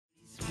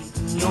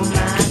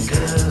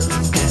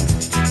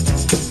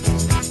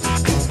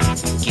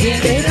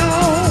Get it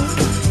on.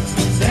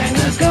 Bang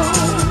a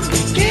gong.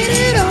 Get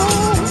it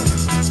on.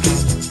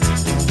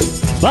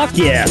 Fuck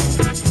yeah.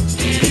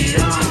 Get it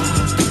on.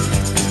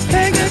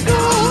 Bang a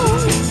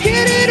gong.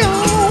 Get it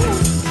on.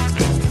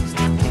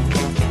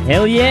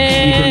 Hell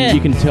yeah.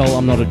 You can tell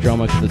I'm not a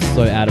drummer because it's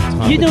so out of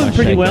time. You're with doing my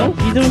pretty shaker. well.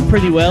 You're doing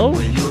pretty well.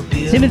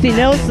 Timothy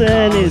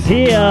Nelson is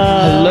here.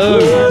 Hello.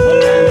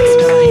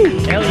 Woo!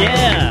 Hell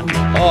yeah.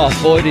 Oh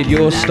boy, did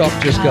your stock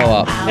just go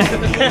up.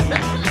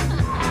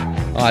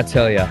 I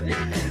tell ya.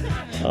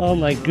 Oh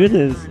my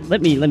goodness.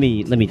 Let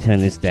me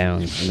turn this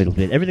down a little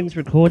bit. Everything's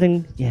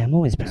recording. Yeah, I'm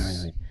always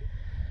paranoid.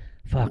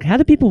 Fuck. How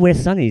do people wear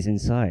sunnies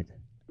inside?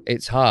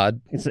 It's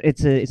hard. It's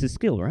a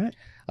skill, right?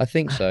 I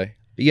think so.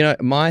 You know,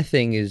 my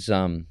thing is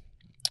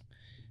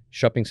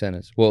shopping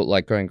centres. Well,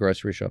 like going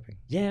grocery shopping,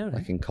 Yeah.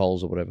 like in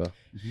Coles or whatever.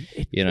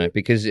 You know,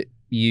 because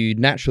you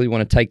naturally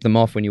want to take them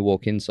off when you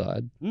walk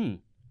inside. Mm.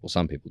 Well,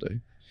 some people do.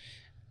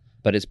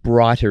 But it's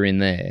brighter in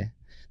there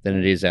than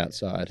it is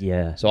outside.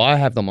 Yeah. So I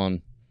have them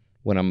on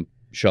when I'm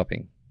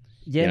shopping.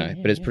 Yeah. You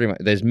know, but it's pretty much,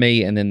 there's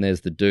me and then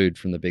there's the dude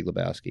from The Big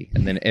Lebowski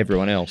and then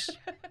everyone else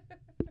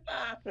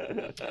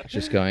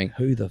just going,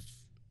 who the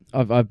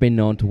I've been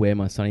known to wear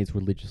my sunnies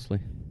religiously.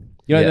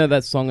 You know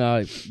that song,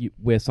 you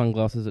wear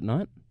sunglasses at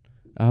night?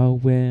 I'll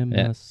wear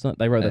my sun...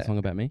 They wrote that song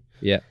about me.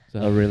 Yeah. So,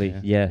 Oh, really?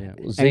 Yeah.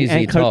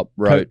 ZZ Top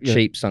wrote yeah.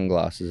 cheap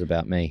sunglasses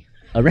about me.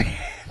 Oh, really?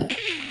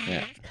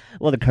 Yeah.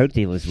 Well, the coke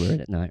dealers wear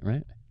it at night,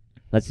 right?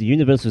 That's the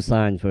universal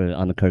sign for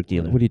I'm a coke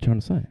dealer. What are you trying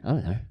to say? I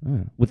don't know.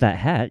 Oh. With that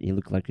hat, you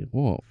look like a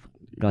Whoa.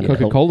 guy in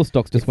Coca-Cola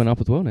stocks just went up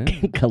as well now.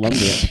 Colombia.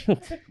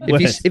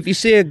 If you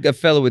see a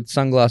fella with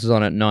sunglasses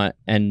on at night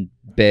and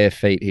bare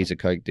feet, he's a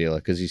coke dealer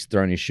because he's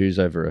thrown his shoes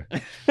over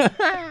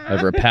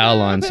a power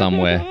line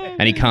somewhere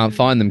and he can't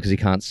find them because he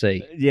can't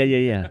see.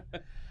 Yeah.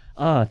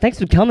 Oh, thanks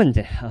for coming.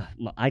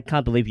 I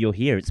can't believe you're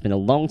here. It's been a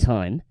long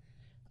time.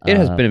 It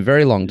has been a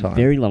very long time.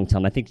 Very long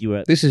time. I think you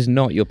were... This is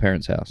not your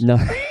parents' house. No.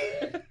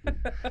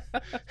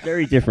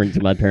 Very different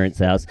to my parents'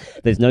 house.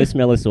 There's no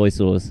smell of soy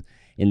sauce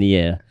in the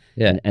air.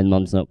 Yeah. And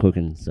Mum's not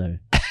cooking, so...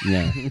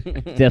 Yeah,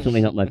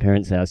 definitely not my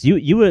parents' house.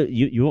 You were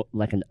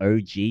like an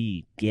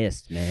OG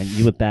guest, man.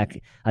 You were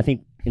back, I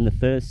think, in the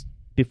first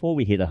before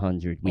we hit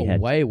 100. We had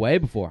way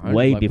before 100.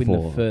 way like within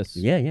before the first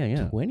Yeah.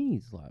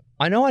 20s. Like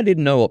I know I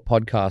didn't know what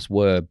podcasts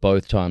were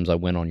both times I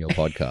went on your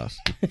podcast.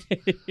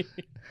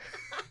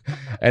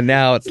 And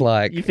now it's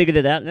like, You figured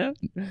it out now?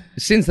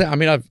 since then, I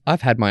mean,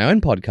 I've had my own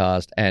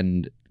podcast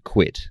and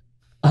quit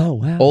Oh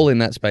wow! all in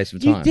that space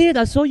of You time. did.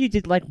 I saw you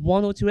did like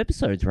 1 or 2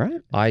 episodes,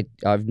 right?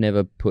 I've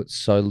never put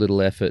so little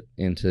effort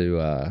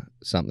into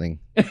something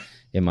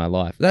in my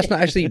life. That's not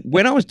actually,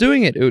 when I was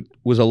doing it, it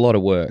was a lot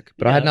of work,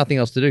 but I had Yeah. nothing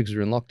else to do because we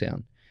were in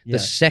lockdown. Yeah. The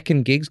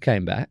second gigs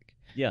came back,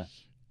 Yeah.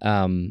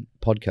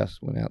 podcast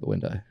went out the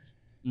window.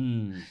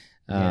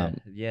 Yeah.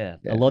 Yeah.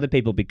 A lot of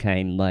people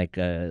became like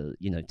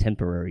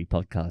temporary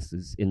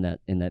podcasters in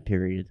that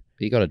period.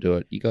 You got to do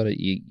it.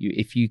 You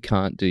if you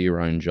can't do your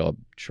own job,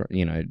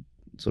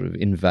 sort of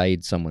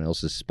invade someone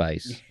else's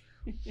space.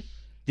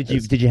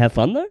 Did you have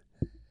fun though?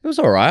 It was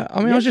all right. I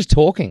mean, Yeah. I was just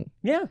talking.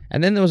 Yeah.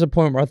 And then there was a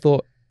point where I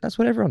thought, that's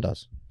what everyone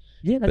does.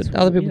 Yeah. That's But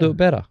other people do it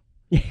better.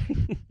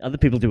 Other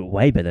people do it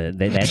way better.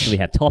 They actually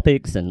have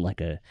topics and like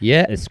a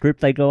Yeah. script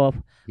they go off.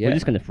 Yeah. We're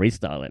just going to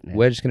freestyle it, man.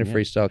 We're just going to Yeah.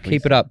 freestyle.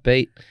 Keep it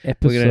upbeat.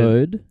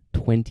 episode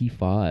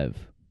 25.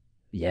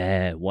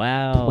 Yeah,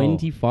 wow.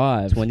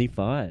 25.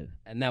 25.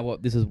 And now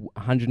what? This is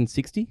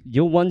 160?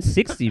 You're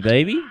 160,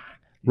 baby.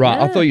 Right.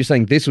 I Yeah. thought you were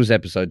saying this was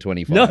episode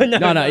 25.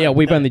 No, yeah,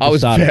 we've only just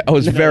started. I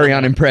was very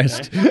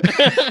unimpressed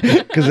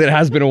because it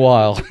has been a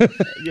while.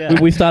 Yeah.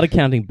 We started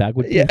counting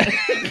backwards. Yeah.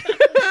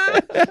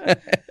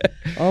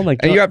 Oh my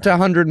god. And you're up to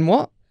 100 and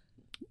what?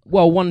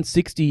 Well,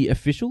 160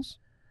 officials.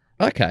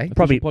 Okay.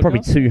 probably official probably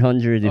podcast?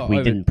 200 if Oh, we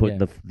over- didn't put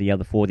yeah. the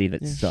other 40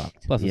 that Yeah.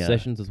 sucked. Plus the yeah.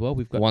 sessions as well.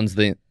 We've got Ones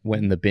that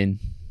went in the bin.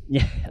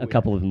 Yeah, a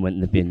couple of them went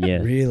in the bin, yeah.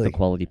 Really? For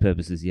quality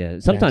purposes, yeah.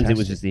 Sometimes it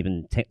was Fantastic. just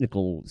even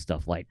technical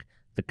stuff like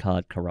the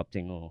card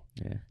corrupting or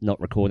Yeah. not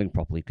recording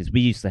properly because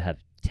we used to have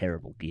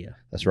terrible gear.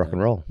 That's rock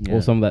and roll. Yeah.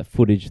 or some of that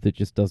footage that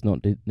just does not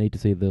need to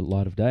see the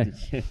light of day.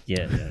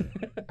 yeah.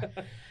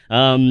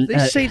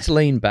 These seats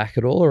lean back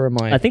at all, or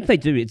am I? I think they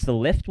do. It's the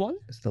left one.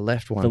 it's the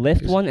left one. The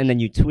left Because one, and then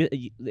you twist.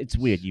 It's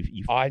weird.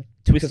 You I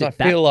twist because it I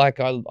back. feel like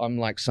I'm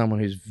like someone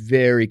who's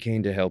very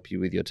keen to help you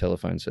with your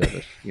telephone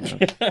service. You know.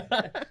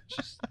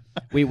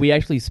 We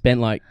actually spent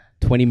like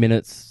 20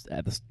 minutes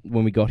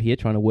when we got here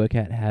trying to work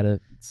out how to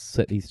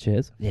set these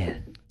chairs. Yeah.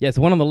 Yeah,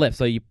 so one on the left,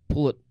 so you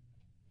pull it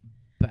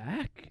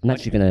back. I'm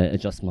actually going to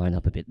adjust mine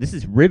up a bit. This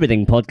is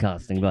riveting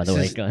podcasting, by the way,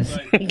 This is- guys.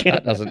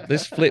 That doesn't.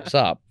 This flips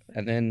up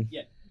and then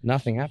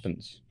nothing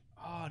happens.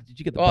 Oh, did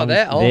you get the Oh, buttons?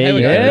 there. Oh, There there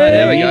we you go. go.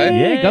 There we go.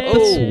 Yeah, got the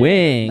Oh.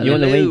 swing. You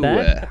wanna lean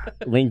Hello. back?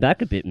 Lean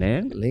back a bit,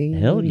 man. Lean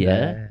Hell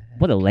yeah. back.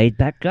 What a laid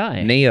back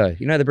guy. Neo.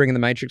 You know they're bringing the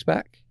Matrix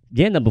back.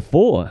 Yeah, number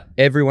 4.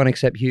 Everyone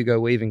except Hugo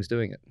Weaving's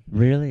doing it.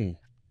 Really?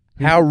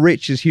 How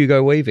rich is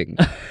Hugo Weaving?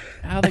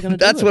 How are they going to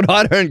do That's it? what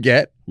I don't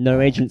get. No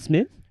Agent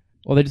Smith?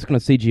 Or they're just going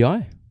to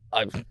CGI?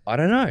 I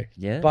don't know.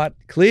 Yeah. But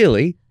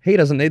clearly, he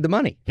doesn't need the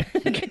money.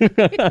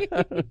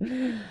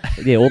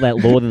 Yeah, all that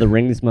Lord of the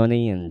Rings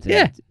money and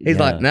Yeah. He's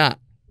yeah. like, nah.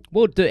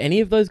 Well, do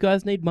any of those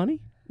guys need money?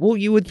 Well,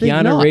 you would think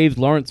Keanu not. Reeves,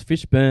 Lawrence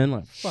Fishburne,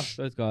 like fuck,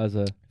 those guys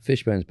are.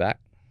 Fishburne's back.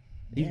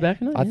 He's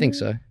back in it. I think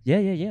so.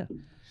 Yeah.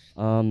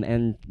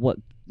 And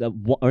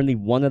only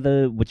one of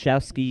the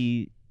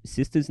Wachowski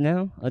sisters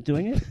now are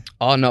doing it.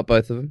 Oh, not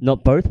both of them.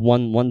 Not both.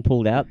 One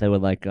pulled out. They were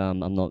like, I'm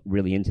not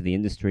really into the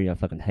industry. I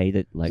fucking hate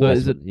it. Like, So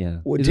that's is it- what- Yeah.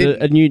 Well, Is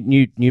it a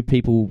new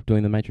people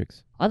doing the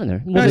Matrix? I don't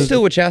know. No, it's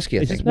still Wachowski,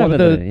 I it's think. just one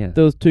but of the. Yeah.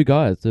 there was two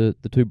guys. The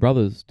two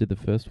brothers did the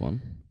first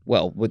one.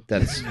 Well,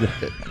 that's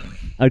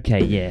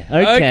Okay. Yeah.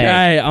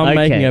 Okay. I'm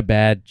making a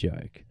bad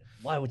joke.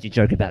 Why would you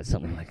joke about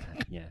something like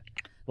that? Yeah.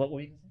 What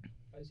were you?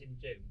 As in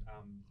Jeb,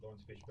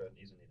 Lawrence Fishburne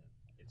isn't in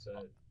it. It's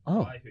a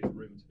Oh. guy who's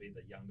rumored to be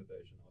the younger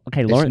version of.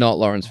 Okay, it's Lauren. not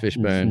Lawrence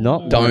Fishburne. It's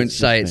not Don't Lawrence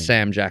say it's Fishburne.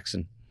 Sam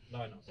Jackson, No,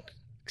 not sorry.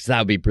 because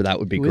that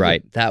would be Who is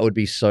great. That would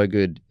be so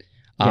good.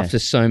 Yeah. After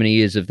so many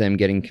years of them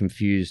getting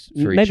confused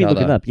for Maybe each look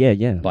other it up.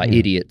 Yeah. by yeah.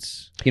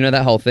 idiots. You know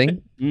that whole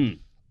thing?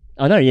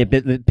 I know. Yeah,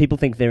 but people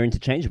think they're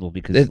interchangeable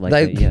because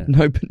yeah.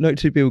 No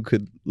two people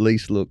could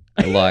least look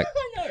alike.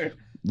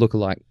 Look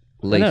alike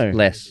know.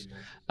 less.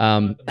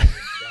 Abdul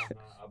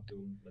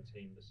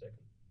Latif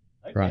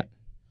II. Right.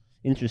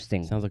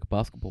 Interesting. Sounds like a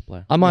basketball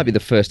player. I might be the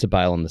first to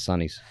bail on the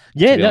Sunnies.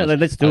 Yeah, be no,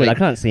 honest. let's do I it. think- I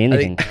can't see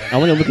anything. I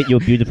want to look at your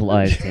beautiful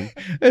eyes, Tim.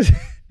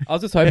 I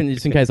was just hoping,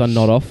 just in case I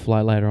nod off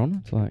like later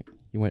on, it's like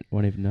you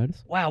won't even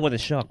notice. Wow, what a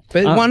shock.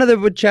 But one of the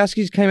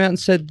Wachowskis came out and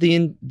said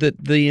that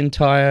the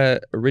entire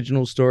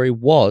original story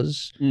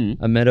was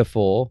a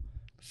metaphor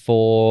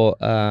for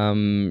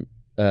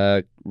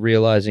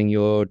realizing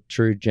your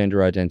true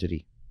gender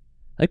identity.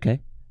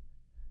 Okay.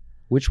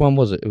 Which one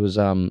was it? It was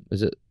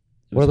is it?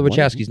 What are the was one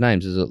of Wachowskis'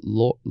 names? Is it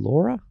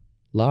Laura?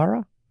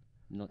 Lara?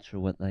 Not sure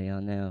what they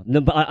are now. No,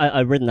 but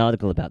I read an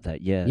article about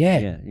that. Yeah.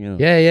 Yeah.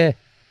 Yeah. Yeah.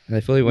 And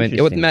they fully went.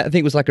 Interesting. I think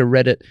it was like a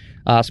Reddit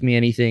Ask Me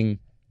Anything.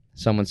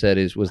 Someone said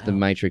was the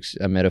Matrix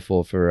a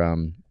metaphor for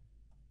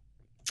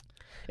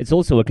It's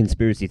also a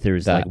conspiracy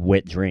theorist That- like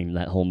wet dream.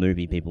 That whole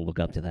movie, people look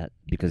up to that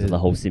because of the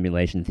whole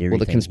simulation theory. well,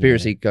 the thing,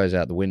 conspiracy goes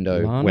out the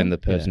window Lana? when the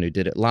person who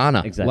did it,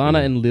 Lana. Exactly. Lana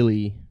and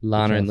Lily.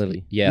 Lana and Wachowski.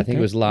 Lily. Yeah, I think it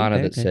Okay, was Lana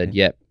okay, that okay, said, okay.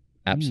 "Yep,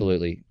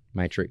 absolutely,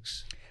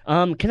 Matrix,"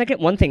 Can I get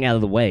one thing out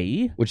of the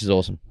way? which is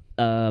awesome.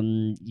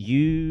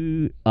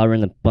 You are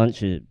in a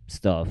bunch of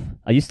stuff.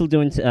 Are you still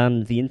doing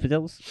the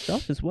Infidels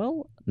stuff as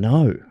well?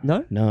 No,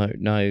 No. no.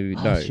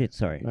 Shit.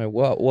 Sorry. No,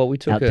 well, we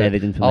took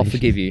Outdated I'll information.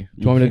 forgive you. Do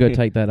you want me to go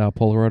take that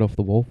Polaroid off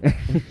the wall?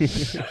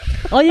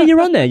 Oh yeah, you're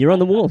on there. You're on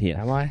the wall here.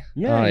 Am I?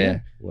 Yeah, Oh, yeah.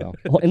 Well,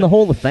 In the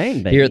Hall of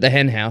Fame, baby. here at the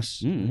hen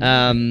house.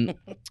 Mm.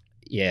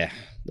 Yeah,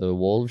 the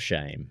wall of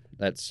shame.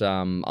 That's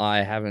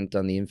I haven't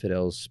done the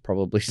Infidels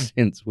probably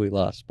since we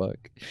last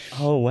spoke.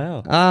 Oh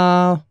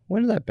wow.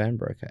 When did that band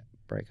break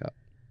up?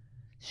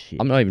 Shit.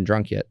 I'm not even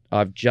drunk yet.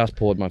 I've just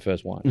poured my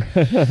first wine.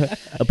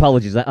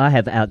 Apologies, I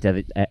have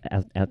outdated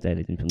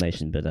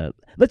information, but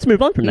let's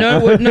move on from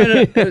that. No.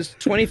 It was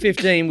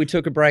 2015. We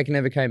took a break and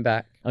never came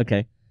back.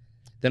 Okay.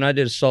 Then I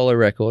did a solo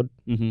record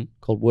Mm-hmm.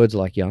 called Words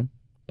Like Young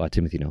by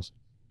Timothy Nelson.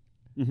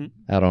 Mm-hmm.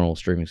 Out on all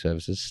streaming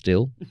services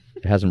still.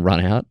 It hasn't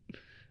run out.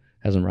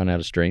 Hasn't run out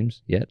of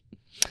streams yet.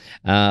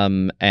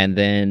 And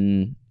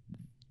then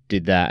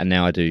did that, and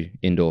now I do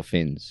Indoor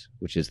Fins,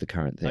 which is the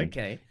current thing.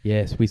 Okay.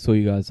 Yes, we saw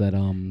you guys at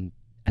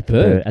At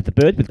the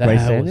Bird with That Grace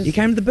was- Sanders. You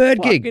came to the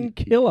Bird gig. fucking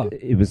killer.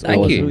 It was Thank That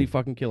was you. really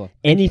fucking killer.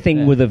 Anything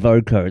Yeah. with a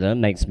vocoder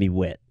makes me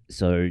wet.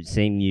 So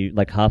seeing you,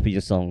 like half of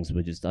your songs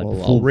were just like Well,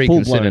 full, I'll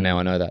reconsider full-blown- now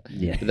I know that.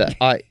 Yeah.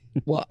 I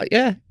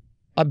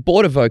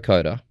bought a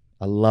vocoder.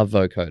 I love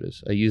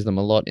vocoders. I use them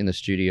a lot in the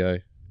studio.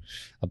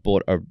 I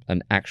bought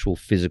an actual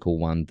physical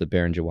one, the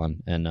Behringer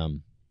one, and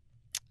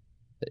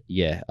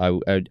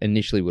I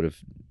initially would have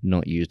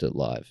not used it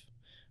live,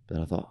 but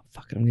I thought,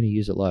 fuck it, I'm going to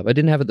use it live. I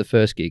didn't have it the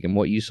first gig, and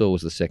what you saw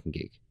was the second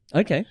gig,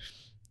 Okay.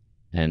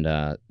 and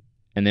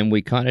then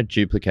we kind of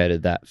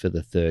duplicated that for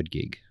the third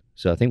gig.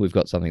 So I think we've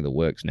got something that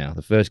works now.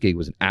 The first gig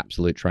was an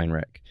absolute train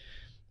wreck.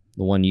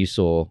 The one you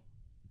saw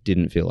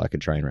didn't feel like a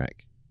train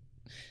wreck.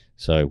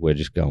 So we're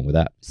just going with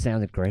that.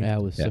 Sounded great. Yeah,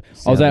 it was. Yeah. I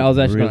was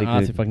Sounded actually really going to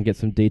ask good. if I can get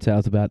some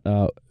details about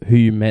who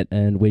you met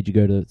and where'd you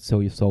go to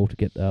sell your soul to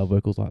get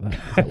vocals like that.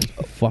 'Cause that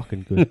was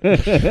fucking good.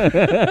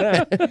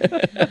 It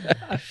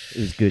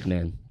was good,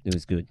 man. It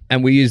was good.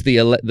 And we use the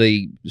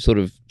sort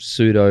of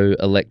pseudo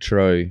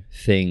electro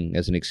thing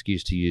as an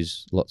excuse to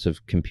use lots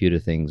of computer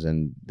things,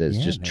 and there's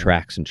Yeah, just man.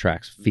 tracks and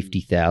tracks,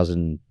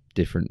 50,000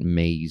 different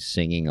me's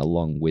singing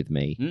along with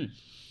me.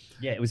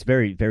 Yeah, it was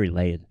very, very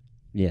layered.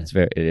 Yeah.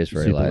 It is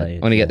very Super layered. layered,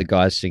 I'm gonna yeah. get the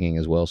guys singing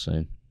as well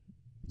soon.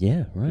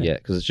 Yeah, right. Yeah,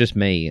 because it's just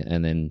me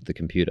and then the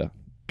computer.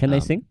 Can they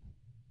Um, sing?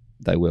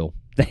 They will.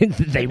 They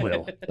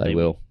will. They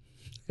will.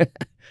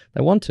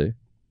 They want to.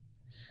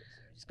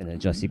 Just gonna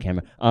adjust your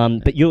camera.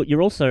 But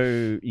you're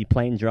also you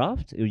playing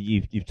draft.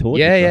 You've toured.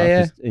 Yeah, with yeah,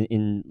 draft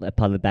in a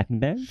part of the backing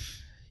band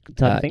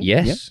type of thing.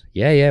 Yes.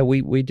 Yeah.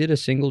 We did a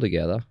single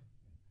together.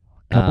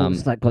 Couple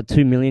it's like got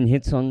 2 million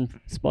hits on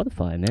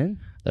Spotify, man.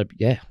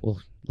 Yeah.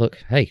 Well, look.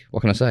 Hey, what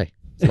can I say?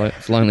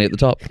 It's lonely at the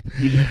top.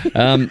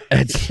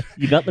 It's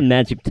You got the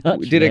magic touch.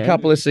 we did a man.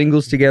 couple of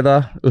singles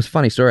together. It was a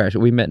funny story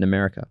actually. We met in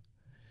America.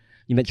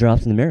 You met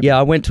Giraffes in America. Yeah,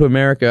 I went to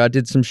America. I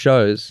did some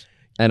shows,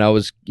 and I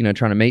was,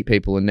 trying to meet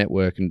people and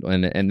network, and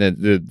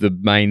the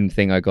main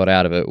thing I got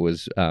out of it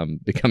was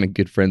becoming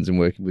good friends and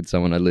working with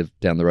someone I lived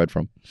down the road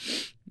from,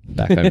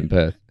 back home in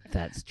Perth.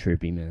 That's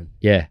trippy, man.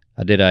 Yeah,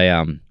 I did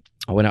I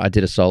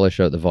did a solo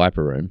show at the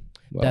Viper Room.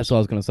 Well, That's what I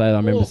was going to say. I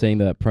remember seeing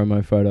that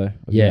promo photo of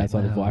you Yeah.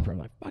 outside the Wow. Viper. I'm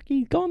like, fuck,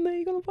 you gone there?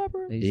 You got a Viper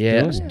room? He's yeah, it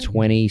doing was it.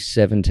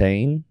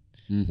 2017,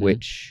 Mhm.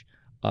 which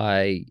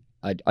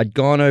I'd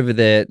gone over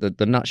there.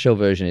 The nutshell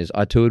version is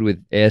I toured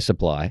with Air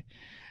Supply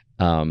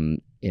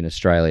in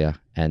Australia,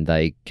 and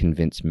they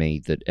convinced me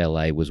that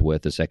LA was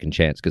worth a second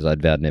chance because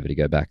I'd vowed never to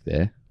go back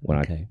there when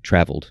I Okay.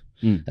 travelled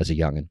Mm. as a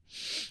young'un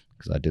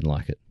because I didn't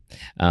like it.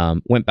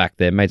 Went back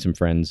there, made some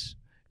friends,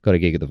 got a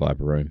gig at the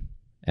Viper Room,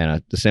 and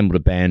I assembled a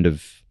band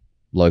of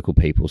local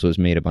people. So it was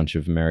me and a bunch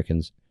of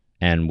Americans,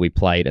 and we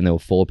played, and there were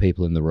 4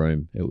 people in the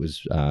room. It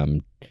was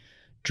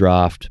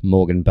Draft,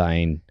 Morgan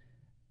Bain,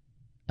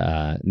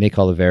 Nick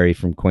Oliveri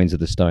from Queens of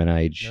the Stone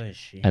Age, No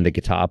shit. and the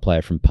guitar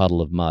player from Puddle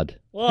of Mud.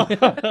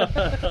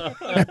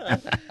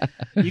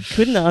 You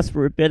couldn't ask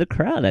for a better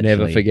crowd,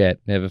 actually.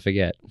 Never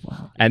forget.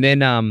 Wow. And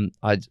then I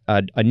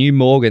knew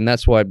Morgan.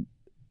 That's why,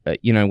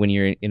 when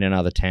you're in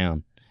another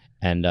town,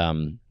 and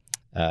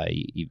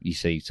you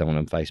see someone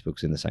on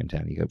Facebook's in the same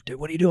town, you go, dude,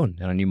 what are you doing?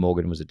 And I knew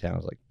Morgan was in town. I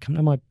was like, come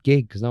to my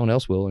gig because no one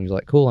else will. And he's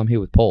like, cool, I'm here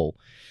with Paul,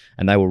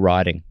 and they were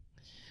writing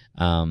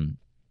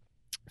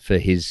for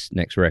his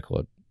next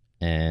record.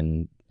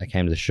 And I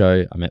came to the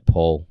show. I met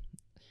Paul,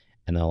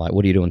 and they're like,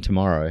 what are you doing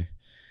tomorrow?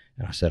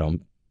 And I said,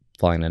 I'm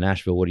flying to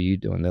Nashville. What are you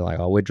doing? They're like,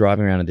 oh, we're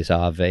driving around in this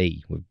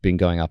RV. We've been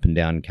going up and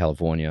down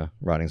California,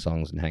 writing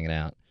songs and hanging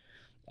out.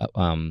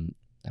 And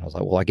I was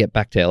like, well, I get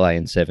back to LA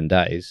in 7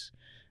 days.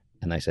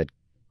 And they said,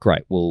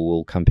 great,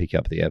 we'll come pick you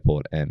up at the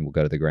airport and we'll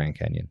go to the Grand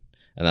Canyon.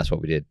 And that's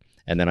what we did.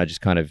 And then I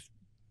just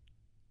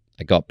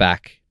I got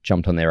back,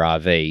 jumped on their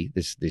RV,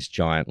 this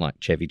giant like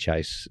Chevy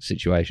Chase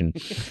situation.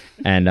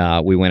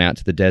 And we went out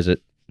to the desert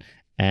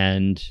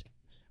and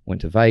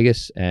went to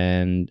Vegas.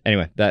 And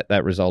anyway,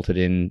 that resulted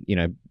in,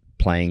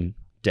 playing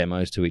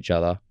demos to each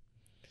other.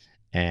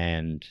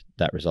 And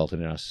that resulted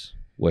in us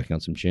working on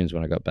some tunes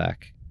when I got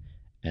back.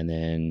 And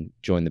then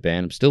joined the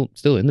band. I'm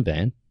still in the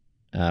band.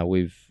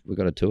 We've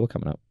got a tour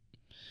coming up.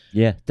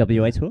 Yeah,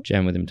 WA tour?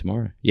 Jam with him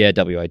tomorrow. Yeah,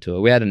 WA tour.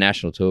 We had a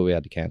national tour. We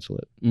had to cancel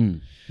it.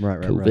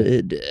 Right.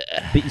 COVID.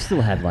 But you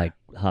still have like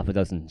half a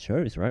dozen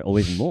shows, right? Or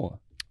even more.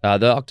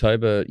 The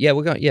October. Yeah,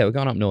 we're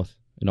going up north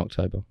in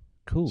October.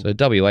 Cool. So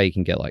WA, you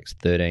can get like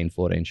 13,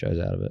 14 shows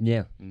out of it.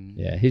 yeah.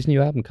 Yeah, his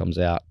new album comes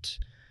out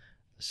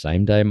the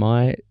same day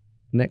my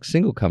next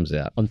single comes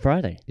out. On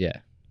Friday. Yeah,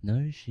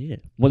 No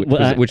shit.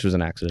 which was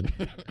an accident.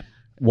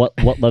 What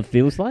Love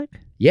Feels Like?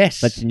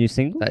 Yes, That's your new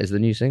single? that is the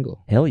new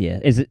single. Hell yeah.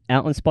 Is it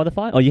out on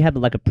Spotify? Oh, you have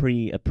like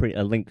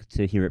a link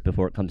to hear it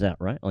before it comes out,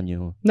 right?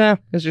 No,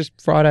 it's just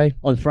Friday.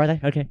 On Friday?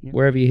 Okay. Yeah.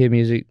 Wherever you hear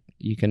music,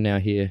 you can now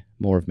hear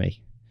more of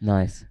me.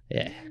 Nice.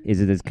 Yeah. Is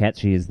it as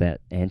catchy as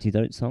that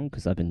Antidote song?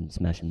 Because I've been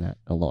smashing that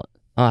a lot.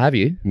 Oh, have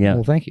you? Yeah.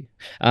 Well, thank you.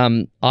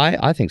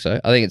 I think so.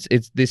 I think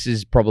this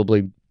is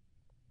probably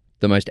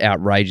the most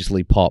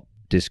outrageously pop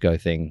disco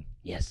thing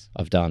Yes.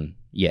 I've done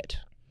yet.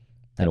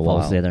 That In a while.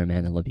 falsetto,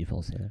 man. I love your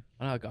falsetto.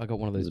 I got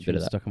one of those There's a bit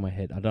of tunes that. stuck in my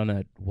head. I don't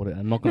know what it.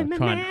 I'm not going to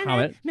try and hum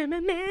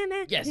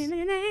it. Yes.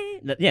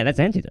 Yeah, that's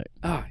Antidote.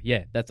 Ah,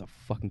 yeah, that's a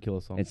fucking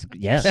killer song. It's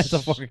yeah. That's a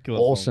fucking killer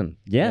song. Awesome.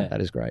 Yeah.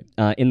 That is great.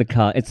 In the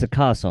car. It's a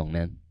car song,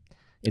 man.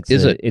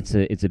 Is it? It's a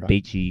Right.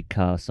 beachy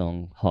car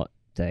song, hot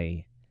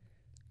day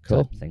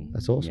Cool. type thing.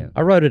 That's awesome. Yeah,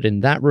 I wrote it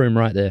in that room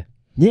right there.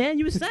 yeah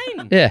you were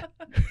saying. Yeah.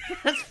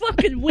 That's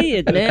fucking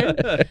weird, man.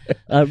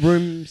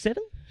 Room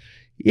 7?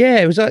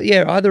 Yeah, it was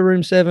either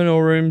room 7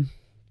 or room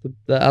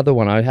the other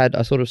one.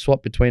 I sort of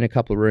swapped between a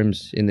couple of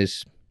rooms in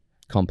this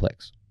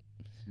complex.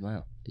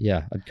 Wow.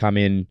 Yeah, I'd come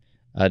in,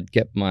 I'd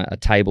get a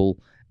table,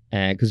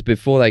 and because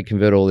before they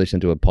converted all this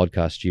into a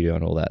podcast studio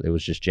and all that, there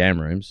was just jam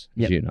rooms,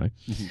 Yep. as you know.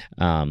 Mhm.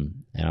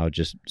 And I would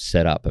just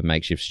set up a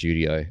makeshift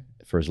studio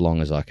for as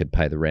long as I could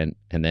pay the rent,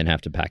 and then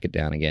have to pack it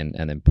down again,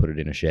 and then put it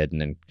in a shed, and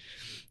then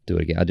do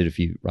it again. I did a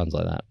few runs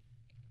like that.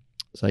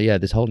 So yeah,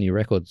 this whole new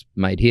record's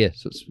made here,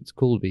 so it's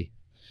cool to be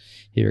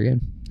here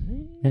again.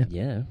 Yeah.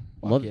 Yeah.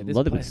 A Fuck lot, yeah, lot this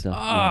of good place- stuff.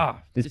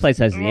 Ah, This place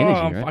has the energy,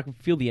 I right? can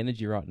feel the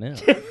energy right now.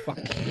 Fuck.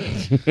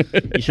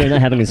 You sure you're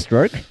not having a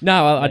stroke?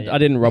 No, I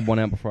didn't rub one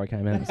out before I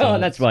came out. so Oh,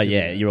 that's right.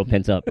 Yeah, you're all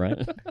pent up, right?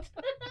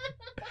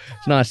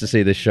 It's nice to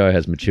see this show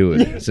has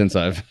matured since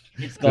I've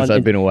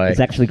gone- been away.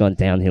 It's actually gone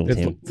downhill, It's,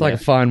 Tim. it's like a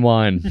fine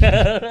wine.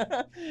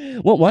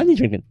 What wine are you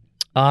drinking?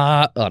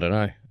 I don't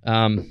know.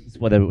 It's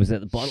whatever was at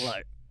the bottle.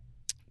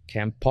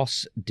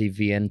 Campos di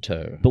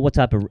Viento. But what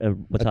type of A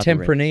what type of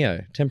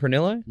Tempranillo.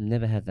 Tempranillo?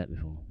 Never had that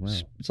before. Wow.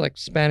 It's like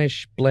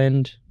Spanish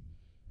blend.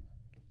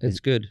 It's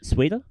good.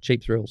 Sweeter?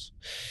 Cheap thrills.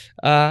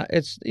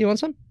 You want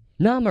some?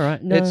 No, I'm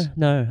alright. No, It's-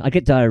 no. I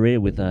get diarrhea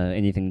with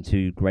anything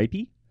too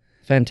grapey.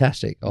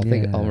 Fantastic. I'll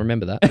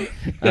remember that.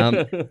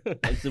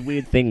 It's a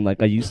weird thing.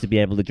 Like I used to be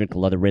able to drink a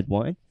lot of red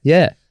wine,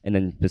 Yeah. and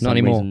then for some Not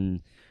anymore.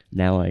 reason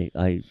now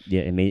I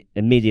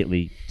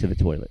immediately to the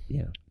toilet.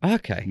 Yeah,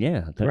 Okay.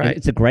 yeah. Right.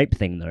 It's a grape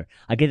thing though.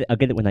 I get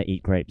it when I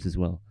eat grapes as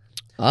well.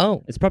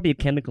 Oh. It's probably a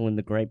chemical in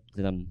the grape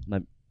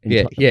that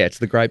Yeah, it's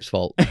the grape's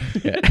fault.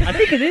 Yeah. I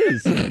think it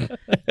is.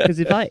 Because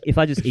if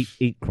I just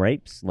eat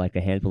grapes, like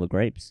a handful of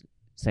grapes,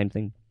 same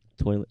thing,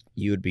 toilet.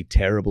 You would be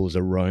terrible as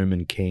a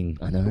Roman king.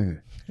 I know.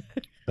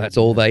 That's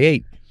all they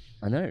eat.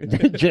 I know.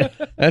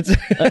 That's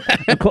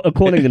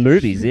According to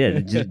movies, yeah.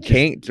 Just,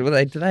 king. Do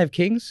they have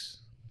kings?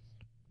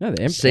 No,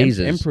 the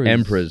Caesars,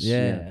 emperors.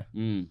 Yeah.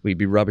 We'd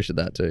be rubbish at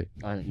that too.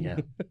 Yeah.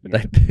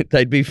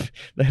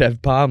 They'd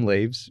have palm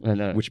leaves, I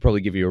know. which probably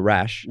give you a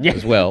rash Yeah.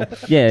 as well.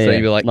 Yeah, So yeah.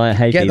 you'd be like, My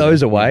hay get fever.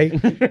 those away.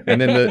 And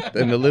then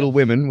the little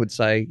women would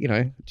say, you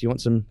know, do you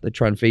want some? They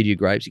try and feed you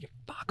grapes. You go,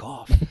 fuck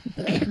off.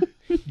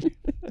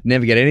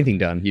 Never get anything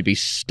done. You'd be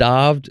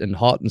starved and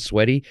hot and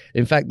sweaty.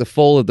 In fact, the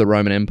fall of the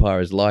Roman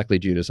Empire is likely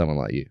due to someone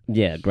like you.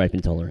 Yeah, grape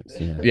intolerance.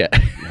 Yeah. Yeah.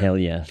 Hell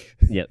yeah.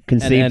 Yeah.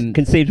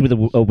 Conceived with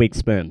a weak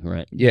sperm,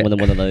 right? Yeah. One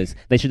of those.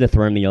 They should have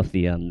thrown me off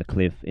the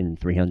cliff in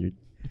 300.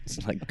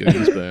 It's like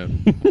goon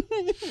sperm.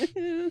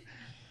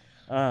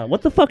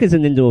 What the fuck is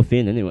an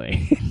endorphin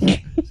anyway?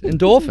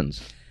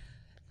 Endorphins.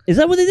 Is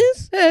that what it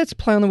is? Yeah, it's a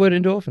play on the word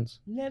endorphins.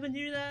 Never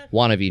knew that.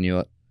 One of you knew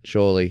it,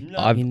 surely. No.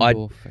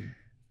 Endorphin.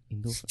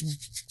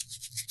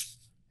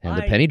 And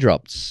the penny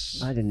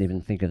drops. I didn't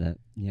even think of that.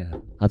 Yeah.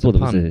 I thought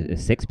it was pun. a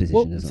sex position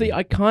Well, or something. see,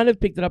 I kind of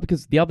picked it up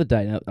because the other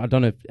day, now, I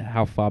don't know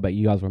how far back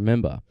you guys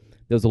remember,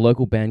 there was a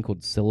local band called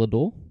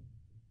Celador.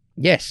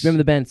 Yes. Remember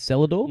the band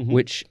Celador? Mhm.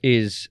 Which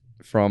is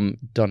from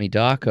Donnie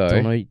Darko.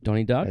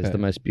 Donnie Darko. As the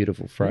most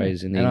beautiful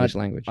phrase in the And English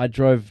language. I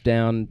drove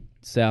down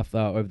south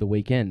over the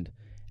weekend,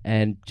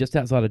 and just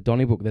outside of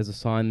Donnybrook, there's a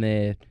sign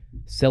there,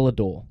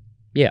 Celador.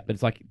 Yeah. But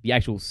it's like the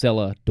actual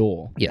cellar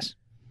door. Yes.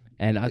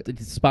 And it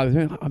sparked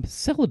me. I'm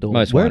Celador.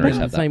 Most Where wineries are have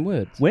the that. same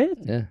words? Where?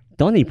 Yeah.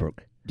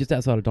 Donnybrook. Just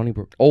outside of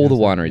Donnybrook. All the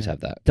Outside, wineries yeah. have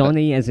that.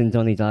 Donny as in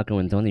Donnie Darko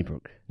and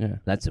Donnybrook. Yeah.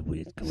 That's a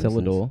weird coincidence.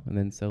 Celador, and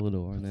then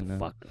Celador, and then...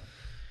 Fuck.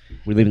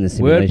 We live in the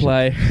simulation.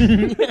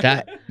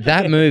 Wordplay.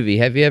 That movie,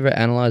 have you ever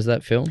analysed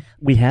that film?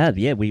 We have,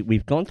 yeah.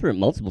 We've gone through it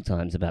multiple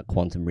times about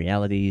quantum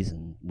realities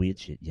and weird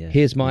shit, yeah.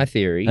 Here's my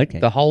theory. Okay.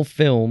 The whole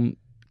film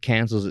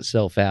cancels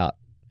itself out.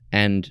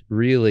 And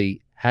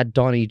really, had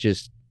Donnie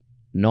just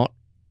not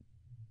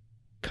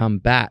come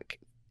back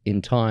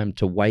in time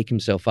to wake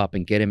himself up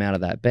and get him out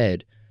of that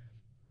bed,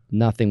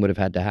 nothing would have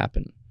had to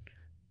happen.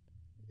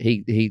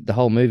 The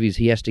whole movie is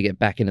he has to get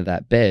back into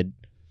that bed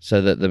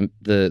so that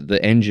the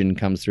engine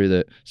comes through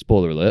the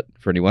spoiler alert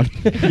for anyone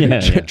Yeah.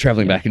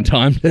 traveling back in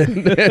time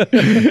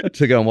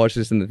to go and watch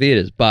this in the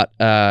theaters. But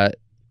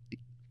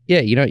yeah,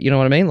 you know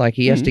what I mean? Like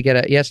he has to get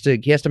out, he has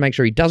to make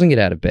sure he doesn't get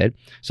out of bed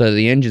so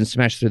the engine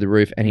smashed through the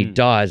roof and he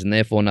dies and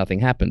therefore nothing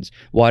happens.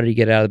 Why did he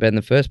get out of the bed in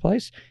the first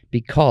place?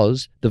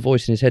 Because the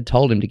voice in his head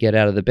told him to get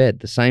out of the bed.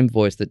 The same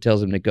voice that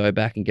tells him to go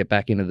back and get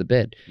back into the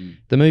bed.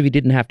 The movie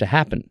didn't have to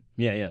happen.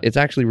 Yeah. It's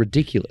actually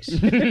ridiculous.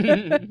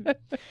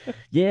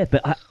 Yeah,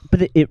 but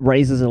it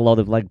raises a lot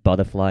of like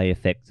butterfly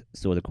effect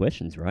sort of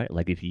questions, right?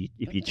 Like if you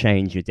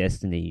change your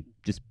destiny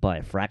just by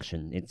a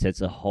fraction, it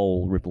sets a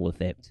whole ripple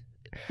effect,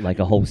 like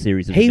a whole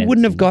series of. He events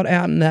wouldn't have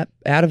and- got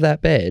out of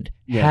that bed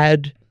Yeah.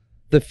 had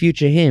the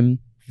future him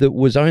that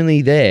was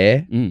only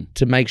there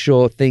to make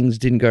sure things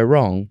didn't go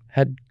wrong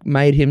had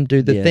made him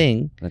do the Yeah.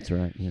 thing. That's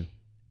right. Yeah.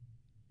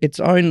 Its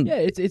own. Yeah,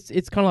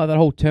 it's kind of like that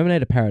whole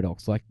Terminator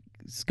paradox. Like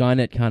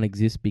Skynet can't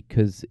exist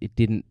because it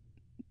didn't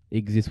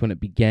exist when it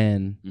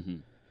began. Mm-hmm.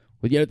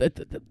 Well, yeah,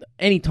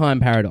 any time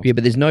paradox. Yeah,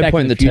 but there's no Back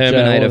point in to the the Future,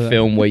 all Terminator of that.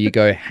 film where you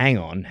go, hang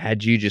on,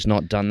 had you just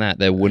not done that,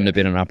 there wouldn't have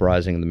been an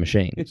uprising of the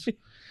machines.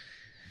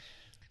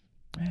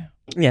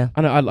 Yeah.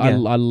 I know. I Yeah.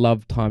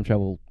 love time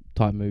travel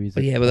type movies.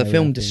 But that yeah, but the play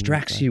film with that thing,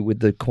 distracts so. you with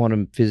the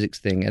quantum physics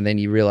thing, and then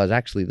you realize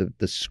actually the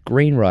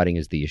screenwriting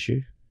is the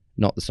issue,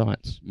 not the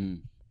science.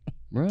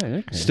 Right.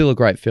 Okay. Still a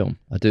great film.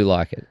 I do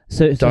like it.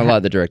 so Don't how,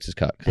 like the director's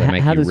cut because they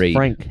make how you does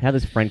read. How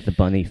does Frank the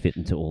Bunny fit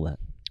into all that?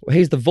 Well,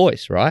 he's the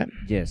voice, right?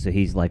 Yeah. So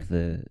he's like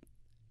the.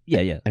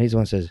 Yeah. And he's the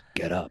one who says,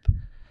 "Get up."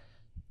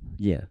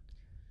 Yeah.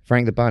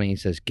 Frank the Bunny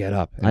says, "Get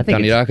up." And I think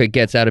Donnie it's- Darko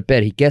gets out of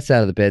bed. He gets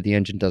out of the bed. The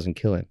engine doesn't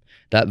kill him.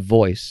 That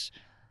voice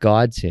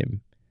guides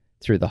him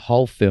through the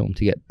whole film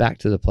to get back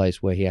to the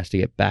place where he has to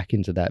get back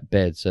into that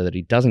bed so that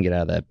he doesn't get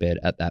out of that bed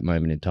at that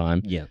moment in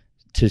time Yeah.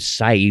 to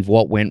save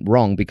what went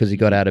wrong because he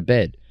got out of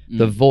bed.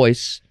 The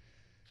voice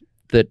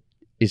that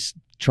is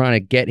trying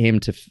to get him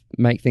to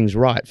make things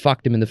right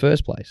fucked him in the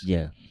first place.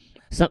 Yeah.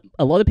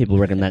 A lot of people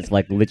reckon that's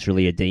like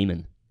literally a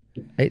demon.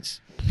 It's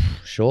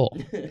sure.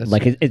 That's-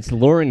 Like it's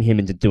luring him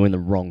into doing the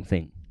wrong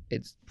thing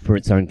it's for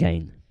its own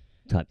gain,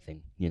 type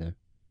thing. You know.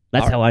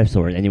 That's how I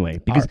saw it anyway.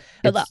 Because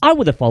it's- I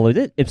would have followed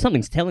it. If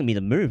something's telling me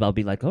to move, I'll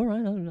be like, all right,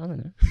 I don't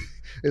know.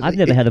 I've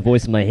never had a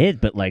voice in my head,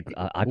 but like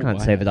I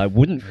can't say that I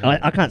wouldn't.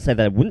 I can't say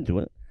that I wouldn't do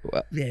it.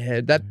 Well,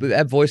 yeah,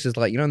 that voice is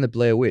like, you know, in the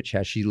Blair Witch,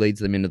 how she leads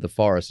them into the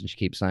forest and she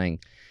keeps saying,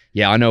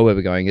 yeah, I know where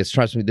we're going. It's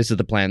trust me, this is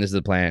the plan.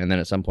 And then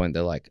at some point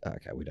they're like,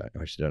 okay, we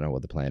actually don't know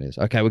what the plan is.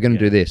 Okay, we're going to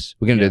do this.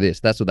 We're going to do this.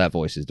 That's what that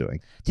voice is doing.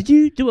 Did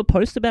you do a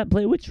post about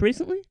Blair Witch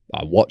recently?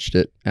 I watched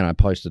it and I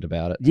posted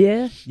about it.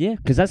 Yeah,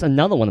 because that's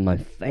another one of my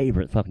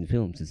favorite fucking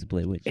films is The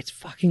Blair Witch. It's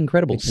fucking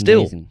incredible. It's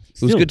Still, amazing.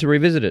 it was good to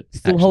revisit it.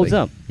 Still actually. holds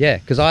up. Yeah,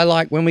 because I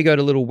like when we go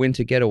to little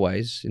winter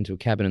getaways into a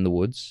cabin in the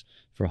woods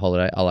for a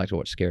holiday. I like to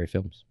watch scary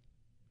films.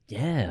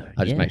 Yeah.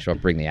 I just make sure I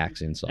bring the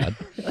axe inside.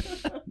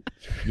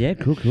 Yeah,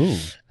 cool.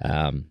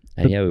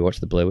 And yeah, we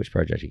watched the Blair Witch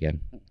Project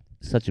again.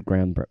 Such a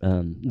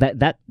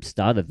that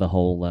started the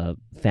whole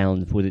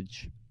found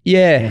footage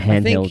Yeah,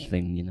 handheld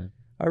thing, you know.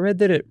 I read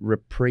that it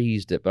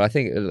reprised it, but I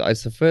think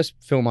it's the first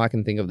film I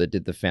can think of that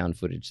did the found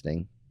footage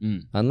thing.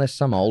 Unless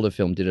some older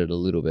film did it a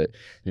little bit.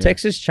 Yeah.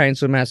 Texas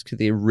Chainsaw Massacre,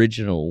 the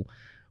original,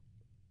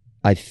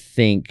 I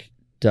think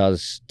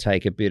does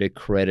take a bit of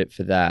credit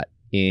for that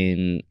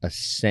in a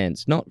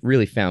sense. Not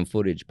really found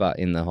footage, but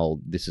in the whole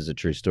this is a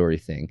true story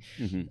thing.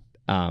 Mm-hmm.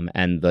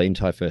 And the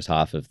entire first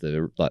half of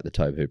the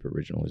Tobe Hooper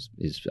original is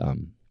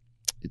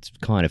it's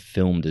kind of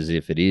filmed as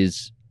if it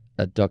is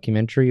a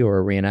documentary or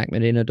a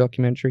reenactment in a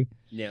documentary.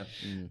 Yeah.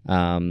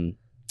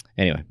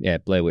 Anyway, yeah,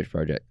 Blair Witch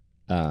Project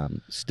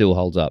still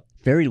holds up.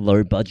 Very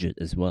low budget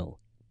as well.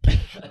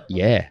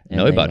 Yeah, And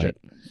no they, budget.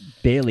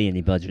 Barely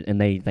any budget, and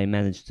they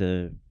managed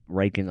to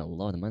rake in a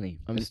lot of money.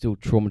 I'm still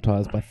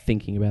traumatized by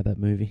thinking about that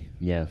movie.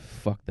 Yeah.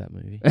 Fuck that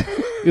movie.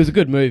 It was a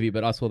good movie,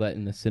 but I saw that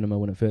in the cinema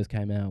when it first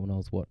came out when I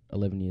was,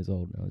 11 years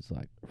old. And I was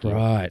like,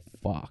 Right.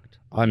 fucked.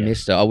 I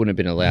missed it. I wouldn't have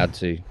been allowed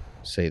to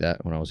see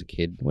that when I was a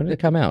kid. When did it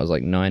come out? It was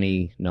like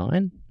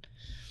 99?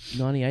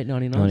 98,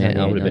 99? 98.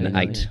 I would have been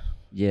 99, 8.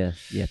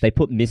 Yeah. They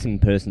put missing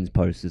persons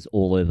posters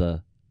all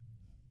over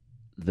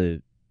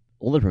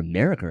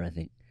America, I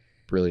think,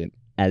 Brilliant.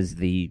 as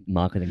the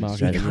marketing Marketing.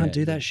 strategy. You Yeah. can't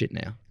do that shit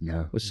now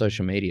No. with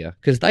social media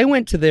because they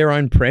went to their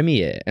own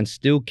premiere and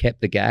still kept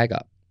the gag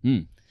up.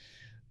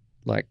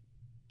 Like,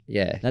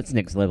 yeah. That's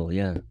next level,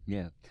 yeah.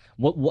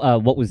 What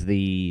was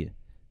the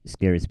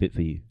scariest bit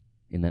for you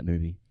in that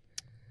movie?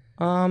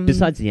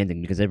 Besides the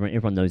ending, because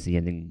everyone knows the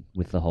ending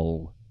with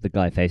the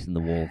guy facing the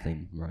wall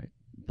thing, right?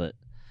 But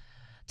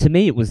to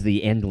me, it was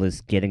the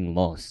endless getting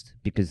lost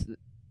because,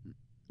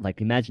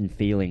 imagine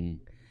feeling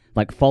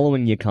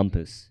following your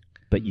compass,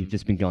 but you've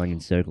just been going in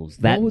circles.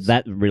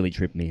 That really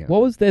tripped me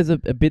out. There's a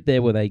bit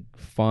there where they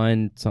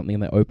find something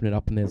and they open it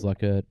up and there's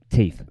like a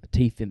Teeth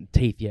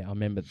teeth, yeah, I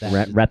remember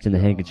that. wrapped in a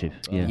handkerchief.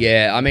 Yeah.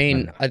 Yeah, I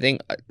mean, I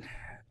think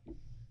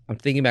I'm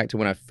thinking back to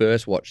when I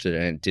first watched it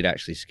and it did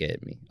actually scare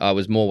me. I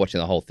was more watching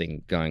the whole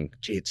thing going,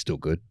 gee, it's still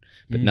good.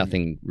 But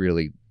nothing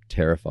really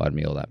terrified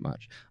me all that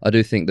much. I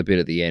do think the bit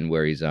at the end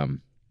where he's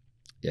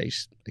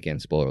again,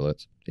 spoiler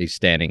alerts, he's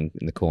standing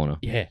in the corner.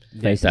 Yeah.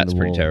 Facing That's the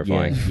pretty wall.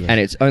 terrifying. Yeah. And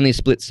it's only a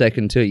split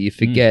second too. You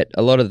forget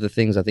a lot of the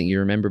things I think you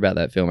remember about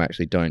that film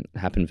actually don't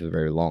happen for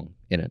very long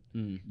in it.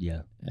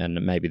 Yeah. And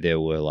maybe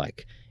there were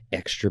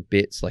extra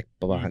bits,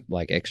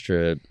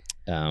 extra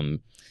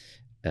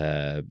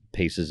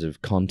pieces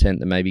of content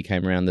that maybe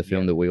came around the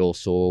film that we all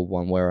saw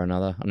one way or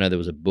another. I know there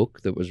was a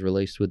book that was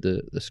released with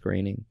the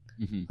screening,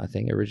 I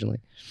think, originally.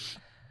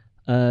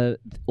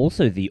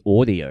 Also, the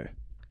audio.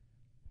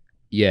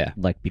 Yeah.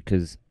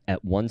 Because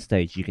at one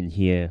stage you can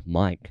hear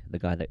Mike, the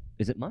guy that...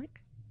 Is it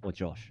Mike or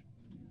Josh?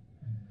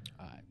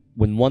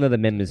 When one of the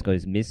members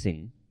goes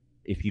missing,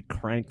 if you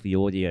crank the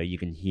audio, you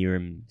can hear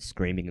him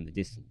screaming in the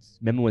distance.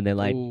 Remember when they're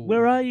like, Ooh.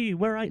 where are you?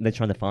 Where are you? They're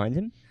trying to find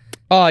him.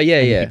 Oh, yeah,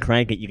 And yeah. if you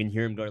crank it, you can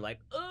hear him go like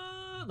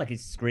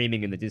he's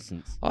screaming in the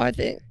distance. I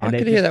think I And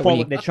could hear that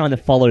when they're trying to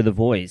follow the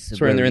voice.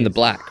 That's when they're in the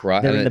black,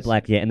 right? They're And in the it's-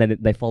 black, yeah, and then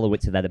they follow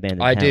it to that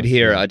abandoned I house. did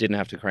hear it. yeah. I didn't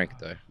have to crank it,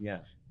 though. Yeah.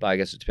 But I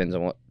guess it depends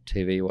on what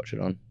TV you watch it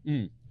on.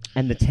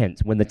 And the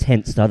tent, when the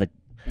tent started,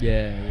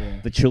 Yeah.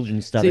 the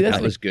children started. that's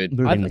That was good.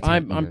 moving the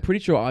tent. I'm pretty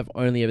sure I've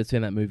only ever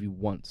seen that movie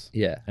once.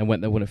 Yeah. And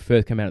when it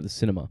first came out at the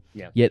cinema.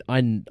 Yeah. Yet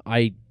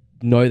I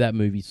know that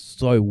movie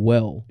so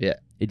well. Yeah.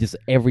 It just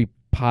every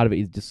part of it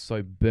is just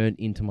so burnt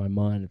into my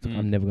mind. It's like,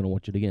 I'm never going to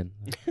watch it again.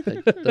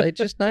 They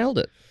just nailed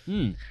it.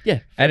 Yeah.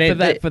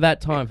 And For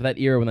that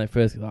era when they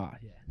first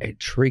it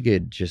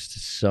triggered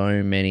just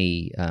so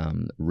many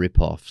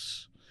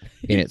rip-offs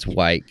in its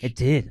wake. It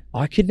did.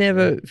 I could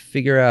never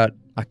figure out.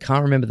 I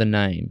can't remember the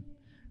name.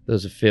 There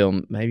was a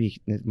film. Maybe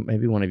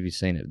one of you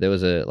seen it. There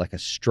was a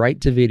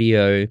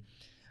straight-to-video.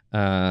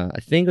 I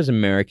think it was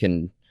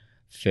American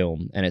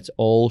film, and it's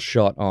all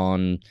shot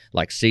on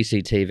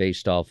CCTV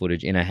style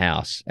footage in a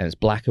house, and it's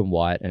black and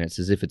white, and it's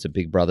as if it's a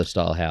Big Brother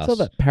style house. It's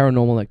all that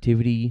Paranormal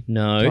Activity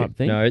type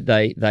thing. No,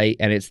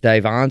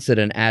 they've answered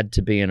an ad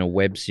to be in a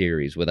web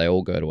series where they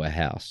all go to a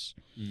house,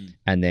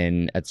 and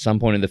then at some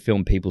point in the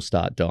film, people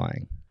start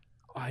dying.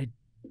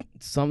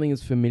 Something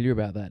is familiar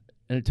about that.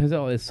 And it turns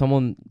out there's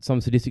some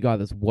sadistic guy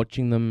that's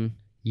watching them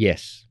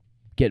Yes,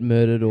 get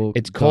murdered or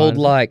it's called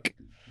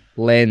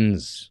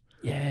Lens.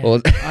 Yeah.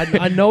 Or-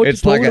 I know what you're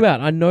It's like talking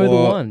about. I know the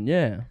or- one,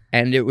 yeah.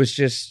 And it was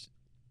just,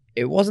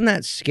 it wasn't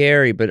that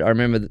scary, but I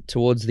remember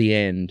towards the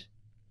end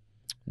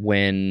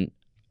when,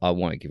 I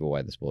won't give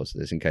away the spoilers of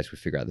this in case we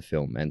figure out the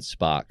film, and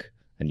Spark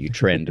a new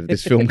trend of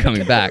this film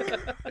coming back.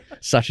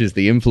 Such is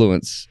the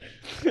influence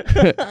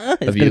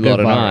of you lot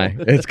and I.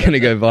 It's going to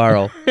go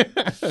viral.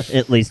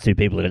 At least 2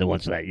 people are going to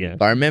watch that. Yeah.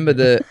 But I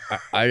remember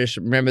I just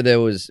remember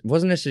it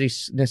wasn't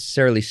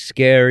necessarily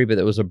scary, but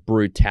there was a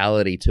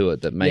brutality to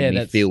it that made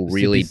me feel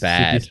really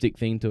bad. Sadistic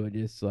thing to it,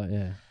 just like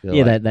Yeah,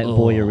 like, that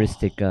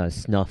voyeuristic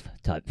snuff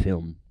type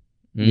film.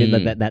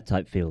 Yeah, that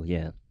type feel.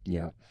 Yeah.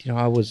 Yeah. You know,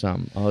 I was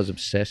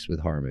obsessed with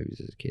horror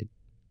movies as a kid.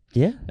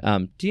 Yeah.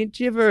 Do you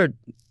ever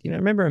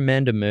remember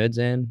Amanda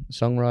Merdzan,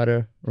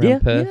 songwriter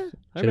around Perth? Yeah,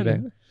 I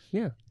remember.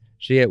 Yeah.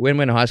 She when we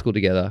went to high school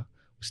together,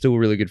 we're still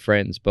really good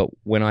friends. But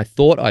when I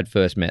thought I'd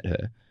first met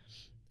her,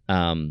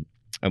 and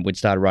we'd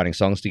started writing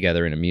songs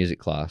together in a music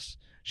class,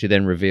 she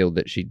then revealed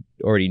that she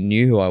already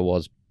knew who I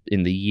was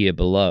in the year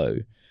below.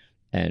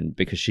 And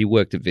because she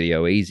worked at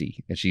Video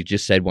Easy, and she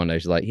just said one day,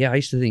 she's like, "Yeah, I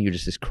used to think you're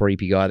just this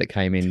creepy guy that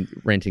came in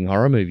renting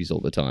horror movies all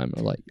the time."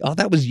 I'm like, "Oh,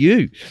 that was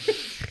you."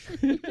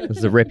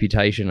 That's the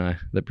reputation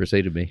that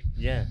preceded me.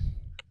 Yeah.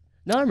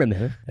 No, I remember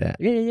her. Yeah.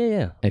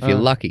 Yeah. If you're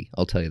lucky,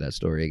 I'll tell you that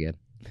story again.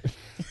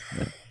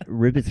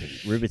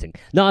 Riveting.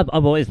 No,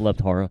 I've always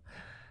loved horror.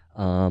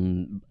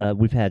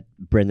 We've had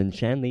Brendan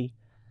Shanley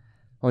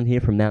on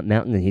here from Mount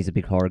Mountain, and he's a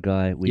big horror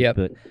guy. Yep.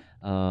 But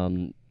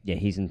yeah,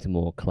 he's into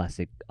more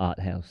classic art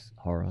house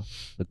horror,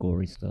 the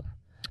gory stuff.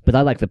 But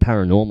I like the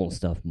paranormal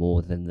stuff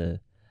more than the,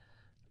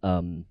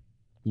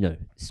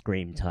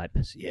 Scream type.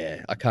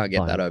 Yeah, I can't get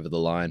Fine. that over the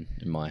line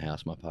in my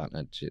house. My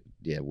partner,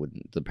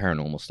 wouldn't. The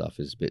paranormal stuff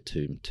is a bit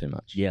too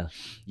much. Yeah.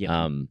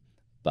 Yeah.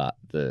 But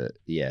the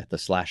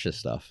slasher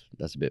stuff,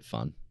 that's a bit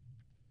fun.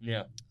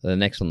 Yeah. The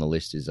next on the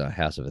list is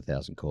House of a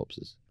Thousand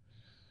Corpses.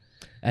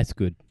 that's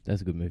good.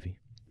 That's a good movie.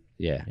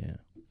 Yeah, Yeah.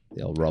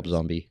 the old Rob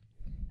Zombie.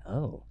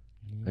 Oh.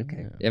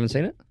 Okay. You haven't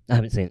seen it? I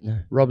haven't seen it. No.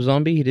 Rob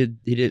Zombie, he did.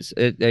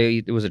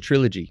 It was a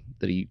trilogy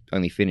that he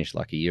only finished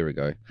like a year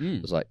ago.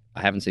 It was like,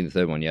 I haven't seen the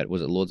third one yet.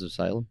 Was it Lords of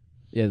Salem?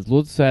 Yeah, there's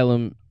Lord of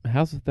Salem,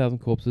 House of a Thousand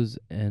Corpses,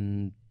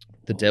 and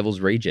The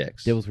Devil's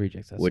Rejects. Devil's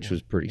Rejects. That's which the one.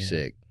 was pretty Yeah.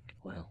 sick.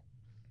 Wow.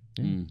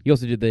 Yeah. Mm. He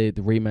also did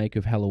the remake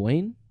of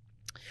Halloween.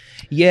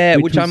 Yeah,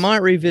 Which which I was- might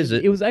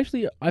revisit. It was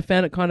actually, I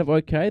found it kind of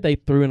okay. They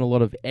threw in a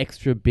lot of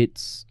extra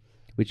bits,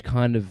 which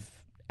kind of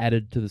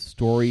added to the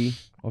story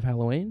of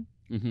Halloween.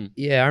 Mm-hmm.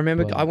 Yeah, I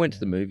remember But- I went to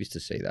the movies to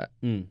see that.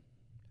 Mm.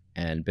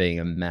 And being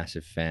a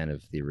massive fan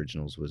of the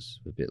originals was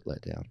a bit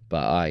let down.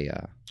 But I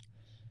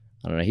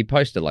don't know. He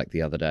posted like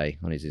the other day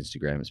on his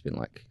Instagram. It's been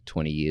like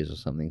 20 years or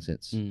something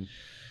since. Mm.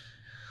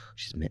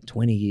 She's meant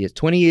 20 years.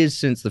 20 years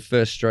since the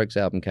first Strokes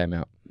album came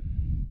out.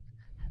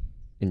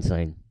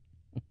 Insane.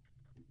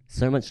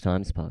 So much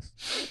time's passed.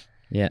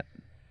 Yeah.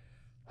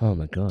 Oh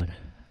my god.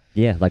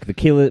 Yeah, like the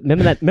Killer.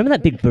 Remember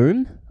that big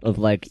boom of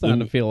like Starting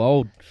to feel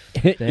old.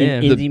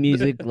 Damn. indie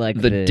music,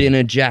 like The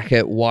dinner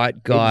jacket,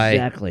 white guy,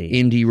 exactly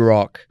indie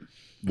rock,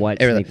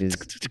 white everything.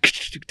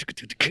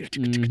 sneakers,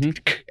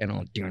 And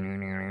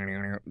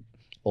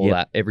all Yep.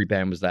 that. Every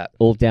band was that.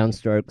 all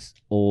downstrokes,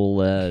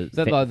 all Is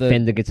that like the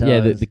Fender guitars. Yeah,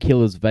 the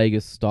Killer's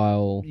Vegas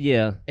style.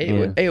 yeah.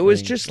 It was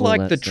thing, just all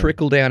like that the stuff.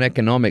 trickle down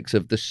economics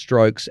of the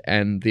Strokes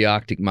and the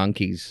Arctic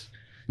Monkeys.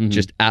 Mhm.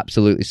 Just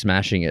absolutely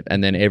smashing it.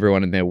 And then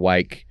everyone in their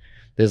wake,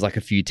 there's like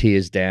a few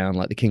tiers down,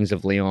 like the Kings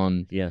of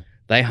Leon. Yeah.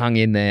 They hung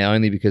in there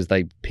only because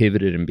they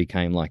pivoted and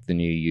became like the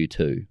new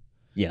U2.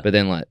 Yeah. But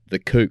then like the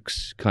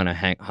Kooks kind of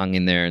hung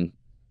in there and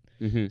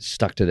Mm-hmm.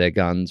 stuck to their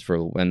guns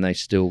for when they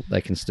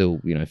can still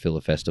fill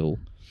a festival.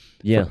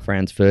 Yeah.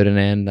 Franz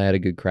Ferdinand, they had a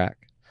good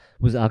crack.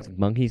 Was Arctic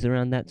Monkeys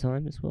around that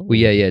time as well? Well,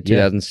 yeah,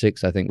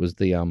 2006 I think was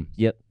the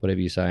Yep.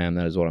 whatever you say I am,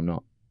 that is what I'm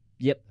not.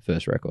 Yep.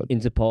 First record.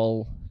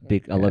 Interpol.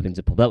 Big. I love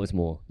Interpol. That was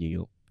more New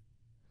York.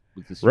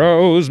 With the Strokes.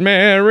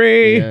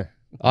 Rosemary. Yeah.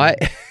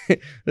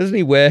 Doesn't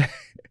he wears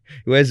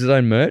his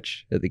own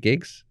merch at the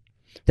gigs?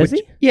 Does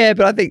he? Yeah,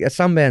 but I think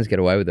some bands get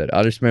away with it.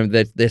 I just remember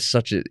that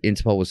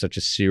Interpol was such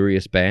a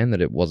serious band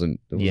that it wasn't.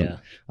 Yeah.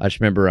 I just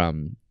remember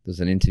there's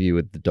an interview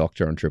with the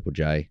Doctor on Triple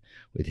J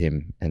with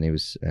him, and they were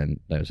saying,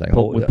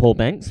 With Paul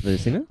Banks, the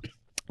singer.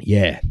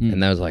 yeah, Mm.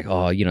 and they was like,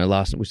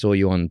 last we saw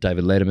you on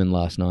David Letterman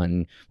last night,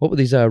 and what were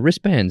these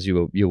wristbands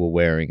you were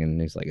wearing? And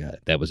he's like,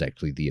 that was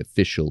actually the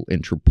official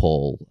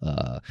Interpol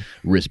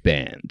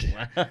wristband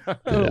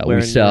that we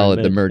Wearing sell your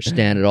at the merch. merch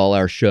stand at all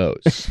our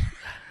shows.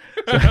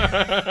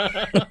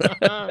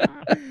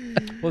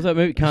 What's that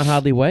movie? Can't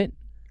Hardly Wait.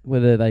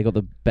 Where they got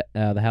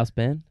the house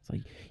band. It's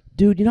like,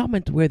 dude, you're not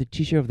meant to wear the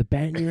t-shirt of the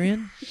band you're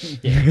in.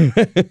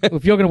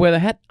 If you're gonna wear the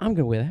hat, I'm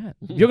gonna wear the hat.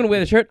 If you're gonna wear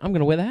the shirt, I'm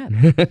gonna wear the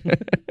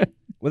hat.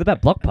 What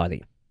about Block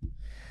Party?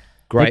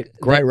 Great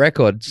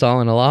record,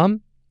 Silent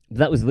Alarm.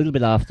 That was a little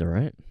bit after,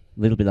 right? A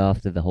little bit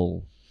after the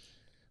whole.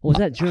 Or was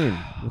that during?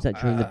 Was that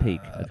during the peak?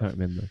 I can't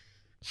remember.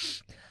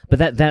 But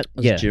that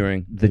Was yeah,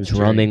 during the it was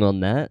drumming on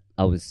that,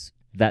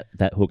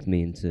 that hooked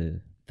me into.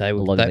 They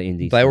were a lot of the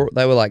indie They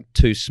stuff. were like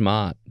too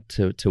smart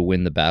to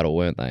win the battle,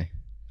 weren't they?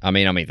 I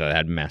mean, they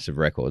had massive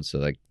records, so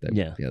they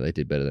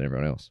did better than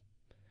everyone else.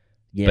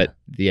 Yeah, But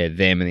yeah,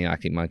 them and the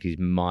Arctic Monkeys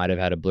might have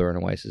had a Blur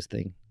and Oasis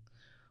thing,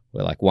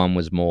 where like one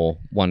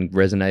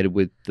resonated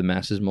with the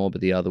masses more,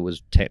 but the other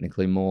was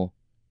technically more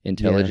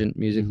intelligent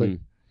musically. Mhm.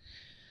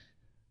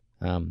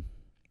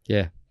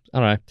 Yeah, I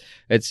don't know.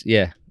 It's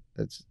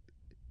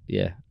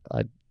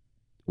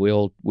we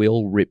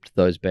all ripped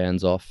those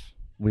bands off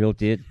We all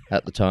did.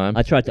 at the time.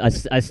 I tried to.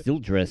 I still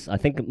dress. I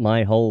think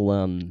my whole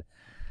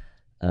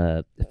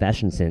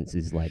fashion sense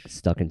is like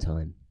stuck in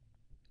time.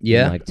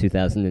 Yeah. In like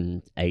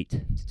 2008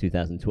 to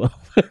 2012.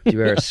 Do you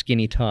wear a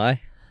skinny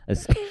tie?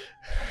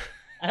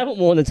 I haven't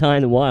worn a tie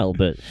in a while,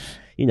 but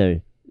you know,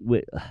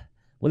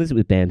 what is it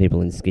with band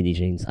people in skinny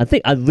jeans?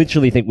 I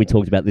literally think we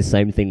talked about this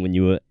same thing when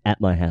you were at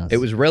my house. It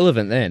was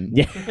relevant then.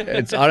 Yeah.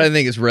 I don't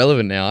think it's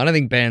relevant now. I don't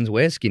think bands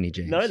wear skinny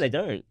jeans. No, they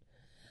don't.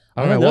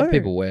 I don't know what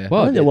people wear.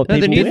 Well, I don't know what no,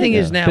 the people new wear thing now.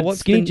 is now But what's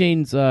skinny the-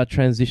 jeans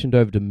transitioned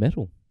over to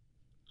metal.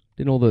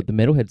 Didn't all the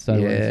metalheads start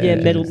wearing Yeah. skinny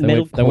Yeah, jeans?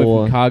 metal- They went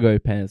metalcore. from cargo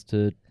pants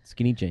to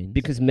skinny jeans.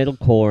 Because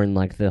metalcore and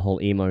like the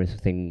whole emo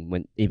thing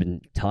went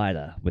even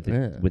tighter with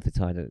the with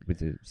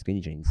the skinny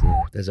jeans.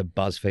 Yeah. There's a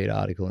BuzzFeed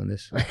article in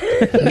this.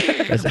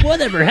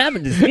 Whatever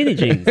happened to skinny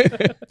jeans?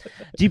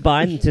 Do you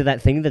buy into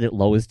that thing that it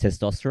lowers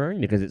testosterone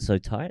because it's so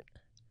tight?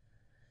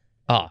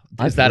 Oh,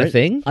 I've is that a read-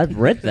 thing? I've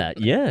read that.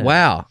 Yeah.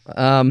 Wow.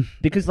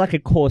 Because like a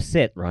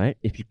corset, right?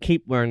 If you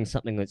keep wearing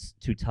something that's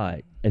too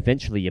tight,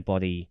 eventually your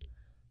body.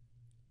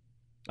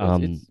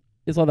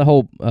 It's like the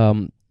whole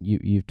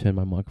you've turned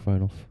my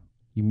microphone off.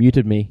 You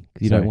muted me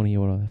because you Sorry. don't want to hear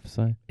what I have to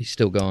say. He's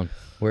still gone.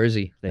 Where is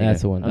he? There you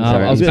That's go. the one. I'm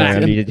sorry. I was I'm gonna sorry.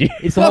 I say- muted you.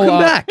 It's the Welcome whole,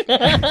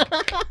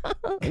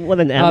 back. What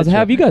an amateur. how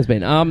have you guys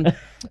been?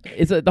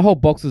 It's the whole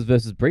boxers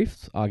versus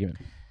briefs argument.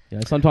 You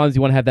know, sometimes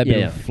you want to have that bit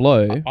Yeah. of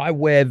flow. I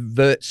wear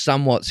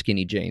somewhat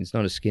skinny jeans,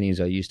 not as skinny as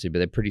I used to, but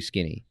they're pretty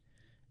skinny.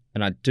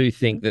 And I do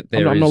think that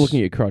I'm not looking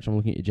at your crotch. I'm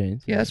looking at your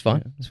jeans. Yeah, that's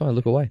fine. That's fine.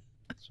 Look away.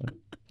 That's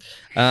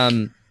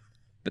fine.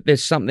 But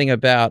there's something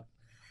about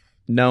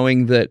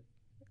knowing that,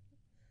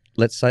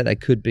 let's say they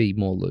could be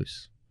more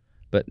loose,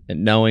 but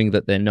knowing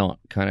that they're not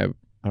kind of,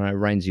 I don't know,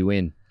 reins you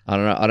in.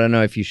 I don't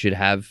know if you should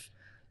have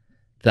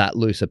that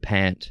loose a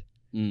pant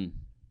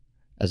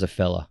as a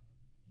fella,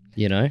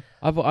 you know?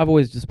 I've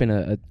always just been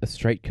a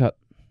straight cut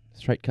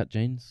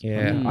jeans.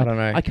 Yeah, I don't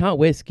know. I can't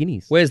wear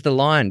skinnies. Where's the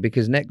line?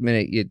 Because next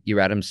minute you're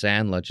Adam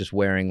Sandler just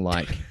wearing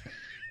like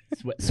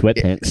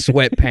Sweatpants.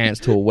 sweatpants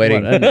to a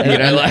wedding. What, you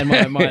know, like,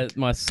 and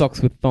my socks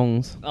with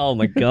thongs. Oh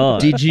my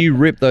god. did you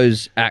rip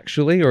those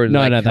actually, or did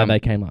No, they come- they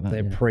came like that.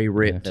 they're yeah.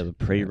 pre-ripped? They were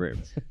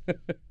pre-ripped.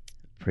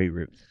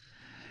 Pre-ripped.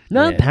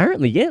 No, Yeah.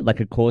 apparently, yeah, like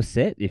a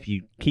corset. If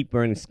you keep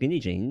wearing skinny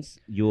jeans,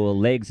 your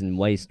legs and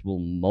waist will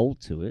mold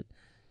to it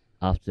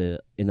after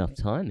enough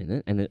time in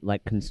it, and it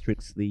like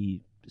constricts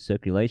the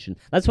circulation.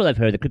 That's what I've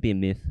heard. It could be a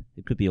myth.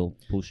 It could be all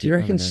bullshit. Do you I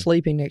reckon don't know.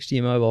 sleeping next to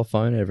your mobile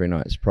phone every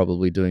night is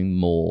probably doing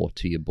more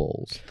to your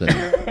balls than,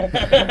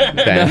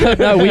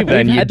 No, we've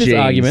than your had this jeans?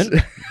 argument.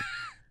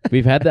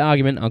 We've had the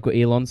argument. Uncle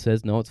Elon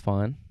says no, it's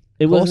fine.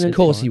 It Of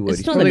course he would. It's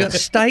He's not probably like- got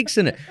stakes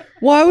in it.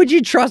 Why would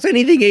you trust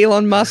anything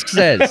Elon Musk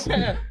says?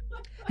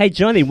 Hey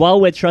Johnny,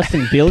 while we're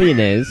trusting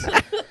billionaires,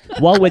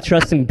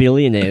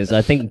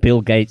 I think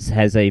Bill Gates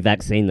has a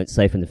vaccine that's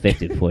safe and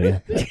effective for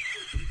you.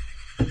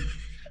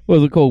 What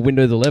was it called?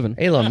 Windows 11.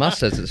 Elon Musk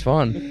says it's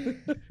fun.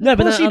 No, Of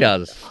course he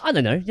does. I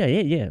don't know.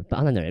 Yeah. But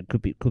I don't know. It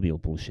could be all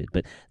bullshit.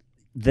 But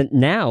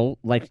now,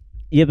 like,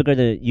 you ever go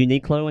to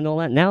Uniqlo and all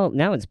that? Now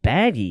it's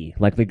baggy.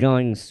 Like they're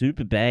going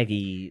super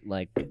baggy.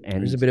 Like,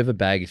 and There's a bit of a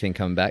baggy thing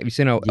coming back. You've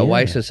seen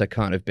Oasis are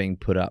kind of being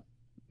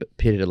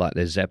pitted like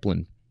they're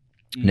Zeppelin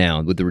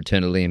now with the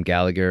return of Liam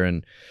Gallagher,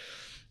 and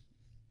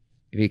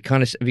have you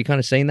kind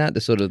of seen that,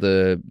 the sort of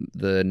the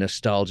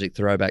nostalgic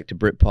throwback to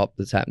Britpop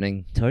that's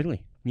happening?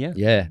 totally. Yeah.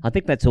 Yeah, I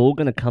think that's all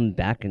going to come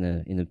back in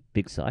a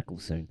big cycle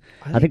soon.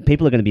 I think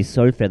people are going to be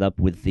so fed up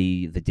with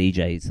the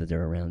DJs that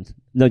are around.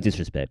 No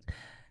disrespect,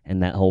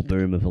 and that whole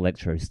boom of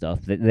electro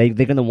stuff. They're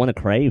going to want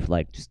to crave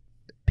like just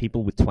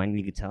people with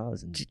twangy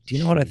guitars. And Do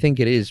you know what I think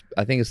it is?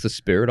 I think it's the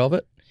spirit of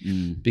it,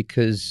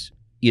 because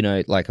you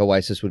know, like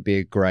Oasis would be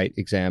a great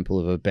example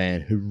of a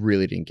band who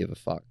really didn't give a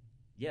fuck.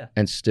 Yeah.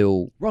 And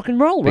still Rock and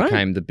roll, right?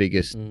 became the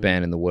biggest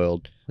band in the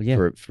world Well,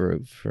 yeah. for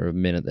a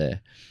minute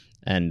there.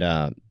 And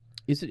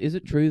Is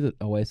it true that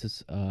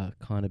Oasis are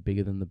kind of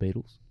bigger than the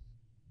Beatles?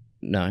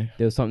 no,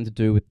 There was something to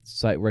do with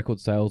record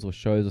sales or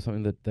shows or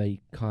something that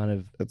they kind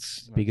of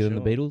it's bigger than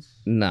the Beatles.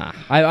 nah.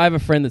 I have a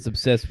friend that's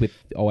obsessed with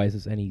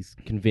Oasis and he's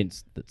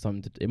convinced that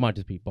it might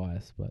just be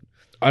bias, but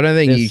I don't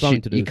think There's you something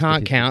should. to do You with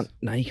can't statistics. count.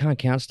 No, you can't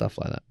count stuff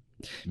like that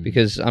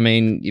because I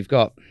mean, you've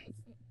got,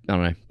 I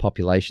don't know,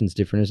 population's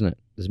different, isn't it?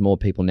 There's more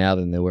people now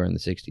than there were in the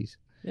 '60s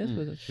yeah, I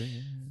suppose that's true.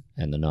 Yeah.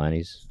 and the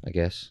 '90s, I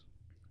guess.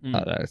 I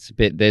don't know, it's a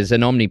bit. There's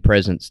an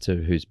omnipresence to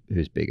who's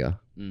bigger.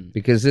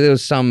 Because there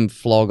was some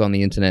flog on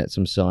the internet,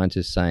 some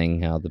scientists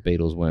saying how the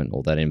Beatles weren't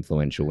all that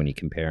influential when you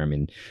compare them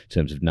in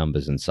terms of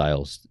numbers and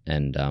sales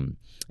and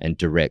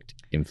direct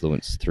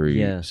influence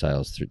through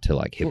sales through to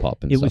like hip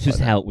hop and It stuff was just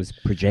like how it was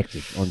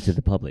projected onto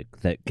the public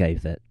that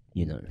gave that,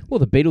 you know. Well,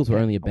 the Beatles were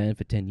only a band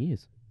for 10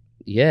 years.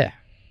 that. Yeah,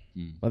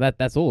 Well,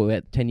 that's all. They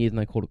had 10 years and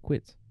they called it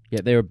quits. Yeah,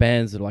 there are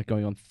bands that are like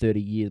going on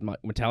 30 years.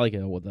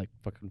 Metallica, what, like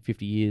fucking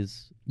 50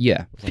 years?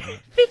 yeah. Or something.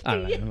 I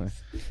don't know.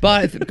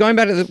 But going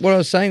back to what I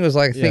was saying was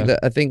like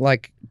I think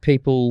like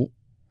people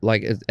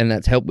like, and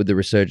that's helped with the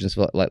resurgence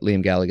of like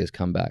Liam Gallagher's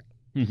comeback.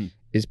 Mhm.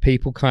 Is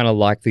people kind of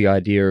like the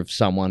idea of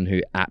someone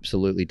who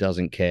absolutely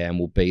doesn't care and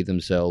will be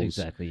themselves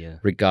Exactly. Yeah.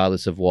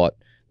 regardless of what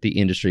the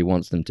industry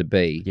wants them to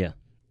be. Yeah.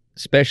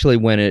 Especially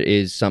when it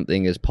is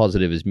something as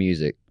positive as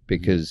music,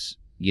 because,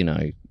 you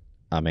know,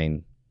 I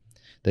mean,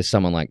 there's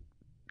someone like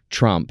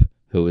Trump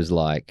who is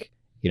like,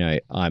 you know,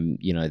 I'm,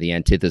 you know, the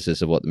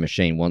antithesis of what the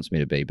machine wants me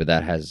to be, but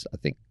that has, I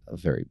think, a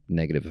very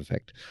negative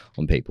effect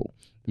on people.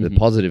 The Mhm.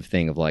 positive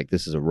thing of like,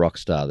 this is a rock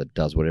star that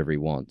does whatever he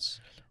wants.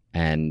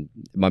 And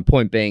my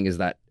point being is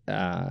that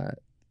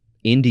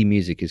indie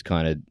music is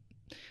kind of,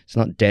 it's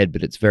not dead,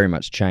 but it's very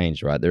much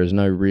changed, right? There is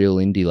no real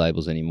indie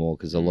labels anymore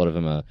because a lot of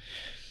them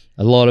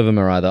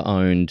are either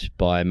owned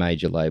by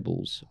major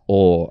labels,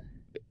 or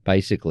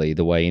basically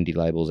the way indie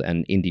labels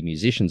and indie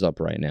musicians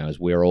operate now is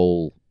we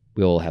all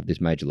have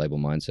this major label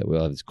mindset. We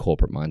all have this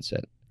corporate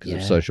mindset because of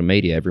Yeah. social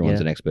media. Everyone's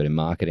Yeah. an expert in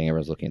marketing.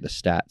 Everyone's looking at the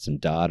stats and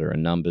data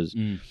and numbers.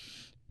 Mm.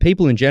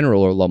 People in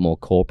general are a lot more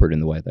corporate in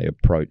the way they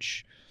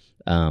approach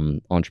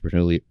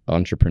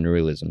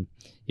entrepreneurialism,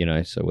 you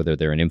know, so whether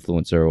they're an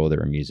influencer or they're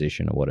a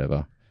musician or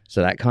whatever.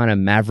 So that kind of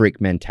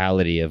maverick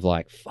mentality of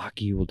like,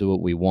 fuck you, we'll do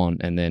what we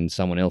want, and then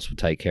someone else will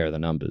take care of the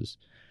numbers.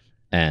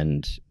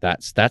 And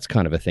that's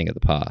kind of a thing of the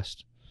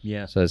past.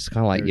 Yeah. So it's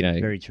kind of like, very, you know,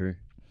 very true.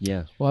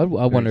 Yeah. Well,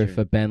 I wonder true. if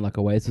a band like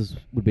Oasis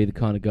would be the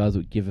kind of guys that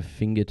would give a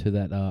finger to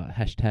that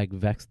hashtag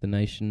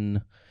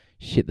vaccination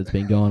shit that's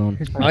been going on.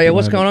 oh yeah,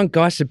 what's going on?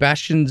 Guy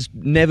Sebastian's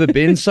never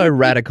been so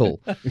radical.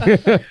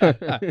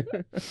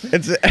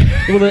 It's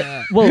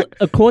Well,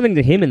 according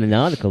to him in an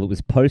article, it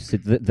was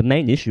posted. The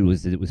main issue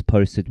was that it was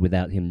posted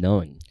without him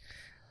knowing.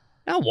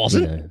 no, it you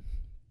wasn't. know.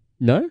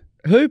 No.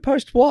 Who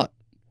posts what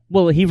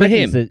Well, he for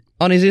reckons him that.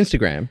 on his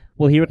Instagram?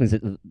 Well, he reckons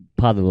that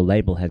part of the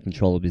label had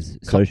control of his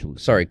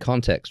socials. Sorry,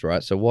 context,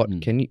 right? So what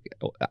Mm. can you?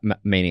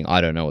 Meaning,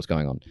 I don't know what's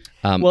going on.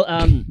 Well,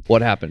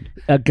 what happened?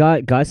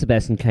 Guy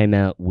Sebastian came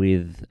out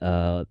with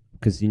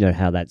because you know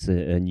how that's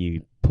a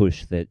new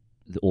push that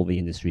all the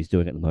industry is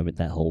doing at the moment.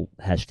 That whole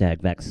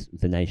hashtag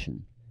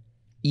vaccination.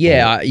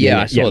 Yeah,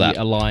 I saw yeah, that.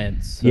 The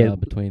alliance Yeah,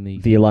 between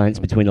The alliance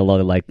between a lot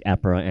of like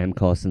APRA,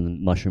 AMCOS, and the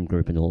Mushroom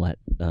Group and all that.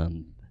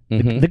 Mhm.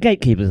 The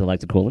gatekeepers, I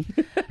like to call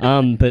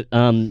them. But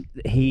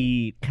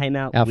he came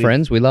out. Our with,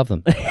 friends, we love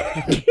them.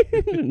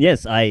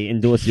 Yes, I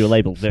endorse your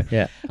label. There.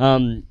 Yeah.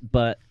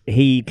 But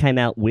he came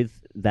out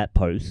with that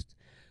post,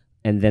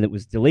 and then it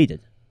was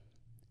deleted.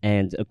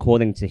 And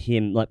according to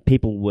him, like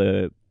people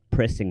were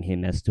pressing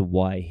him as to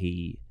why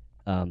he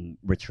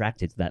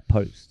retracted that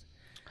post.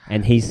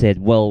 And he said,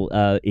 well,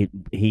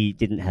 he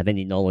didn't have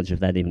any knowledge of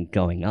that even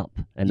going up,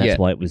 and that's Yeah.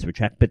 why it was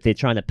retracted. But they're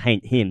trying to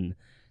paint him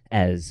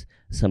as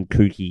some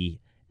kooky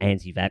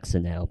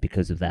anti-vaxxer now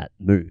because of that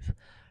move,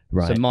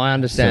 right? So my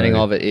understanding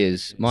So- of it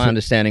is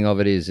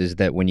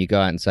that when you go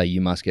out and say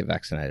you must get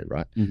vaccinated,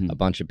 right? Mhm. A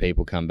bunch of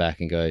people come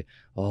back and go,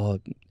 "Oh,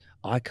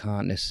 I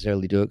can't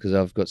necessarily do it because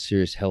I've got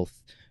serious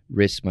health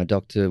risks. My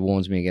doctor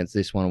warns me against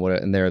this one or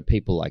whatever." And there are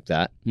people like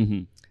that.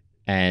 Mhm.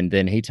 And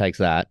then he takes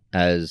that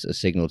as a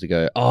signal to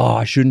go, "Oh,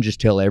 I shouldn't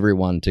just tell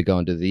everyone to go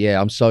and do the,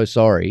 I'm so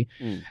sorry."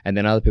 Mm. And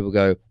then other people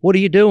go, "What are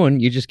you doing?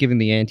 You're just giving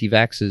the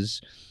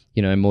anti-vaxxers,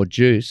 more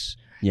juice."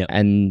 Yep.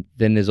 And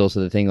then there's also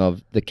the thing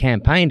of the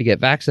campaign to get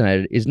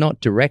vaccinated is not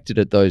directed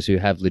at those who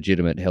have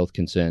legitimate health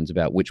concerns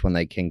about which one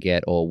they can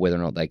get or whether or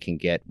not they can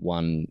get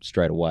one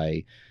straight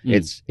away.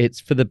 Mm. It's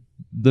for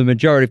the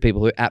majority of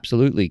people who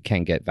absolutely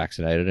can get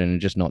vaccinated and are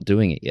just not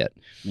doing it yet.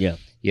 Yeah.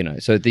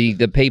 So the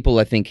people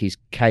I think he's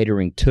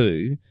catering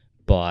to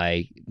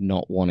by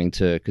not wanting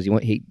to, because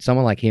he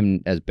someone like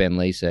him, as Ben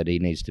Lee said, he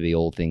needs to be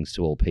all things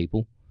to all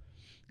people.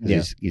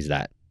 Yeah. He's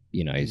that.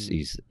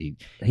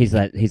 He's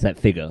that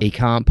figure. He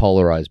can't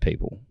polarize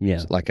people.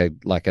 Yeah. It's like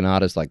an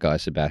artist like Guy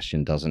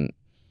Sebastian doesn't.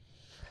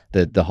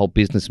 The whole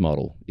business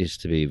model is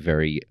to be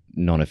very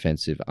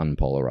non-offensive,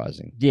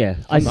 unpolarizing. Yeah.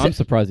 I'm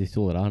surprised he's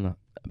still at Arna.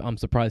 I'm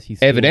surprised he's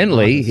still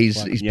Evidently, an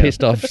artist, he's Yeah.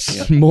 pissed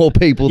off more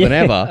people than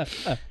ever.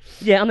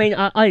 Yeah, I mean,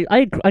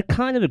 I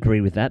kind of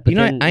agree with that. But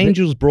then,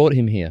 Angels brought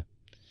him here.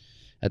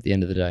 At the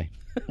end of the day,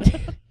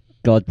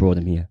 God brought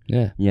him here.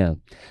 yeah. Yeah,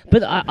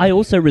 but I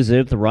also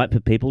reserve the right for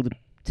people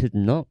to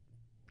not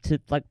to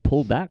like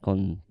pull back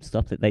on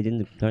stuff that they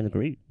don't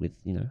agree with.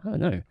 I don't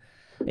know.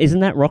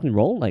 Isn't that rock and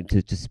roll? Like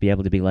to just be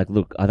able to be like,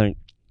 look,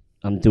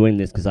 I'm doing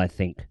this because I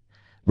think,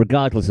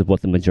 regardless of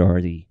what the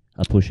majority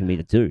are pushing me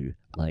to do,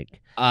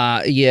 like.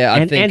 Yeah,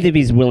 And if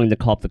he's willing to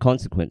cop the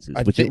consequences,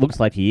 I which think- it looks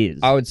like he is.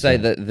 I would say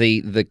so. that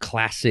the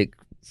classic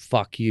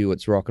 "fuck you,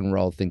 it's rock and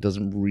roll" thing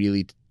doesn't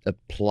really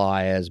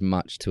apply as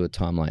much to a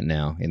time like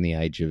now in the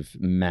age of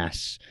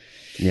mass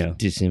Yeah.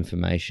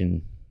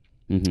 disinformation,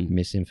 Mm-hmm.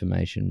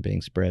 misinformation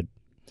being spread.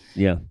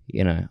 Yeah.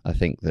 I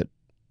think that,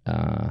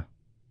 I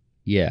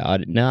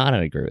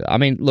don't agree with that. I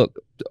mean, look,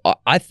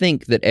 I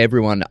think that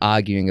everyone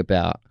arguing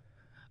about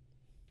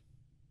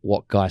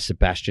what Guy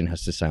Sebastian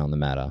has to say on the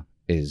matter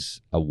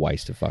is a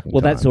waste of fucking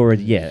Well, time. that's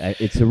already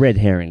it's a red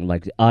herring.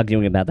 Like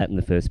arguing about that in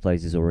the first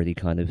place is already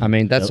kind of. I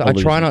mean, a I try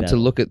losing not to battle.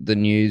 look at the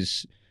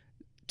news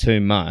too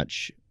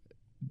much,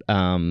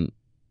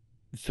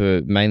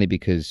 for mainly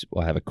because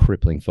I have a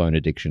crippling phone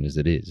addiction as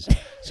it is.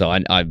 So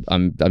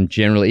I'm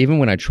generally, even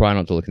when I try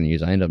not to look in the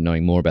news, I end up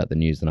knowing more about the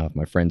news than half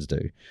my friends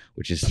do,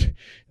 which is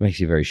makes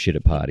you very shit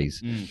at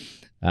parties.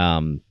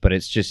 But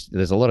it's just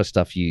there's a lot of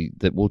stuff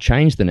that will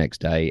change the next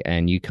day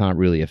and you can't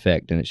really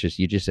affect, and it's just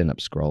you just end up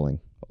scrolling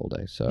all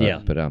day. So Yeah.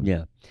 but Yeah. and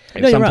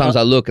No, you're right. sometimes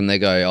I look and they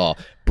go,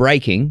 oh,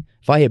 breaking.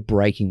 If I hear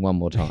breaking one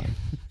more time,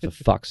 for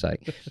fuck's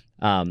sake.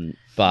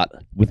 But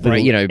With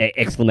the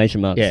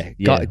exclamation marks. yeah,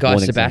 Guy warning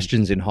signs.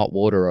 Sebastian's in hot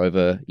water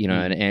over an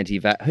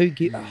anti-vax. Who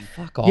give? Oh,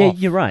 fuck off. Yeah,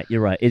 you're right.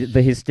 You're right.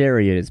 The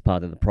hysteria is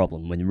part of the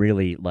problem. When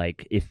really,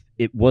 like, if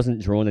it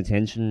wasn't drawn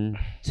attention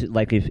to,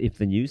 like, if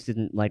the news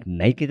didn't like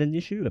make it an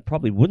issue, it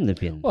probably wouldn't have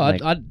been. Well,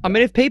 like, I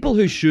mean, if people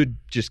who should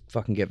just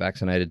fucking get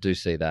vaccinated do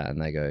see that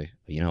and they go,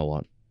 you know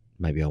what,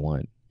 maybe I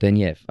won't. Then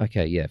yeah,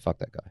 okay, yeah, fuck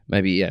that guy.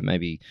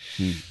 Maybe.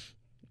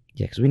 Yeah,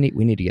 because we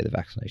need to get the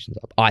vaccinations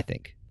up. I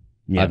think.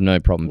 yeah. I have no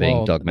problem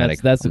being dogmatic.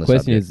 That's on the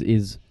question subject.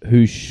 is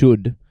who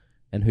should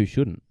and who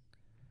shouldn't.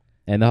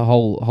 And the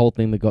whole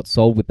thing that got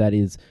solved with that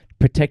is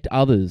protect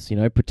others,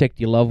 protect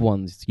your loved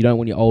ones. You don't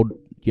want your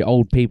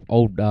old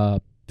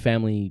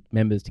family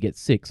members to get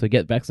sick, so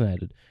get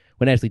vaccinated.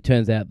 When it actually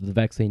turns out that the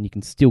vaccine, you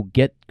can still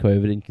get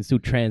COVID and you can still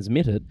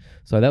transmit it.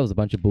 So that was a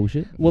bunch of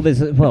bullshit. Well,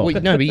 there's Well,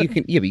 no, but you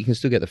can. Yeah, but you can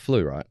still get the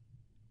flu, right?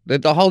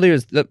 The whole deal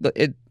is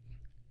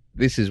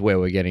this is where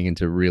we're getting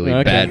into really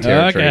bad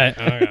territory.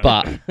 Okay.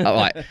 But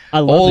like, I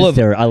love all this of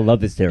territory. I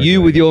love this territory.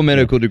 you with your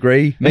medical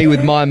degree, me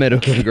with my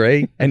medical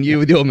degree, and you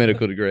with your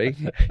medical degree.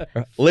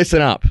 Listen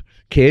up,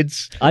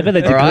 kids. I've got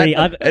a All degree.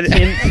 right?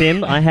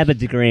 Tim, I have a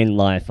degree in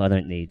life. I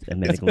don't need a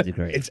medical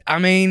degree. I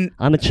mean,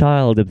 I'm a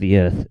child of the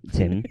earth,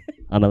 Tim.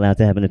 I'm allowed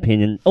to have an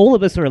opinion. All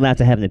of us are allowed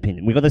to have an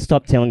opinion. We've got to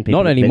stop telling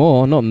people. Not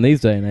anymore, not in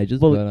these day and ages.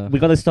 Well, but,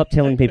 we've got to stop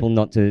telling people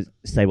not to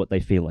say what they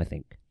feel, I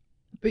think.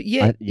 but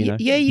yeah, you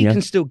Yeah.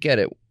 can still get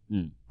it,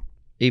 Mm.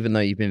 even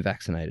though you've been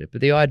vaccinated. But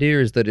the idea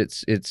is that it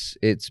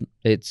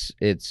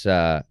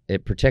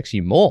protects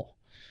you more.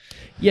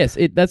 yes,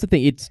 that's the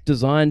thing. It's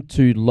designed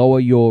to lower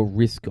your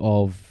risk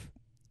of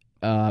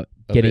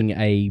getting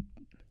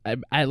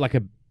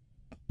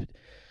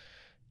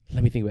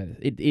let me think about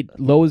this. It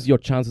lowers your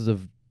chances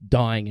of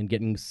dying and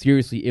getting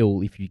seriously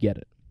ill if you get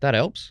it. That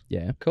helps.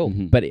 Yeah. Cool.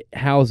 Mhm. But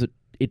how is it?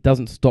 It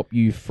doesn't stop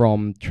you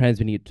from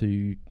transmitting it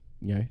to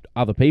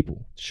other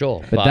people.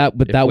 Sure. But that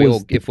if we was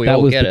all, if we that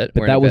all was get the, it,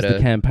 but we're that in a was better...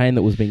 the campaign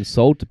that was being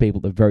sold to people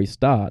at the very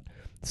start.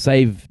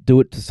 Do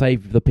it to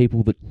save the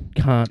people that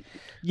can't.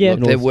 Yeah,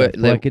 and all that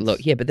stuff.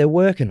 Like, but they're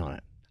working on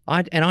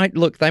it.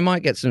 Look, they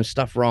might get some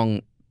stuff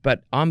wrong,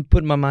 but I'm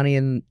putting my money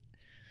in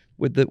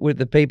with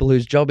the people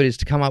whose job it is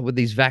to come up with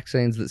these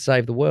vaccines that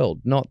save the world,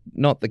 not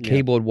the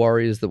keyboard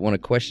warriors that want to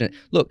question it.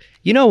 Look,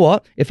 you know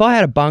what? If I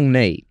had a bung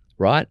knee,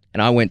 right,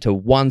 and I went to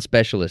one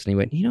specialist and he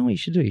went, you know what you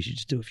should do? You should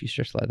just do a few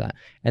stretches like that.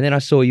 And then I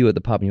saw you at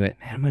the pub and you went,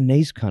 man, my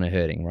knee's kind of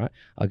hurting, right?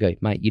 I go,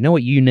 mate, you know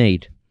what you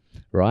need?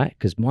 Right?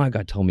 Because my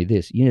guy told me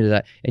this. You need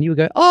that. And you would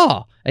go,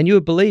 oh, and you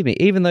would believe me,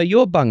 even though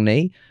your bung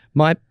knee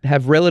might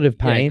have relative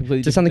pain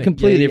completely to something different thing.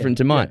 completely Yeah, different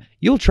to mine. yeah.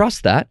 You'll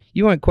trust that.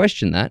 You won't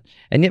question that.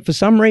 And yet for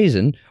some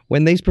reason,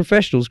 when these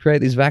professionals create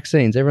these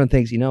vaccines, everyone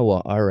thinks, you know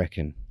what, I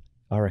reckon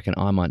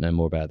I might know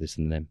more about this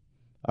than them.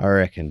 I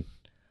reckon.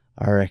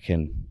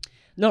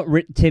 Not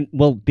Tim.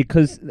 Well,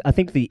 because I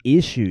think the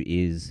issue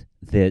is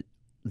that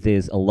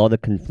there's a lot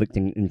of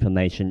conflicting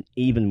information,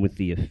 even with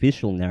the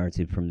official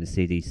narrative from the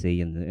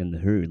CDC and the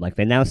WHO. Like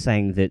they're now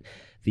saying that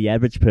the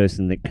average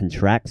person that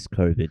contracts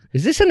COVID.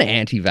 Is this an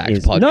anti-vax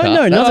Is- podcast?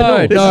 No, not at all.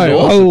 This is No,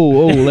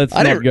 awesome. let's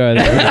I not didn't- go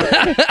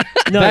there.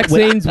 No,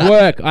 Vaccines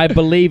work. I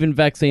believe in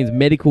vaccines. On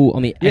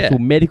the Yeah. actual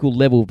medical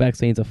level,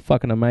 vaccines are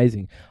fucking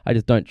amazing. I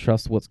just don't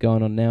trust what's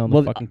going on now and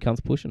Well, the fucking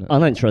cunts pushing it. I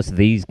don't trust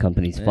these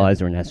companies, Yeah.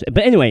 Pfizer and Astra.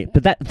 But anyway,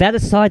 that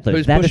aside though,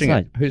 Who's that pushing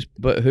aside,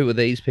 it? Who are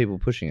these people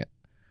pushing it?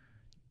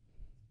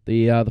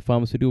 The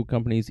pharmaceutical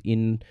companies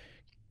in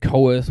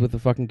coerce with the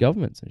fucking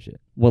governments and shit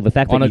well, the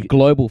fact on that a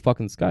global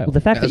fucking scale. well, the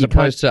fact As that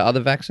opposed to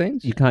other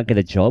vaccines? you can't get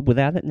a job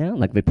without it now,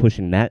 like they're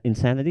pushing that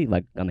insanity.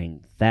 Like, I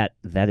mean, that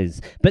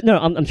is. But no,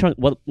 I'm trying.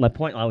 What my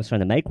point I was trying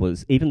to make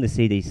was even the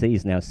CDC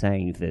is now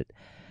saying that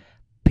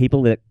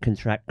people that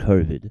contract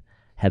COVID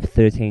have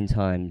 13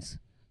 times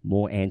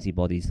more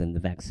antibodies than the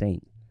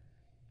vaccine.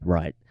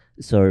 Right.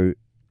 So,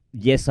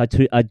 yes, I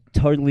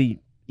totally,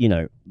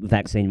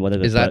 vaccine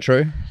whatever. Is that but-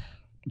 true?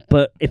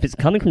 But if it's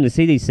coming from the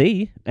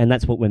CDC, and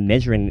that's what we're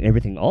measuring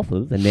everything off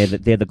of, and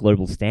they're the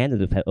global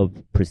standard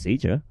of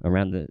procedure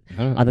around the,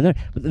 I don't know.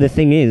 But the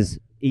thing is,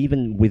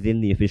 even within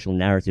the official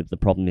narrative, the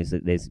problem is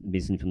that there's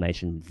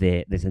misinformation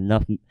there. There's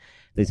enough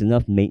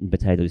meat and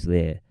potatoes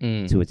there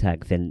to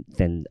attack than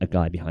a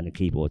guy behind a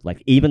keyboard.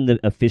 Like even the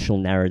official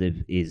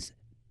narrative is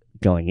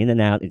going in and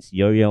out. It's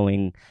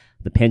yo-yoing.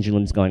 The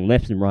pendulum's going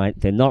left and right.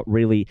 They're not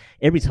really.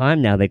 Every time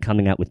now they're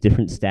coming out with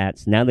different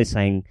stats. Now they're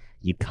saying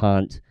you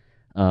can't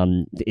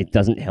It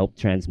doesn't help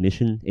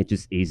transmission. It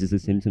just eases the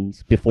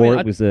symptoms. Before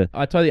it was a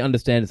I totally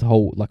understand it's a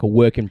whole like a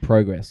work in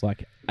progress.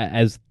 Like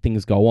as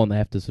things go on, they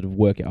have to sort of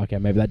work out. Okay,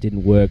 maybe that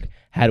didn't work.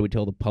 How do we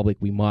tell the public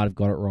we might have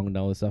got it wrong and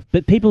all this stuff?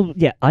 But people,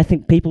 yeah, I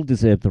think people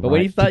deserve the But right.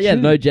 when you start, to yeah,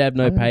 choose. no jab,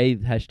 no pay,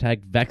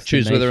 hashtag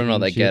vaccination. Choose whether or not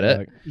and they shit, get it.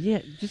 like- Yeah,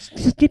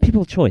 just give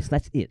people a choice.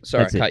 That's it.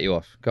 Sorry, That's I it. cut you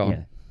off. Go on. Yeah.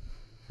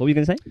 What were you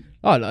going to say?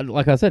 Oh,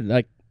 like I said,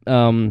 like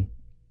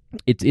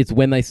it's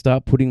when they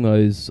start putting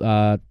those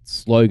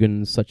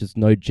slogans such as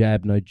 "no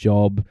jab, no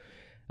job,"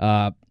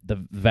 the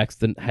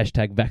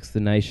hashtag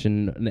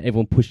vaccination, and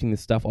everyone pushing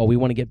this stuff. Oh, we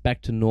want to get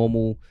back to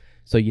normal,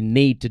 so you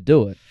need to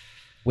do it.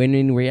 When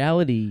in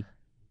reality,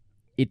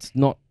 it's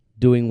not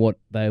doing what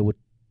they were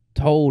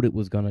told it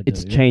was going to do.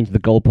 It's changed. The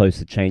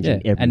goalposts are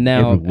changing every and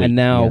now every week.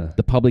 Yeah.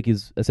 the public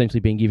is essentially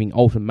being giving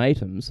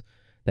ultimatums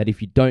that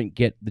if you don't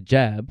get the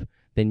jab,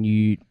 then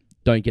you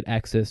don't get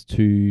access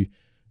to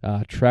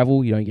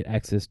travel. You don't get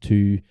access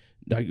to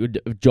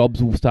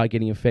jobs will start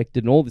getting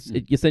affected, and all this.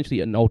 It's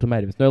essentially an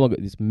ultimatum. It's no longer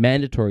this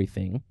mandatory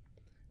thing,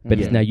 but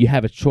it's now you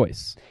have a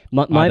choice: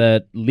 My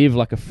either live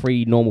like a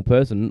free normal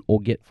person or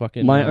get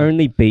fucking. my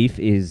only beef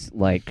is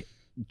like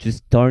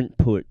just don't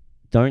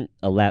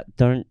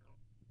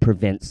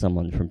prevent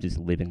someone from just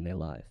living their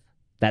life.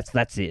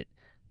 That's it.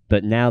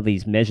 But now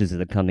these measures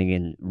that are coming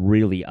in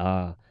really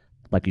are,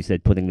 like you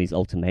said, putting these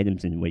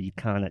ultimatums in where you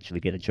can't actually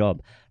get a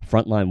job.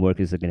 Frontline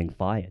workers are getting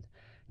fired.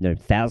 You know,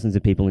 thousands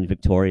of people in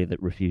Victoria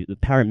that refuse, the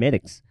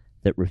paramedics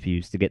that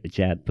refuse to get the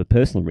jab for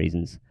personal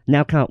reasons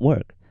now can't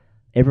work.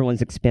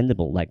 Everyone's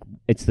expendable. Like,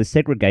 it's the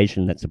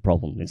segregation that's a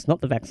problem. It's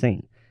not the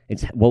vaccine.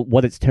 It's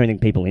what it's turning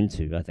people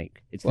into, I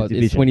think. It's the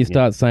division. It's when you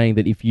start saying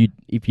that if you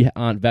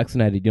aren't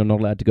vaccinated, you're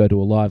not allowed to go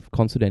to a live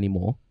concert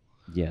anymore.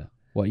 Yeah.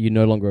 What, you're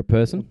no longer a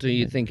person? Do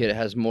you think it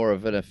has more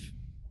of an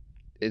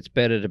it's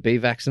better to be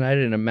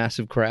vaccinated in a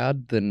massive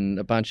crowd than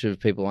a bunch of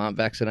people aren't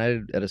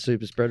vaccinated at a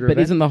super spreader But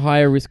event? isn't the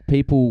higher risk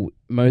people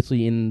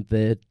mostly in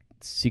their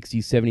 60s,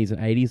 70s, and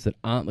 80s that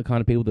aren't the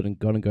kind of people that are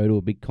going to go to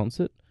a big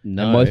concert?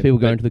 No, And most people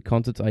but going to the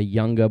concerts are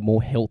younger,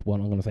 more I'm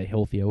going to say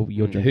healthier.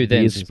 You're drinking who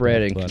then beers and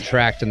spread stuff, and but-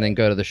 contract and then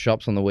go to the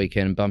shops on the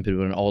weekend and bump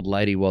into an old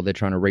lady while they're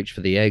trying to reach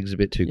for the eggs a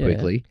bit too Yeah.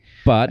 quickly,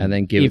 But and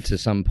then give if, it to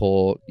some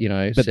poor,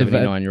 But the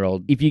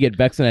 79-year-old. if you get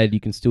vaccinated,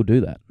 you can still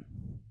do that.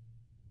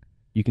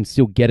 You can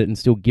still get it and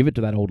still give it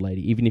to that old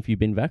lady, even if you've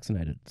been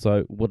vaccinated.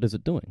 So what is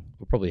it doing?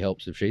 It probably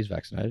helps if she's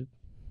vaccinated.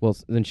 Well,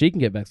 then she can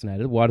get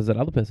vaccinated. Why does that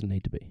other person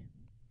need to be?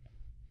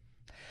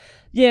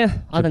 Yeah,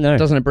 I don't know.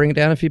 Doesn't it bring it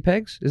down a few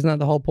pegs? Isn't that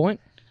the whole point?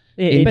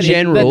 Yeah, in but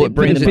general, it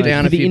brings it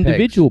down a the few pegs.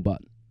 individual,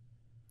 but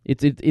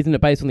isn't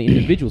it based on the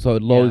individual? So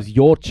it lowers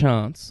your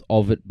chance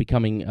of it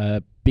becoming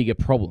a bigger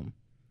problem.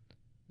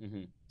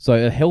 Mhm. So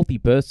a healthy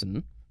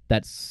person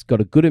that's got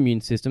a good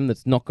immune system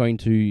that's not going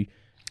to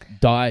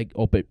die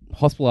or be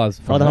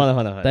hospitalized from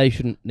Hold on. they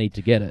shouldn't need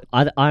to get it.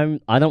 I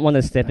don't want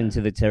to step into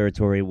the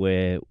territory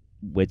where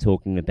we're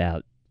talking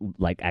about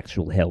like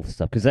actual health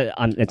stuff because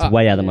it's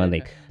way out of my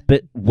league.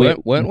 But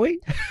Weren't we?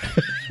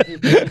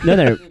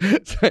 No.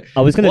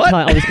 I was gonna What?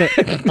 tie.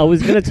 I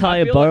was gonna tie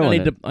a I feel bow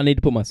like on it. I need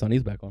to put my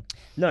sunnies back on.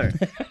 No.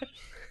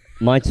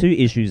 My two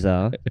issues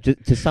are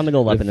to sum it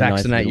all up in a nice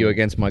Vaccinate you little-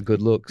 against my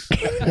good looks.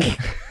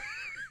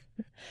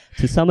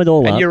 To sum it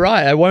all And up, you're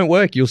right, it won't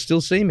work. You'll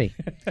still see me.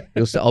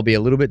 I'll be a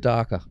little bit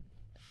darker.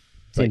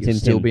 But you'll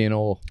still be in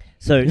awe.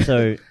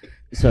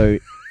 So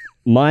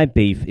my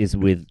beef is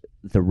with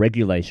the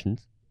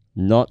regulations,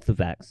 not the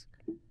vax,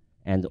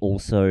 and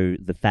also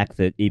the fact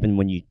that even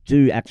when you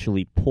do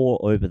actually pore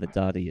over the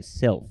data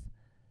yourself,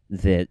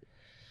 that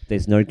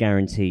there's no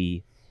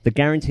guarantee. The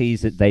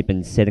guarantees that they've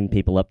been setting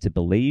people up to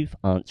believe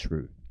aren't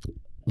true.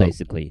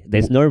 Basically,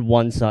 there's no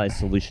one-size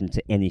solution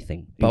to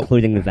anything, But-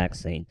 including the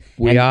vaccine.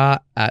 We And are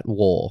at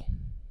war.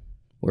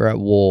 We're at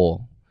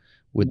war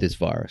with this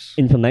virus.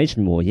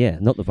 information war, yeah,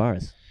 not the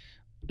virus.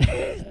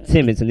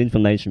 Tim, it's an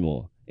information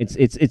war. It's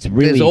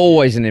really There's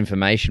always an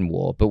information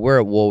war, but we're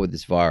at war with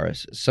this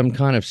virus. Some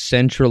kind of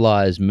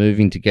centralized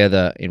moving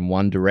together in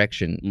one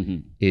direction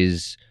Mhm.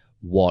 is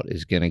what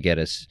is going to get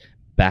us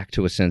back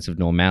to a sense of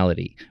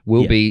normality.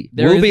 We'll Yeah. be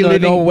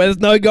There's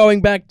no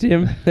going back,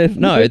 Tim. There's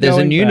No, there's a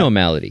going new back.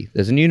 normality.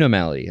 There's a new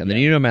normality. And the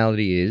new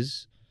normality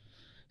is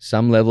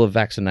some level of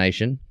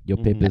vaccination, Your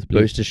papers, please.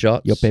 booster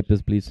shots, Your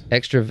papers, please.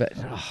 extra.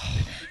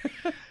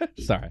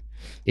 Sorry.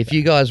 If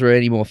you guys were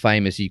any more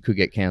famous, you could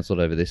get cancelled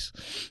over this.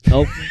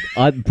 Oh,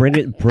 I bring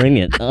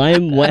it. I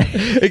am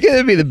It's going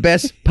to be the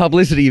best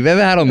publicity you've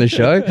ever had on the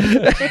show.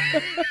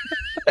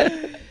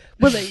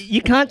 Well,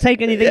 you can't take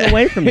anything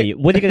away from me.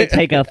 What are you going to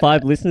take our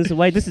 5 listeners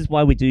away? This is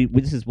why we do.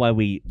 This is why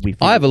we.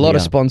 I have a lot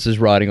of yeah. sponsors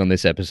writing on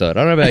this episode.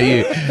 I don't know about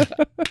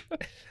you.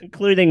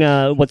 including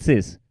what's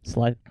this?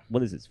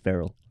 What is this?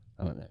 Feral.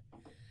 I don't know.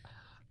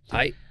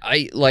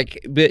 I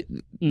like, but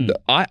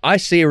I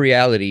see a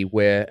reality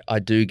where I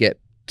do get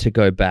to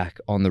go back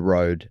on the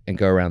road and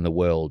go around the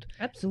world,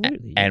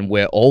 Absolutely. and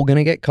we're all going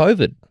to get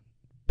COVID,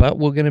 but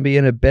we're going to be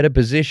in a better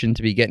position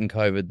to be getting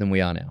COVID than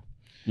we are now.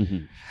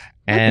 Mhm.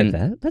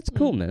 And that's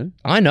cool, man.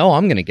 I know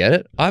I'm going to get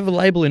it. I have a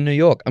label in New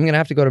York. I'm going to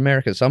have to go to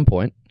America at some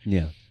point.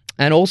 Yeah.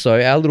 And also,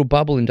 our little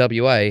bubble in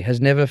WA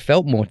has never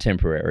felt more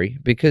temporary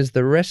because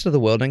the rest of the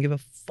world don't give a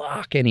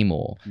fuck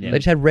anymore. Yeah. They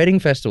just had Reading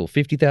Festival,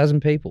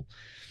 50,000 people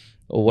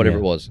or whatever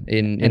Yeah. it was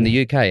in the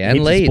UK and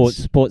Heaps of Leeds.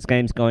 sports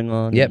games going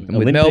on. Yep, and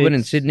with Melbourne and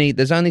Olympics. Sydney,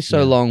 there's only so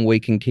Yeah. long we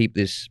can keep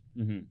this.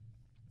 Mhm.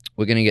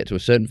 We're going to get to a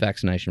certain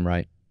vaccination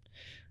rate,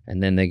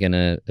 and then they're going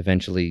to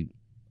eventually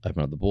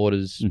open up the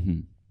borders.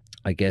 Mhm.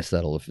 I guess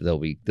there'll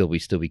be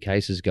still be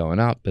cases going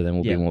up, but then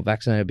we'll Yeah. be more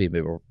vaccinated, be a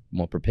bit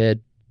more prepared.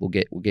 We'll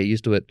get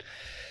used to it.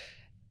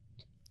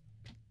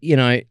 You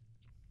know,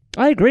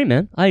 I agree,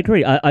 man. I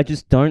agree. I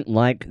just don't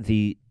like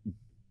the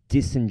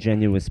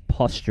disingenuous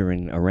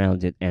posturing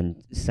around it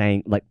and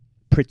saying, like,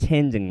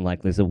 pretending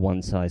like there's a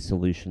one size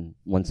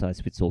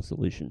fits all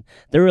solution.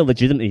 There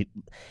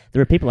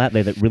are people out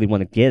there that really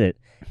want to get it,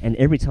 and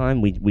every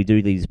time we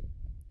do these,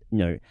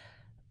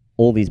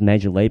 all these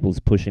major labels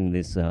pushing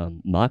this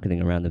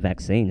marketing around the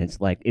vaccine,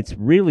 it's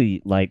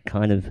really like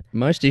kind of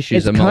most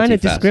issues it's are kind of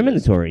multifaceted.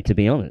 discriminatory, to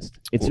be honest.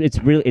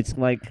 It's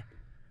like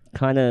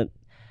kind of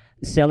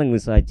selling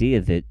this idea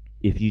that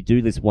if you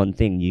do this one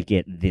thing, you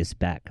get this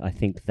back. I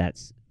think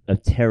that's a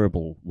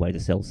terrible way to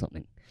sell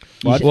something.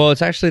 Well,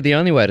 it's actually the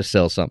only way to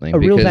sell something. A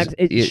real because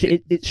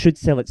it should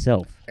sell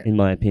itself, in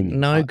my opinion.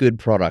 no good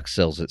product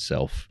sells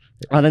itself.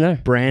 I don't know.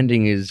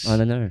 Branding is I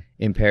don't know.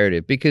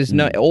 imperative because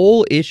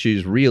all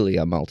issues really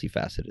are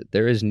multifaceted.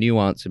 There is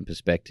nuance and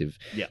perspective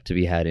to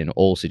be had in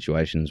all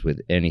situations with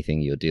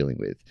anything you're dealing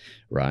with,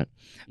 right?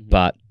 Mm-hmm.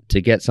 But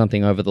to get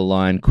something over the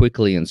line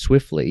quickly and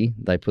swiftly,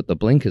 they put the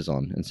blinkers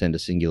on and send a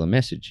singular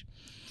message.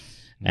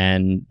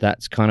 And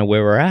that's kind of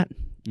where we're at.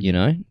 You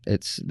know,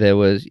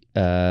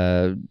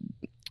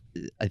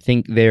 I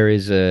think there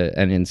is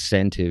an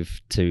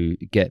incentive to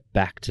get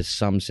back to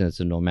some sense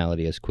of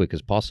normality as quick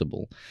as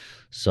possible.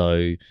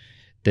 So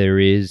there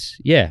is,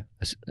 a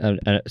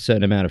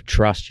certain amount of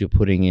trust you're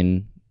putting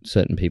in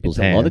certain people's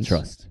It's hands. a lot of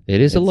trust.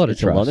 It is a lot of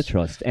It's trust. a lot of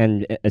trust,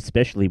 and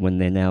especially when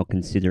they're now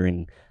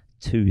considering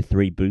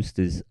 2-3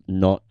 boosters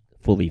not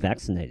fully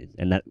vaccinated,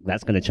 and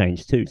that's going to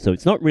change too. So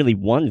it's not really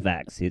one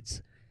vax;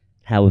 it's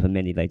however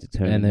many they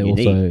determine. And they're you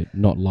also need.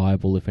 not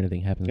liable if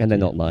anything happens. And they're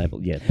to you. not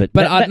liable. Yeah, but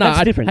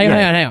That's different. Hang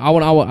yeah.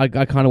 on. I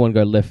kind of want to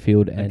go left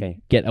field and Okay.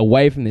 get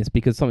away from this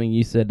because something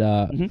you said.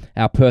 Mhm.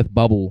 Our Perth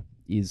bubble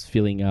is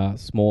feeling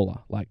smaller.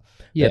 Like,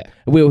 Yeah.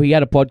 we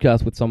had a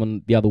podcast with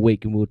someone the other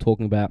week, and we were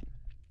talking about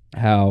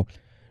how.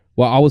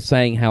 Well, I was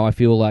saying how I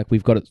feel like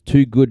we've got it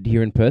too good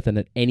here in Perth, and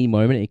at any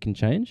moment it can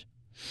change.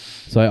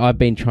 So I've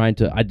been trying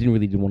to. I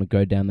didn't want to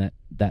go down that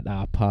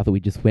path that we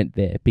just went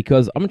there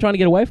because I'm trying to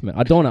get away from it.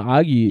 I don't want to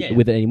argue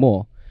with it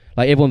anymore.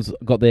 Like, everyone's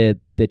got their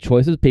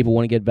choices. People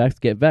want to get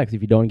vaxxed, get vaxxed.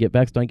 If you don't want to get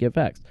vaxxed, don't get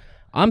vaxxed.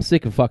 I'm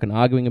sick of fucking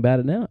arguing about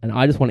it now, and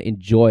I just want to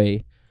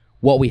enjoy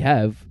what we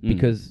have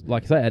because,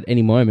 like I say, at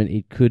any moment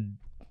it could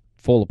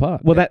fall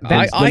apart. Well, I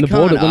when the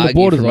can't argue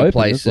borders from open, a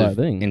place it's like of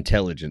a thing.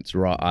 intelligence,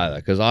 right? Either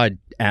because I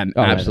am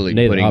Oh, absolutely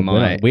neither putting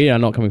are- we are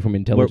not coming from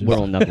intelligence. We're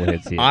all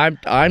knuckleheads here.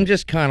 I'm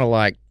just kind of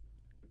like,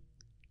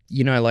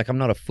 like I'm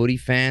not a footy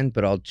fan,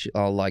 but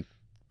I'll like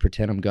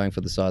pretend I'm going for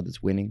the side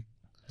that's winning.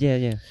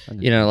 yeah.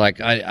 Like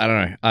I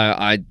don't know.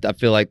 I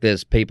feel like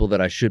there's people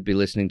that I should be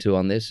listening to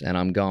on this, and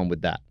I'm going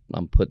with that.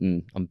 I'm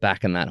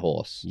backing that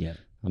horse. Yeah.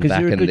 I'm 'Cause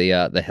you're a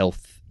backing the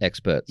health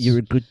experts. You're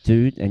a good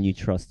dude, and you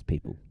trust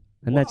people,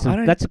 and Well,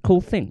 that's a cool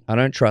thing. I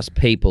don't trust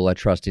people. I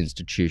trust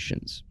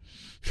institutions.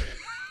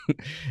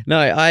 No,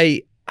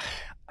 I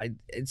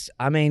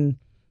mean,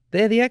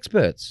 they're the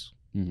experts.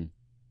 Mhm.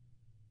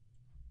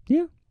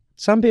 Yeah.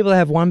 Some people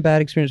have one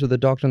bad experience with a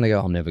doctor and they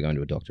go, I'm never going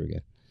to a doctor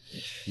again.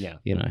 Yeah.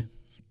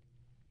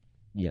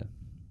 Yeah.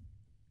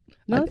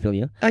 No, I feel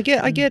you. I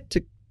get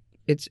to.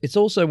 It's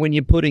also when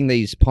you're putting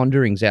these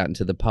ponderings out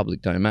into the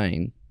public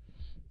domain,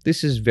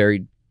 this is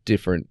very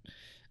different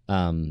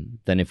than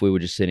if we were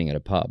just sitting at a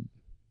pub,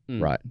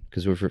 right?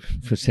 Because if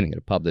we're sitting at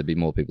a pub, there'd be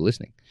more people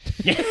listening.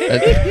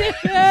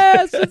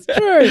 Yes, it's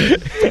true.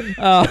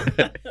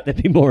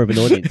 There'd be more of an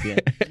audience. Yeah.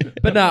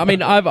 But no, I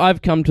mean,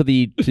 I've come to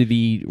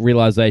the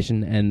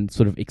realization and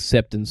sort of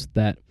acceptance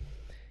that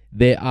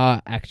there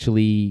are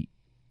actually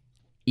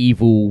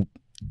evil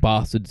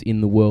bastards in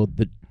the world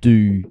that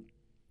do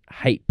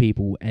hate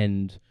people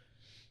and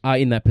are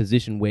in that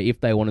position where if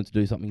they wanted to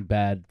do something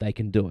bad, they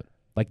can do it.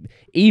 Like,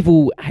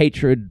 evil,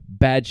 hatred,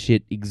 bad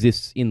shit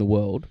exists in the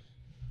world.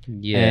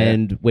 Yeah.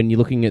 And when you're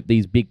looking at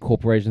these big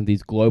corporations,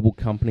 these global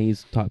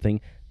companies type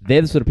thing,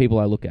 they're the sort of people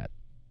I look at.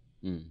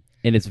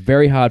 And it's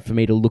very hard for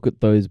me to look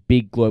at those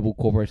big global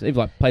corporations, even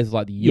like places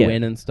like the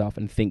UN and stuff,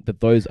 and think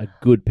that those are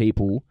good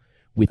people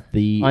with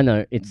the I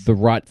know it's the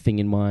right thing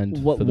in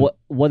mind. for them.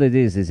 what it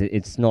is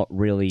it's not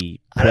really.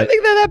 I don't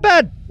think they're that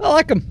bad. I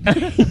like them.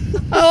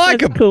 I like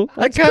them. Cool.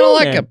 I That's kind of cool,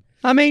 like man. them.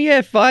 I mean,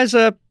 yeah,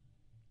 Pfizer.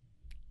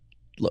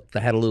 Look,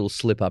 they had a little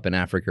slip up in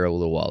Africa a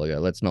little while ago.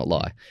 Let's not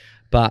lie,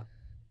 but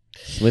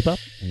Slip up.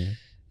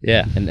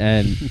 yeah, and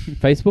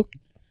Facebook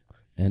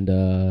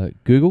and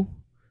Google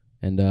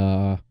and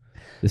the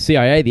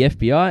CIA, the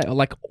FBI, are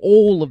like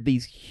all of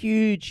these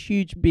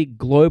huge big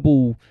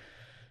global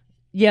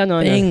Yeah, no,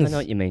 I things. know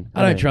what you mean.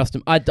 I don't know. trust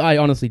him. I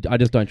honestly, I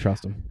just don't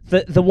trust him.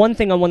 The one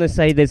thing I want to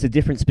say, there's a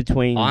difference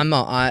between.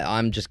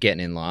 I'm just getting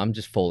in line. I'm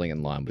just falling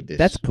in line with this.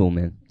 That's cool,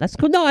 man. That's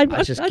cool. No, I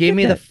Just I give get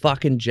me the that.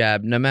 fucking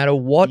jab, no matter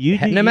what. You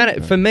do no you, matter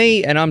bro. for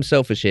me, and I'm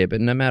selfish here, but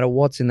no matter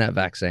what's in that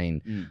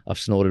vaccine, Mm. I've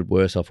snorted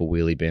worse off a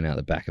wheelie bin out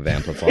the back of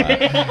amplifier.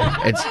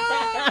 It's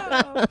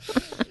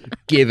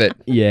give it.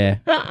 Yeah,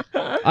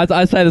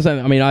 I say the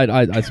same. I mean,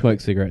 I smoke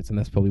cigarettes, and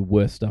that's probably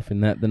worse stuff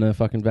in that than a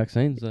fucking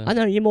vaccine. So. I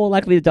know you're more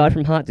likely to die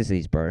from heart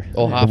disease, bro.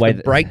 Or half way the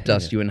that- brake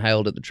dust you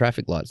inhaled at the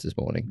traffic lights this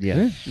morning.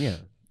 Yeah, yeah,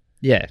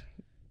 Yeah,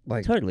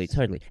 like totally.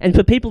 And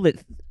for people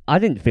that I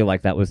didn't feel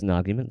like that was an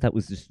argument. That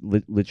was just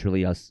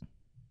literally us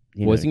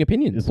Voicing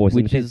opinions,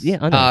 voicing which opinions. is Yeah,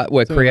 I know.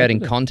 we're So creating I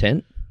like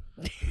content.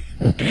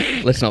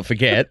 Let's not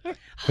forget.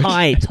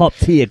 High top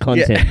tier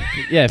content.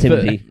 yeah,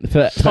 Timothy.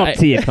 for Top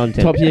tier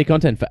content. top tier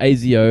content for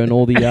ASIO and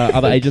all the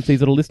other agencies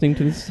that are listening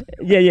to this.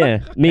 Yeah.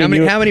 Me How and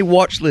many you- how many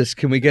watch lists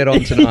can we get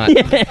on tonight?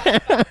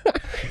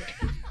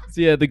 So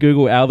yeah, the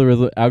Google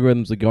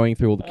algorithms are going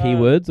through all the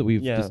keywords that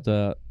we've yeah. just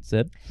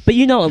said. But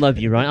you know I love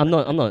you, right? I'm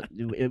not. I That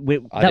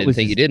didn't was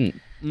think you just,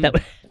 didn't.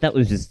 That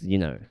was just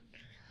No,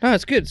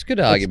 it's good. It's good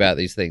to argue about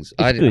these things.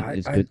 It's good.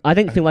 It's good. I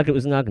didn't feel like it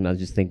was an argument. I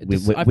just think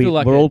I feel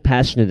like we're it- all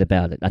passionate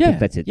about it. I Yeah, think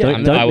that's it. yeah,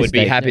 Don't I would be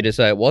mistake- happy to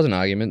say it was an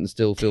argument and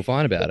still feel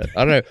fine about it.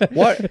 I don't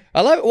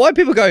know why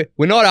people go,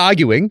 we're not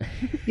arguing.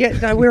 Yeah,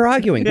 no, we're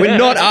arguing. We're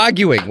not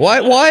arguing.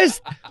 Why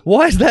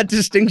is that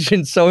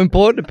distinction so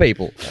important to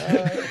people?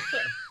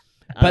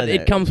 I But don't it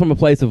know. comes from a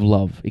place of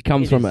love. It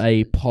comes It from is.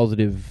 a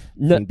positive.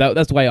 No- thing.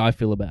 That's the way I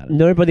feel about it.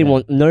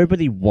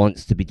 Nobody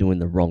wants to be doing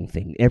the wrong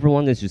thing.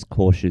 Everyone is just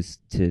cautious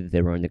to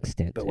their own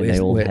extent, But and they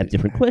all where- have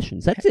different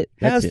questions. That's it.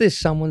 How's this?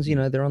 Someone's,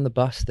 they're on the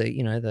bus.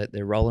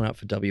 They're rolling up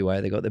for WA.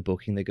 They got their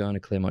booking. They're going to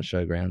Claremont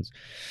Showgrounds.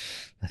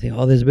 I think,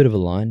 there's a bit of a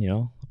line.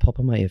 I'll pop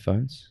on my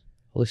earphones.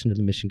 I'll listen to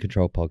the Mission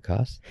Control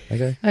podcast. I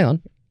go, hang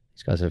on,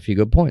 these guys have a few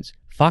good points.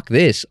 Fuck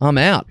this, I'm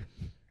out.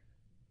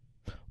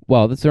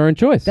 Well, that's their own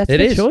choice. That's It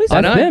their is. choice.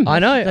 I That's know. them. I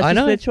know. That's I just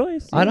know. their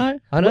choice. I know.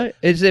 I know.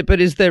 But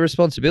is their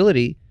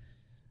responsibility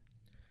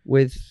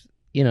with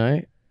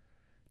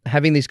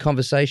having these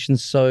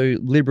conversations so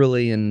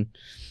liberally and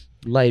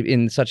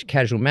in such a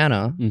casual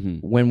manner Mm-hmm.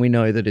 when we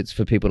know that it's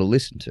for people to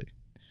listen to?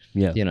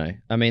 Yeah.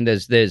 I mean,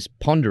 there's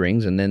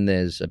ponderings and then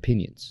there's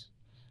opinions,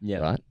 Yeah.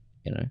 right?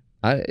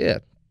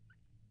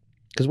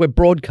 Because we're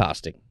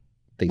broadcasting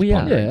these We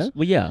are. ponderings.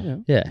 Well, yeah.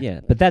 Yeah. Yeah.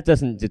 But that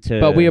doesn't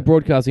deter. But we are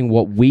broadcasting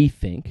what we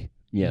think,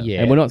 Yeah.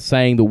 Yeah. and we're not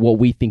saying that what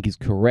we think is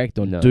correct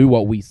or No. do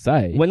what we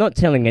say. We're not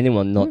telling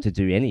anyone not to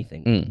do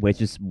anything. Mm. We're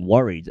just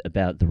worried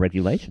about the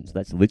regulations.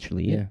 That's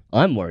literally it. Yeah.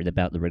 I'm worried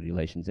about the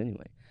regulations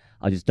anyway.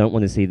 I just don't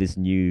want to see this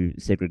new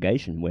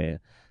segregation where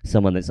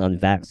someone that's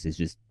unvaxxed is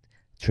just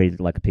treated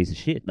like a piece of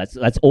shit.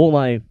 That's all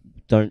I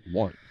don't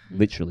want,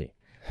 literally.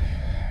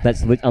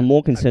 I'm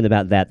more concerned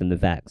about that than the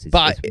vax.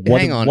 But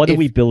what hang on, what are if-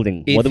 we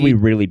building? if What are we you-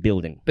 really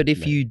building? But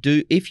if you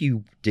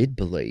did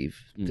believe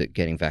Mm. that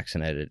getting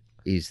vaccinated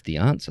is the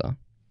answer,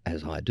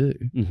 as I do,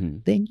 Mm-hmm.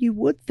 then you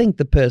would think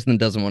the person that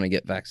doesn't want to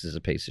get vaxxed is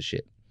a piece of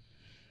shit.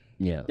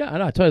 Yeah. Yeah,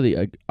 and I totally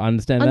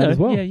understand I that know. as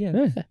well.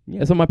 Yeah.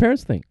 That's what my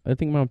parents think. I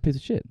think I'm a piece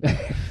of shit.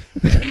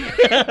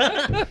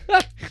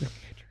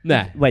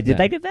 Nah. Wait, did nah.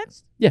 they get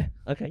vaxxed? Yeah.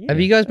 Okay. Yeah. Have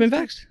you guys been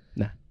vaxxed?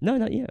 No,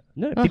 not yet.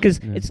 No, Oh, because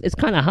yeah. it's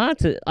kind of hard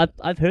to.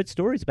 I've heard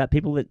stories about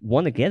people that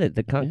want to get it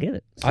that can't get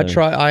it.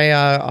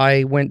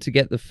 I went to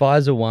get the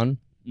Pfizer one,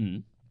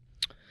 Mm.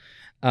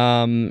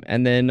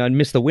 and then I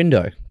missed the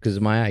window because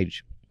of my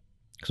age,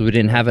 because we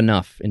didn't have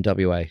enough in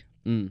WA.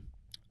 Mm.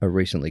 I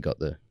recently got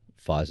the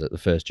Pfizer, the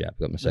first jab.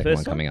 Got my second first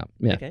one one? coming up.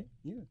 Yeah, Okay.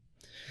 Yeah.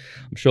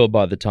 I'm sure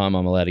by the time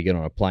I'm allowed to get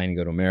on a plane and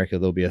go to America,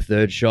 there'll be a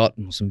third shot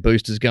and some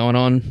boosters going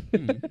on.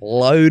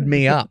 Load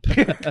me up,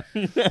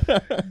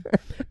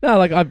 No,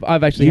 like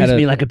I've actually Use had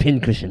me like a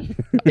pincushion.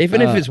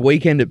 even if it's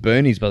weekend at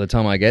Bernie's. By the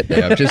time I get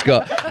there, I've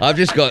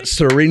just got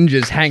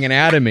syringes hanging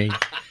out of me.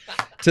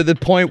 To the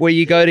point where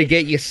you go to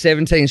get your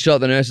 17th shot,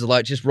 the nurse is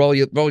like, just roll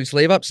your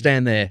sleeve up,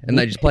 stand there, and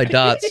they just play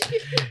darts.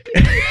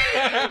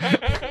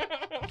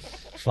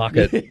 Fuck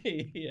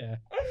it. yeah.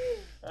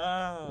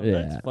 Oh, Yeah.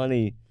 that's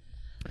funny.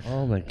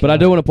 Oh my god. But I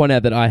do want to point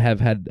out that I have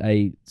had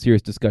a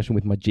serious discussion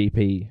with my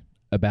GP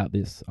about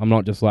this. I'm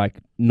not just like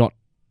not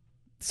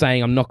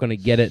saying I'm not going to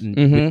get it and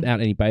Mhm.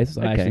 without any basis.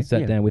 I Okay, actually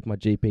sat yeah. down with my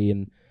GP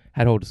and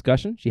had a whole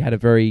discussion. She had a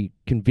very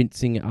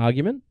convincing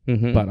argument,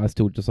 Mhm. but I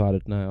still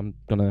decided no, I'm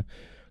gonna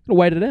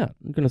wait it out.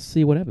 I'm gonna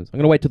see what happens. I'm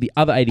gonna wait till the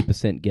other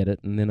 80% get it,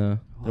 and then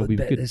it'll be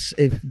good.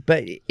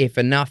 But if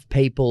enough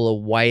people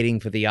are waiting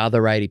for the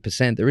other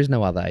 80%, there is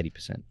no other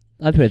 80%.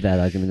 I've heard that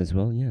argument as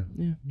well. Yeah.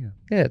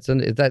 Yeah,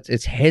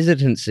 it's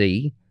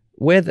hesitancy.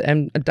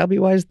 And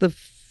WA is the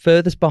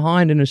furthest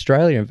behind in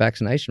Australia in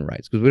vaccination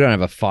rates because we don't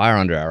have a fire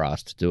under our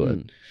ass to do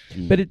it.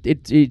 But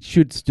it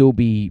should still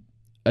be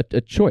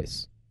a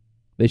choice.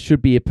 There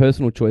should be a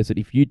personal choice that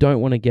if you don't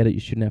want to get it, you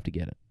shouldn't have to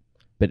get it.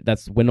 But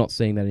we're not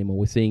seeing that anymore.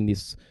 We're seeing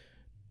this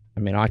I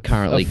mean, I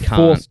currently a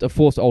can't.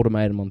 forced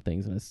ultimatum on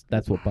things, and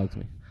that's what bugs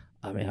me.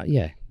 I mean,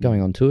 yeah,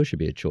 going on tour should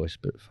be a choice,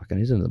 but fucking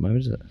isn't at the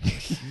moment, is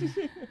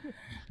it?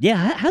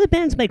 Yeah, how do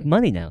bands make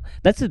money now?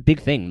 That's a big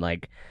thing.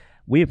 Like,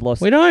 we've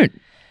lost. We don't.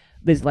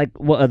 There's like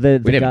what are the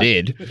We never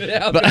Gu- did.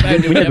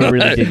 we never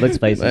really did. Let's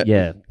face it.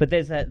 Yeah, but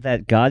there's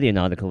that Guardian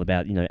article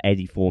about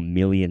 84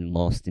 million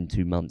lost in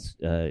 2 months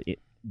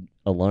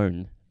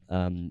alone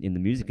in the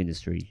music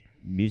industry,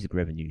 music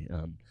revenue.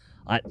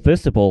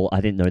 First of all, I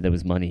didn't know there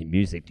was money in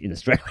music in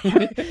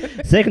Australia.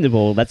 Second of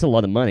all, that's a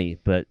lot of money,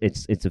 but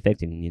it's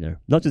affecting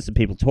not just the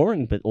people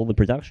touring, but all the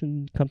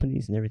production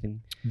companies and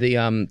everything.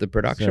 The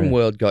production So-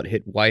 world got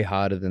hit way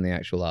harder than the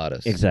actual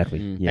artists. Exactly.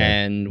 Yeah.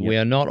 And we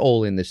are not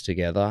all in this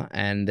together.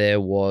 And there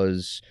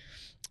was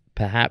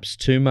perhaps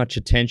too much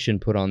attention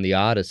put on the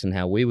artists and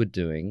how we were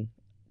doing.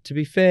 To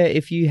be fair,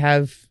 if you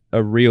have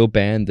a real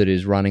band that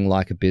is running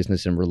like a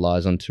business and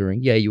relies on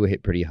touring, yeah, you were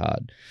hit pretty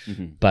hard.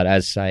 Mhm. But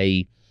as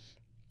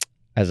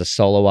a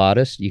solo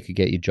artist, you could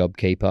get your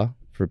JobKeeper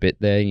for a bit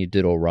there and you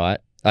did all right.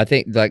 I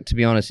think, like, to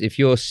be honest, if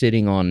you're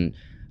sitting on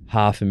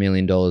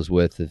 $500,000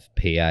 worth of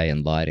PA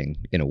and lighting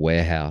in a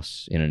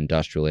warehouse in an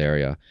industrial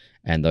area,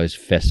 and those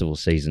festival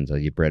seasons are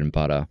your bread and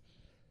butter,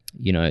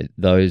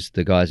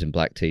 the guys in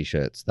black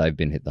t-shirts, they've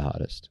been hit the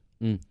hardest.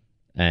 Mm.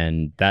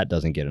 And that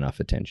doesn't get enough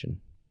attention.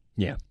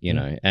 Yeah.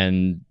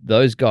 And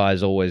those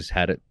guys always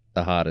had it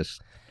the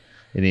hardest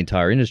in the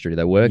entire industry.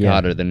 They work Yeah.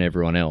 harder than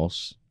everyone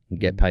else and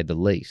get paid the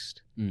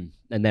least.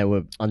 And they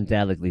were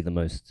undoubtedly the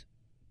most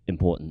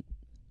important.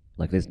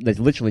 Like, there's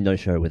literally no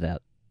show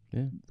without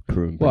Yeah.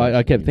 crew. And Well,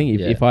 I kept thinking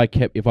Yeah.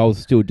 if I was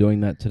still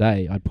doing that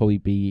today, I'd probably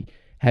be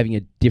having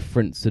a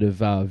different sort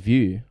of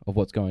view of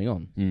what's going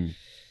on. Mm.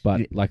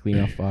 But Yeah. luckily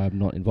enough, I'm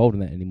not involved in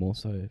that anymore.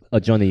 So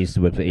Johnny used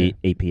to work for Yeah.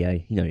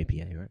 EPA. You know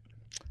EPA, right?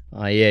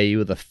 Oh, yeah, you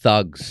were the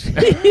thugs.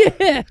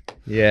 yeah,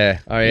 Yeah.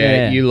 Oh, yeah.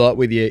 Yeah. You lot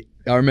with your...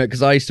 I remember,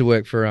 because I used to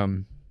work for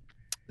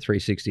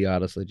 360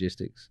 Artist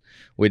Logistics.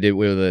 We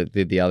were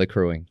the other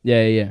crewing.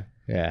 yeah.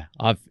 Yeah.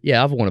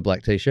 I've worn a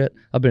black t-shirt.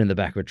 I've been in the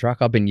back of a truck.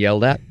 I've been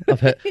yelled at.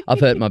 I've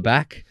hurt my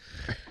back.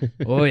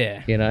 Oh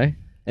yeah.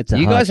 It's a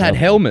You hard guys had job.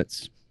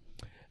 helmets.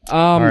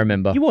 I Um,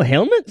 remember. You wore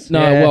helmets? no,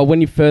 Yeah. well,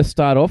 when you first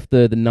start off,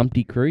 the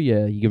Numpty crew,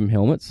 yeah, you give them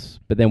helmets.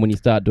 But then when you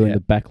start doing Yeah.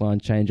 the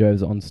backline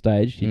changeovers on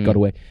stage, you've Mm. got to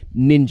wear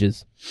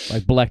ninjas,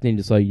 like black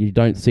ninjas, so you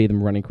don't see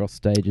them running across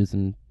stages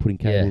and putting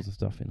Yeah. cables and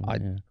stuff in.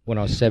 Yeah. When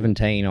I was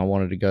 17, I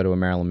wanted to go to a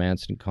Marilyn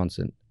Manson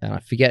concert, and I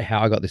forget how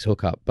I got this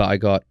hookup, but I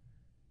got.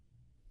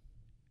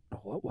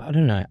 I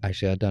don't know.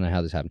 Actually, I don't know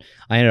how this happened.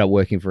 I ended up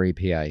working for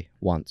EPA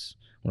once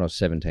when I was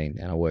 17,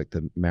 and I worked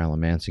the Marilyn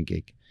Manson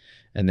gig,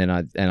 and then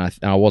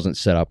I wasn't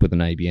set up with an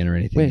ABN or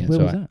anything. Where, yet, where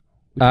so was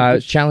I-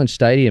 that? Challenge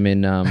Stadium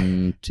in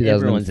 2000.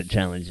 Everyone's a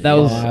challenge. That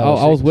was Five I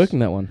or was six. working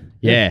that one.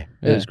 Yeah, it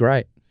Yeah. was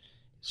great.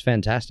 It's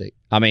fantastic.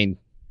 I mean,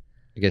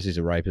 I guess he's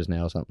a rapist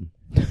now or something.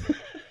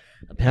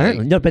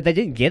 Apparently. No, but they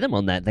didn't get him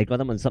on that. They got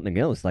him on something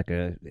else, like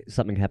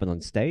something happened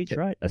on stage,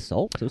 right?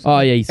 Assault or something? Oh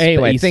yeah.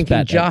 Anyway, he thinking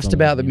spat that just on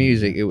about him, the yeah.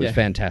 music, it was Yeah.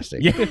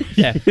 fantastic.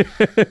 Yeah.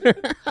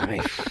 I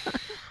mean,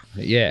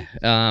 yeah.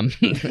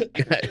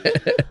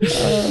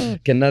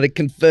 Can neither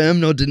confirm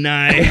nor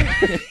deny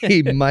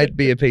he might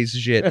be a piece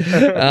of shit.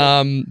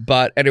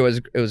 But anyway,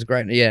 it was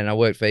great. Yeah, and I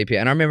worked for EPA.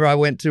 And I remember I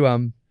went to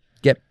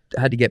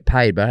had to get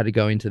paid, but I had to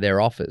go into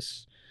their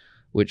office,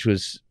 which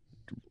was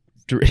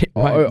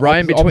right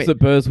in between. Opposite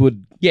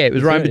Burswood. Yeah, it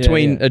was right in Yeah,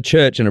 between yeah. a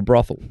church and a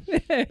brothel.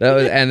 That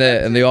was,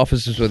 and the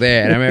officers were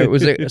there. And I remember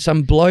it was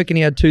some bloke, and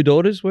he had 2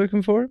 daughters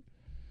working for him.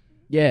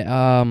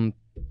 Yeah.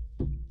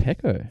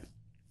 Pecco.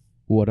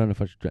 Oh, I don't know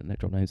if I should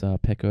drop names.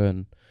 Pecco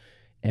and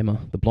Emma,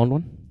 the blonde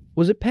one.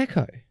 Was it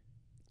Pecco?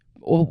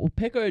 Well,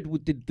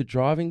 Pecco did the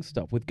driving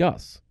stuff with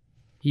Gus.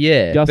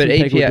 Yeah, Gus but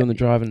and Pecco were EPA doing the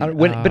driving.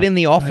 but in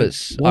the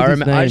office, what's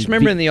his I just name?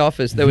 remember in the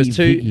office there was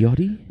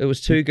Vigiotti? there was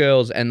 2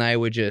 girls, and they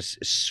were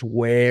just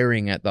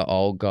swearing at the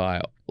old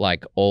guy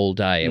like all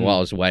day while I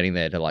was waiting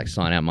there to like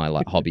sign out my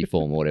like hobby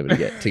form or whatever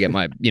to get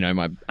my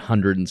my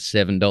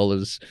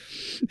 $107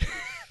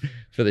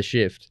 for the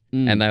shift.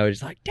 Mm. And they were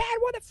just like, "Dad,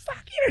 what the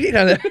fuck?"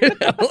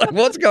 I'm like,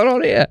 "What's going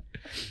on here?"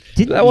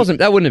 Didn't That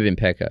wouldn't have been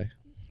Pecco.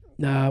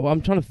 Nah, well,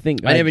 I'm trying to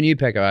think. I never knew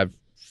Pecco. I have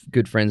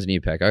good friends who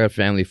knew Pecco. I got a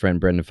family friend,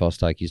 Brendan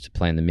Fosdyke, used to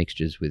play in the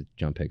mixtures with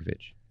John Pekovic.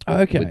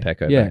 Okay. With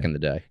Pecco Yeah. back in the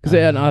day. Because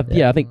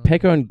I think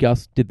Pecco and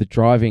Gus did the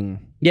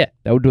driving. Yeah.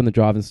 They were doing the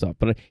driving stuff,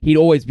 but he'd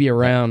always be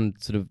around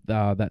sort of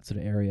that sort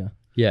of area.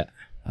 Yeah.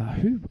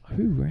 Who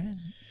ran?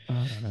 I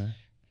don't know.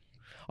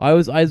 I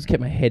always kept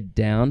my head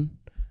down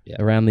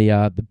around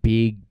the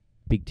big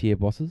tier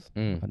bosses.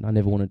 Mm. I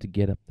never wanted to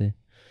get up there.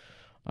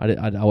 I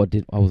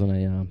was on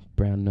a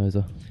brown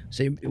noser.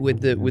 See,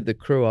 with the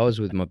crew, I was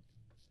with my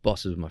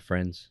bosses, my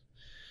friends.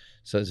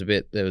 So it's a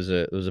bit. There was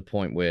a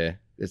point where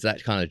it's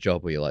that kind of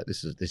job where you're like,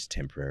 this is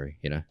temporary,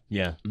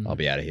 Yeah. I'll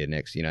be out of here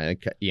next.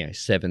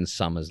 7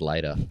 summers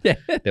later,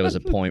 there was a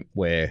point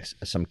where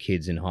some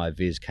kids in high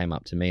vis came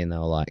up to me and they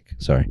were like,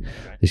 sorry,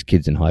 these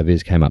kids in high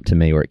vis came up to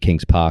me. We're at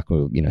Kings Park,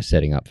 we were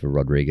setting up for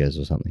Rodriguez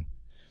or something,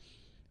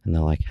 and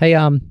they're like, hey,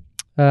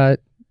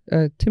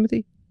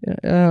 Timothy,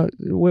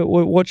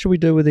 what should we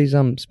do with these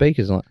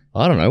speakers? I'm like,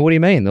 I don't know. What do you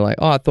mean? They're like,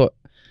 oh, I thought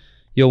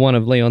you're one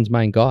of Leon's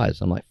main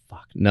guys. I'm like,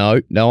 fuck, no,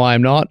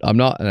 I'm not. And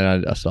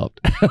then I stopped.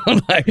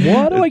 I'm like,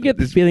 Why do I get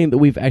the feeling that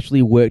we've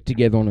actually worked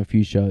together on a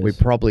few shows? We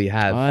probably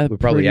have. I'm we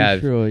probably pretty have.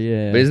 Sure,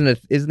 yeah. But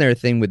isn't there a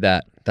thing with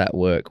that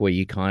work where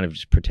you kind of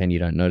just pretend you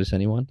don't notice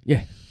anyone?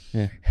 Yeah.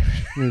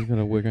 It's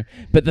gonna work.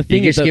 But the You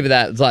thing is, just give it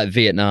that. It's like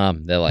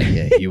Vietnam. They're like,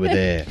 yeah, you were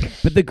there.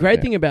 but the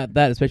great thing about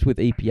that, especially with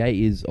EPA,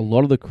 is a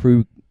lot of the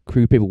crew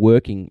people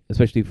working,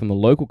 especially from the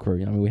local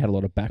crew. I mean, we had a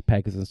lot of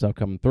backpackers and stuff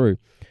coming through,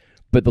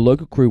 but the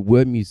local crew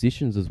were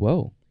musicians as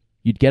well.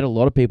 You'd get a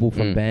lot of people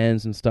from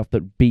bands and stuff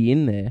that be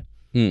in there,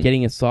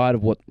 getting a side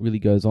of what really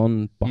goes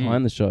on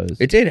behind the shows.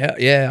 It did.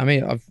 Yeah, I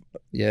mean,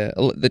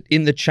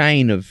 in the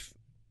chain of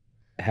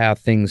how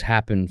things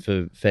happen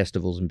for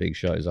festivals and big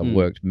shows, I've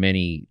worked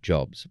many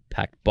jobs,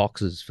 packed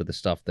boxes for the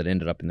stuff that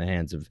ended up in the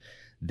hands of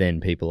then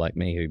people like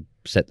me who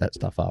set that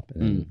stuff up,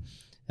 and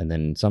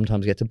then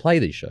sometimes get to play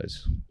these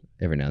shows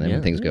every now and then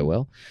when things go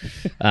well.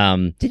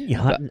 Didn't you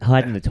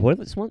hide in the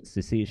toilets once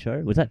to see a show?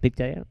 Was that Big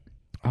Day Out?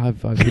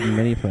 I've been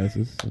many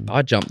places.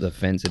 I jumped the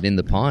fence at In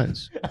the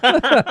Pines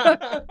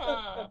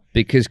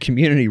because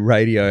community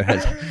radio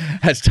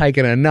has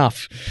taken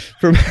enough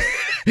from.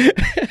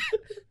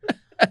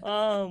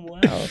 Oh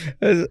wow!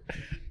 I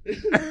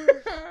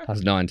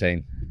was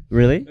 19.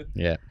 Really?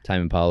 Yeah,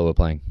 Tame Impala were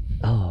playing.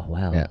 Oh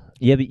wow! Yeah.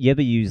 You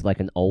ever use like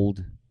an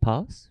old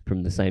pass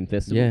from the same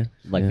festival? Yeah,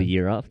 Like the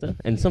year after,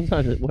 and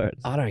sometimes it works.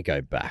 I don't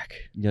go back.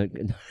 You know,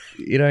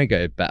 You don't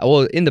go back.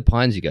 Well, In the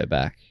Pines, you go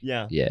back.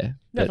 yeah. Yeah.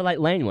 No, but- for like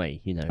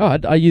laneway, you know. Oh,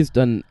 I used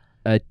a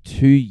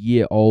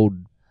 2-year-old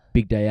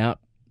Big Day Out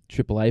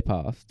AAA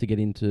pass to get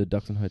into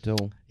Duxton Hotel.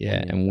 Yeah,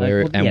 Yeah. and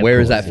where yeah, of where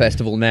is course, that yeah.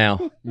 festival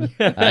now?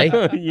 Hey,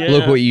 Yeah.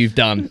 look what you've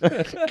done.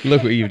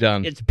 Look what you've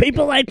done. It's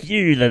people like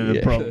you that are the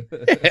Yeah. problem.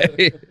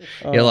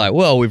 You're like,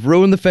 well, we've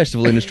ruined the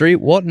festival industry.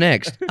 What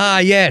next?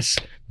 Yes,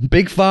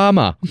 Big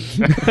Pharma.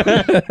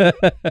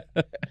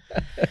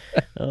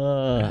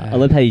 I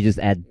love how you just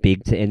add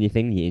big to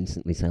anything. You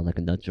instantly sound like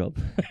a nut job.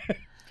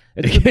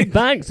 It's the big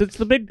banks. It's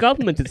the big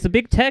government. It's the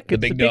big tech. The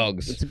it's big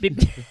dogs. It's a big.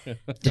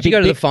 Did you go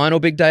to the final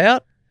Big Day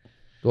Out?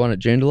 The one at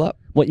Joondalup?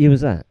 What year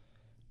was that?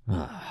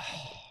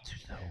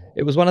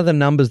 It was one of the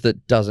numbers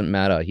that doesn't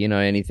matter. You know,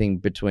 anything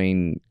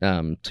between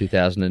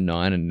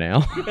 2009 and now.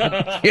 You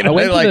I know,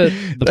 went like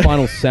to the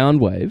final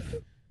Soundwave.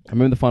 I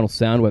remember the final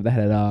Soundwave. They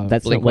had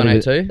That's Blink not what it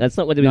was. 182? That's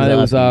not what it was. no, there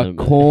was asking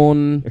them.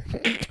 Korn,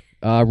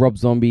 Rob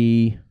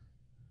Zombie,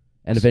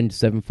 and Avenged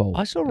Sevenfold.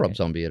 I saw Rob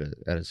Zombie at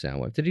a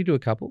Soundwave. Did he do a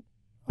couple?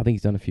 I think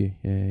he's done a few.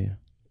 Yeah.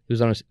 He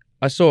was on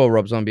I saw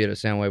Rob Zombie at a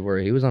Soundwave where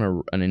he was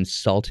on an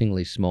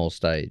insultingly small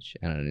stage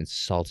and at an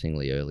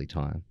insultingly early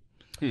time.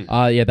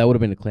 Yeah, that would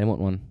have been a Claremont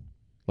one.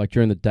 Like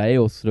during the day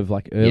or sort of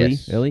like early.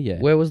 Yes. Early, yeah.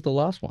 Where was the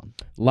last one?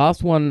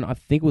 Last one, I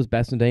think it was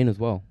Bassendean as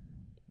well.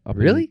 Up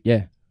in- Really?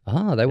 yeah.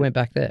 Ah, they went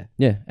back there.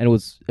 Yeah. And it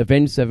was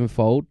Avenged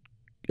Sevenfold,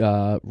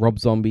 Rob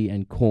Zombie,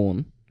 and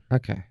Korn.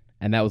 Okay.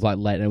 And that was like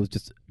late, and it was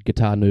just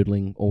guitar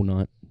noodling all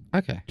night.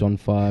 Okay. John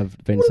 5,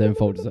 Avenged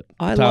Sevenfold. Just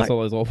I guitar like-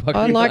 solos all fucking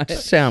I liked night.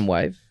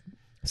 Soundwave.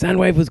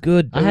 Soundwave was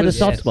good. I had a was-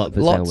 soft spot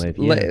for Lots, Soundwave.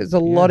 Yeah. There's a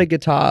lot of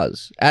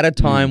guitars at a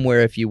time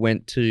where if you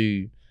went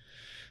to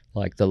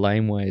like the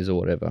laneways or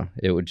whatever,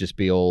 it would just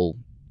be all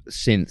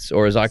synths,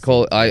 or as I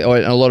call or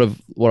a lot of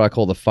what I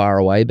call the far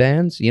away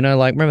bands. You know,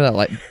 like remember that,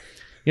 like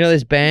you know,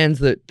 there's bands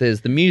that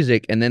there's the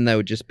music and then they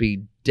would just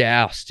be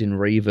doused in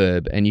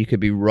reverb, and you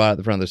could be right at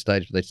the front of the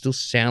stage, but they'd still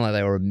sound like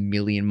they were a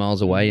million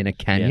miles away in a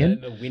canyon.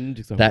 And the wind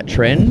just That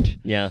trend.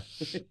 Yeah.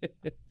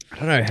 I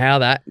don't know how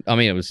that. I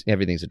mean,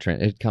 everything's a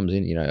trend. It comes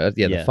in, you know.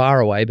 Yeah, Yeah. the far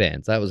away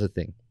bands. That was a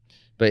thing.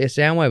 But yeah,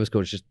 Soundwave was cool.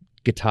 It's just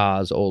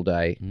guitars all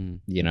day. Mm.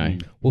 You know.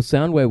 Well,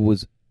 Soundwave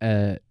was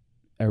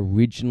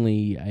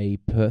originally a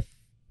Perth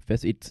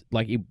fest. It's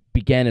like it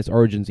began its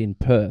origins in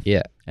Perth,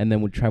 Yeah. and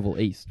then would travel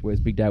east. Whereas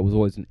Big Day was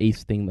always an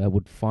east thing that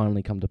would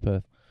finally come to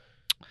Perth.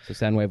 So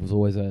Soundwave was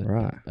always a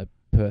Right.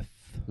 Perth.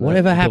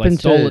 Whatever until they happened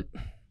stole to it?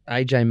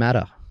 AJ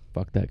Matter?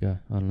 Fuck that guy.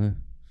 I don't know.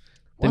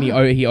 Then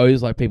Wow. he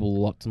owes like people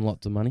lots and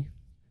lots of money.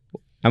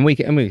 And we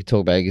can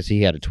talk about it because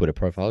he had a Twitter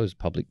profile. He was a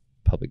public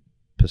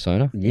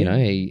persona. You Yeah. know,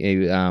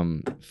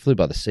 he flew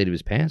by the seat of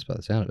his pants by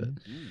the sound of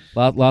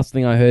it. Last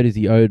thing I heard is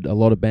he owed a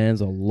lot of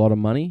bands a lot of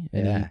money,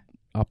 and Yeah. he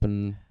up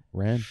and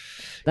ran.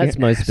 That's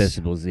Yeah. most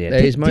festivals. Yeah.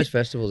 It is most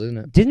festivals, isn't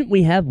it? Didn't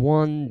we have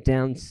one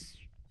down?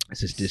 It's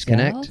just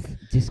disconnect. South?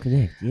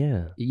 Disconnect.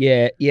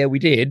 Yeah. Yeah, we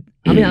did.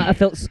 I mean, I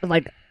felt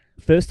like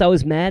first I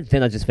was mad,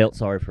 then I just felt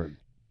sorry for him,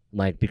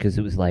 like because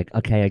it was like,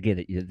 okay, I get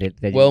it.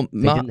 They Well,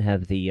 didn't, they didn't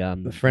have the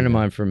A friend of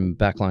mine from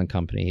Backline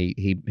Company,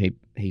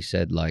 he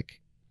said, like,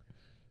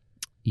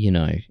 you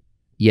know,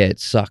 yeah, it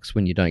sucks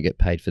when you don't get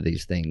paid for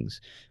these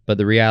things, but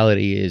the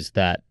reality is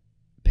that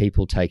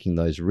people taking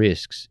those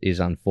risks is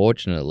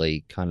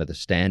unfortunately kind of the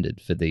standard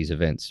for these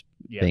events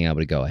being able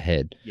to go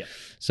ahead. Yeah.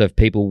 So if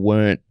people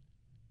weren't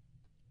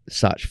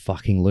such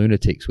fucking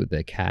lunatics with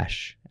their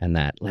cash and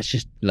that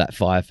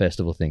Fire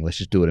Festival thing, let's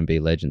just do it and be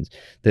legends,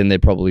 then there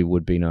probably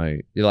would be no,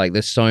 like,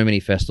 there's so many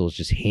festivals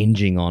just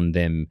hinging on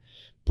them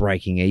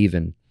breaking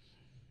even.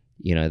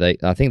 you know,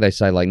 I think they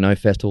say like no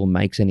festival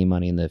makes any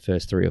money in their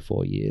first 3 or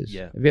 4 years.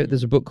 Yeah.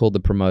 There's a book called The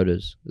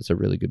Promoters. It's a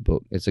really good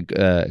book. It's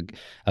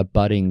a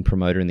budding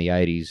promoter in the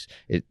 80s.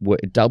 It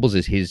doubles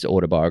as his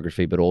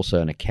autobiography, but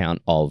also an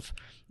account of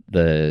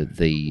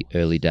the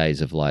early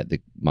days of like the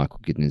Michael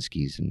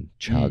Gudinskis and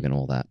Chug and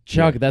all that.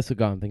 Chug, that's the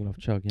guy I'm thinking of.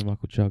 Chug, yeah,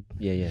 Michael Chug.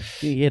 Yeah.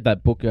 He had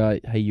that book,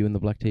 Hey You in the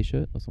Black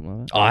T-shirt or something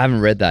like Oh, I haven't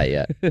read that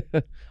yet.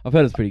 that. I've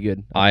heard it's pretty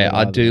good.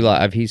 I do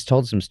like. He's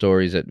told some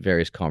stories at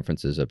various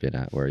conferences I've been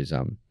at where he's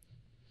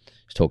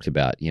talked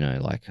about, you know,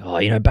 like, oh,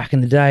 you know, back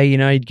in the day, you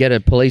know, you'd get a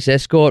police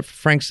escort for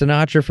Frank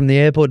Sinatra from the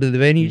airport to the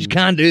venue. You just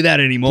can't do that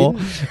anymore.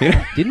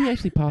 Didn't he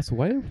actually pass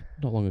away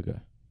not long ago?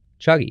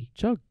 Chuggy.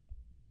 Chug.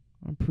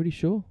 I'm pretty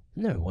sure.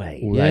 No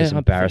way. Well, Yeah, that's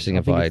embarrassing I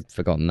if think I'd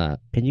forgotten that.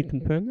 Can you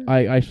confirm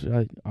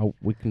that?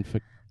 We can.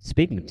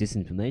 Speaking of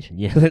disinformation,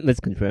 yeah,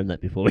 let's confirm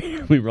that before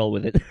we roll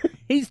with it.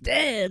 He's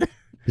dead.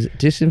 Is it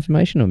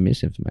disinformation or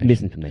misinformation?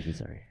 Misinformation,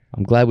 sorry.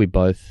 I'm glad we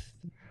both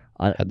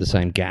had the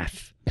same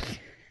gaff.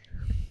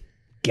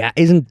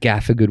 Isn't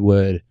gaff a good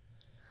word?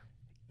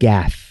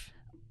 Gaff.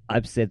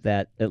 I've said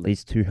that at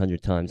least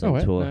 200 times on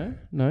wait, tour.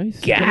 no.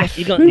 Gaff.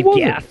 You got Who any was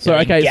gaff? it?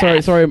 Sorry, okay,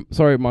 Gaff.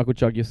 sorry, Michael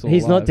Chug, you're still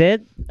He's alive. not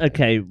dead?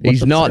 Okay. what He's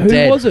the not fuck? Who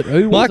dead. was it?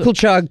 Who was Michael it?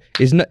 Chug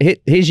is not.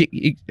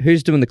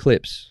 Who's doing the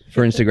clips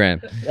for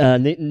Instagram?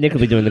 Nick will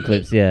be doing the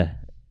clips, yeah.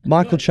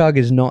 Michael Chug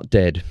is not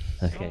dead.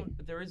 Okay.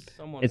 There is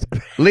someone. It's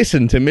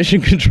Listen to Mission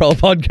Control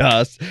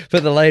podcast for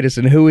the latest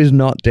and who is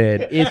not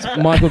dead. It's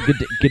Michael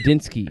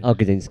Gudinski. Oh,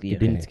 Gudinski.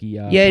 Okay.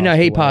 Gudinski. Yeah, no,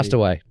 he passed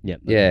away.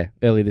 Yep. Yeah,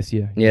 early this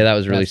year. yeah, that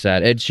was really That's-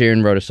 sad. Ed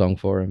Sheeran wrote a song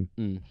for him.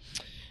 Mm.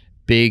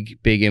 Big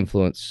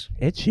influence.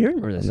 Ed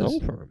Sheeran wrote a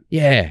song for him.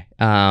 Yeah.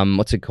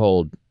 What's it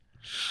called?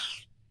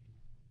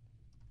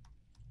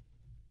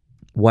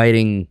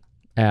 Waiting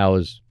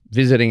hours,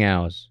 visiting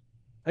hours.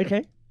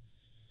 Okay.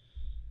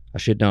 I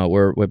should know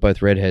it. We're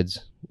both redheads.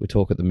 We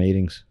talk at the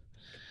meetings.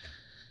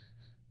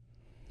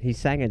 He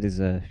sang at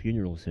his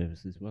funeral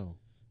service as well.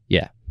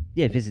 Yeah.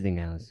 Yeah, visiting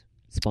hours.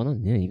 Spot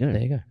on. Yeah, you go.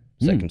 There you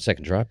go.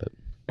 Second try, but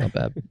not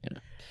bad. You know.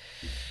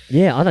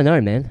 Yeah, I don't know,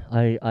 man.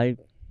 I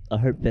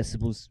hope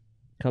festivals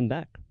come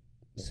back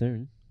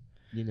soon.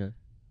 You know.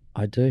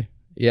 I do.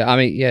 Yeah, I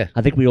mean, yeah.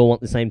 I think we all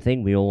want the same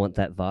thing. We all want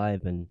that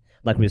vibe, and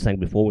like we were saying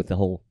before with the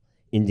whole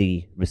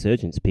indie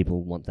resurgence,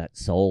 people want that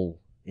soul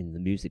in the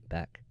music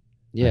back.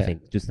 Yeah. I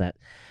think just that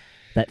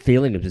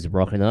feeling of just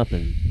rocking up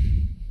and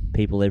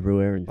people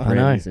everywhere and I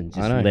know, friends and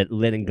I know. just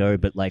letting go,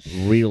 but like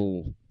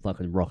real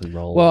fucking rock and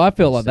roll. Well, I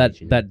feel on like that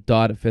stage, you know? that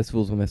died at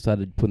festivals when they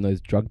started putting those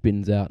drug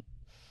bins out,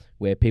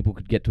 where people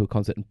could get to a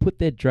concert and put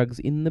their drugs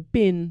in the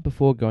bin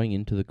before going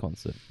into the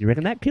concert. You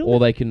reckon that killed Or it?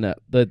 they can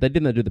they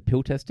didn't do the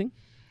pill testing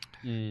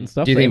and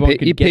stuff. Do you so think everyone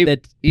could get their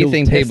you pills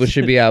think people tested.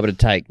 should be able to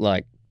take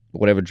like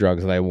whatever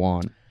drugs they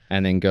want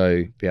and then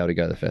be able to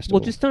go to the festival?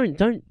 Well, just don't.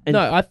 And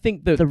No, I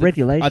think the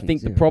regulations. I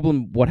think the yeah.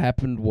 problem. What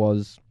happened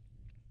was,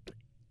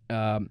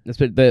 so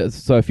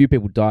a few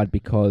people died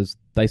because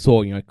they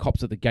saw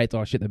cops at the gates.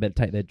 Oh shit, they better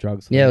take their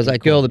drugs. yeah, it was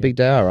like girl, the yeah. big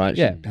day, all right.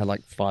 Yeah. She had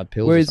like 5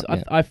 pills. Whereas or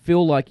something. I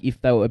feel like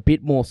if they were a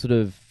bit more sort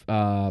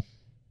of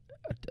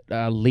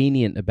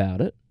lenient about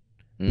it,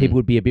 people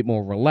would be a bit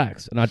more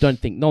relaxed. And I don't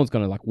think no one's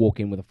going to like walk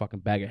in with a fucking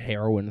bag of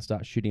heroin and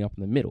start shooting up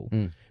in the middle.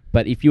 Mm.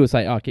 But if you were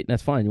say, oh, okay,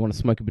 that's fine. You want to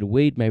smoke a bit of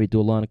weed, maybe do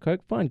a line of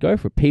coke, fine, go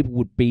for it. People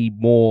would be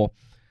more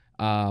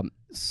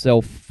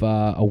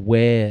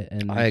self-aware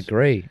and I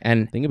agree.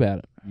 And think about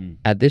it.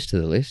 add this to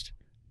the list.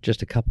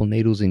 Just a couple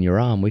needles in your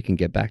arm. We can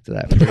get back to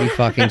that pretty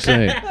fucking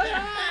soon.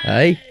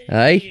 Hey.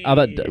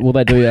 Will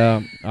they do?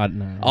 I don't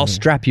know. I'll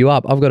strap you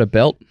up. I've got a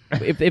belt.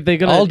 If they're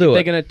gonna, I'll do if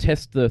they're it. gonna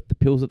test the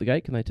pills at the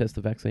gate, can they test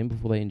the vaccine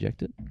before they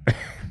inject it?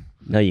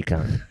 No, you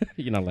can't.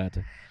 You're not allowed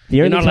to. The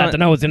You're only not allowed time to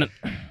know what's in it.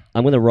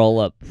 I'm gonna roll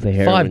up for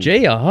heroin.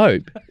 5G, I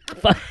hope.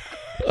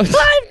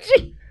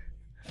 5G.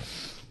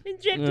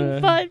 Injecting Uh.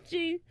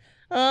 5G.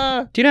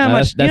 Do you know how No,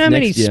 much? Do you know how that's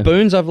many next year.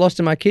 spoons I've lost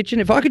in my kitchen?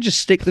 If I could just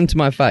stick them to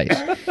my face.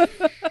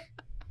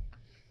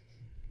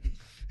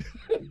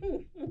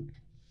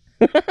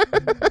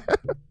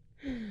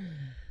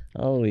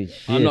 Holy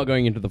shit. I'm not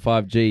going into the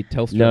 5G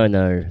No.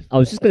 Telstra. I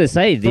was just gonna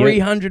say the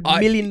 $300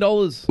 million.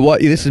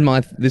 What?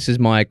 This is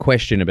my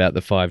question about the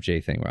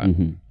 5G thing, right?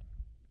 Mhm.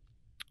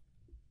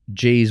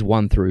 G's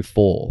 1 through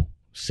 4,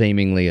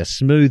 seemingly a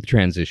smooth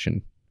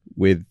transition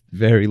with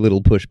very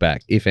little pushback,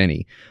 if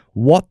any.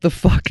 What the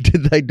fuck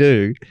did they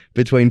do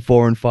between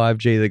 4 and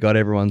 5G that got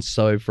everyone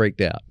so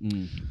freaked out?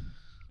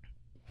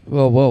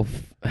 Well.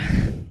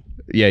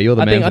 Yeah, you're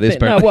the man for this.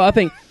 No, well,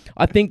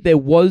 I think there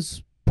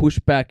was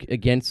pushback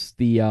against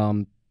the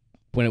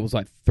when it was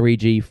like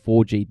 3G,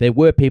 4G. There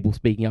were people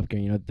speaking up,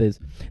 going, it's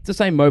the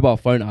same mobile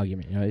phone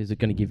argument. Is it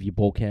going to give you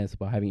ball cancer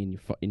by having it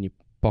in your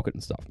pocket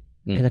and stuff?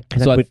 Can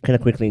I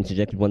quickly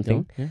interject with one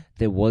thing? Yeah.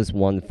 There was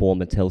one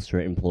former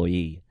Telstra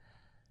employee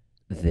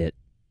that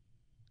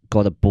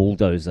got a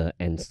bulldozer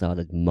and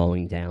started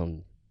mowing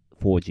down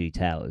 4G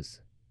towers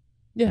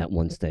Yeah. at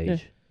one stage. Yeah.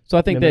 So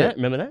I think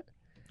Remember that?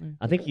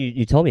 I think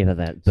you told me about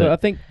that. But So I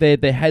think there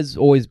has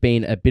always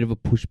been a bit of a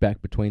pushback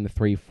between the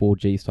 3,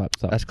 4G type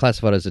stuff. That's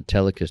classified as a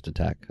telecast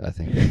attack, I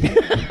think.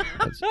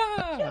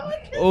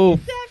 Oof.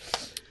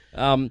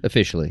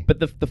 Officially. But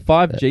the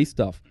 5G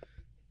stuff.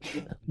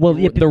 Well,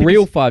 yeah, The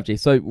real 5G.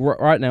 So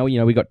right now,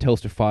 we got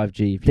Telstra 5G. If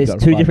you've there's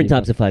got a two 5G different phone.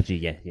 types of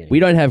 5G. Yeah. We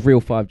don't have real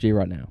 5G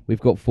right now. We've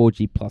got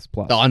 4G++.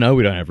 Oh, I know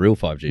we don't have real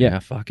 5G. Yeah. Now.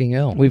 Fucking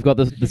hell. We've got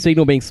the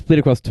signal being split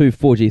across two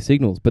 4G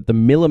signals, but the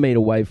millimeter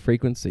wave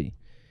frequency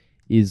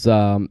is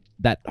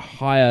that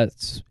higher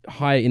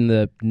in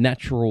the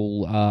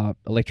natural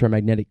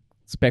electromagnetic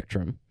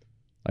spectrum.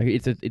 Like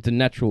it's a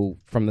natural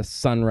from the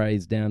sun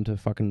rays down to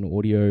fucking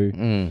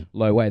audio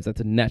low waves.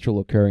 That's a natural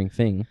occurring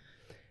thing.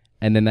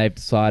 And then they've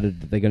decided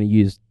that they're going to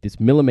use this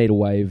millimeter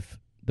wave,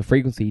 the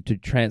frequency, to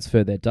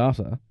transfer their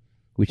data,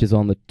 which is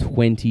on the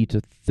 20 to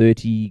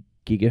 30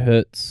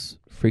 gigahertz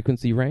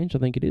frequency range, I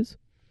think it is.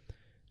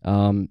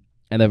 And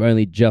they've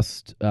only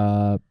just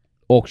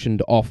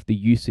auctioned off the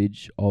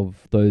usage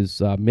of those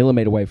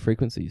millimeter wave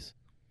frequencies.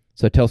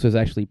 So Telstra's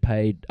actually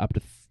paid up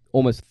to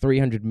almost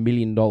 $300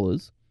 million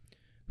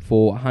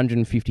for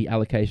 150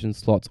 allocation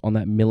slots on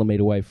that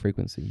millimeter wave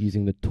frequency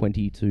using the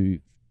 20 to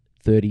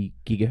 30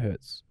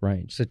 gigahertz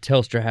range. So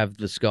Telstra have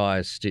the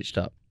skies stitched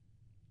up,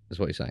 is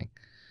what you're saying.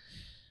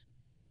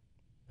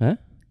 Huh?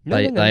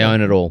 They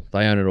own it all.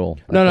 They own it all.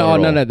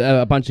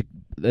 No. A bunch of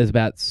there's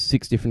about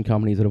 6 different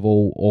companies that have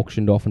all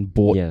auctioned off and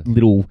bought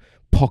little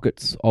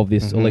pockets of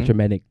this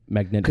electromagnetic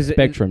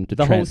spectrum to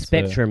the transfer. whole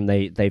spectrum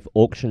they've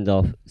auctioned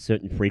off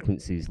certain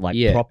frequencies like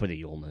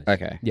property almost.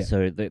 Okay. Yeah.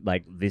 So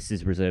this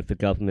is reserved for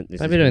government. This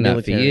They've is been doing that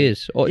for military.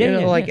 years. Or,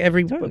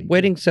 every totally.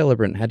 wedding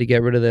celebrant had to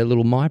get rid of their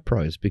little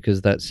MyPros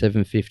because that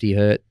 750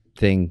 hertz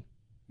thing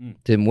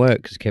didn't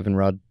work because Kevin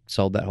Rudd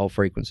sold that whole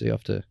frequency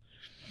off to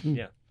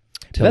Yeah.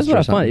 Telstra. That's what I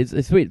or something. find.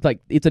 It's sweet. It's like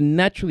it's a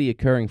naturally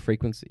occurring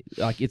frequency.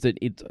 Like it's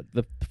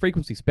the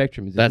frequency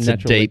spectrum is. That's a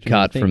deep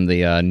cut from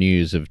the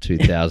news of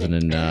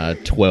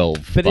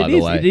 2012. But by the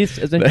way, it is.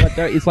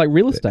 It's like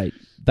real estate.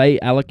 They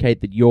allocate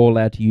that you're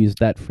allowed to use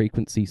that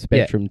frequency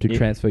spectrum to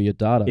transfer your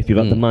data. If you've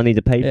got the money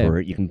to pay Yeah. for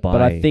it, you can buy.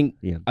 But I think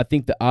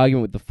the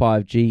argument with the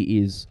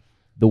 5G is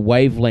the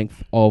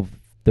wavelength of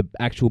the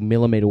actual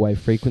millimeter wave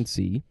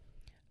frequency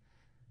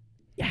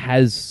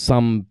has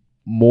some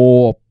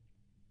more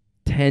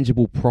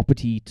tangible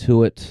property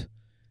to it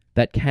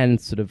that can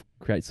sort of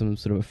create some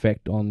sort of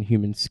effect on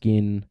human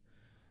skin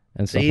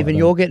and so stuff even like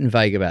you're getting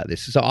vague about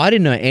this. So I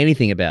didn't know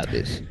anything about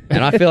this,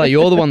 and I feel like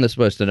you're the one that's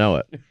supposed to know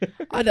it. that.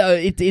 I know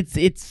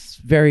it's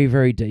very,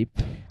 very deep.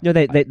 No,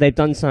 they've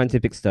done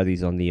scientific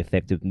studies on the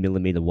effect of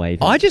millimeter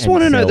wave. I just and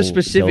want to know the cell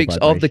specifics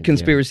of the vibration,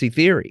 conspiracy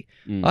theory.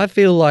 Mm. I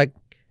feel like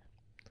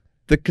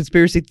the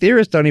conspiracy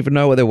theorists don't even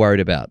know what they're worried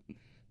about.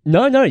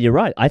 No, you're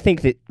right. I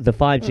think that the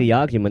 5G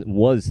argument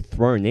was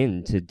thrown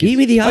in to Give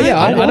me the yeah, argument.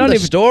 I I want don't the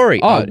even- story.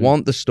 Oh. I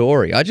want the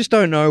story. I just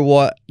don't know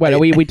what. Wait, are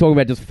we talking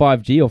about just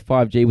 5G or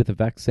 5G with a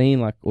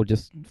vaccine, or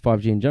just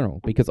 5G in general?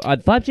 Because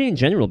 5G in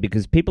general,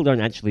 because people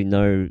don't actually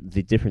know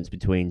the difference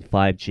between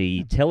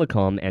 5G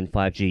telecom and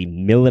 5G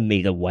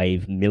millimeter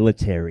wave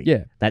military.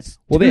 Yeah. That's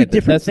Well, two yeah,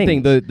 different that's the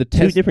things. thing. The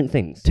two different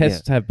things.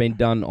 tests have been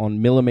done on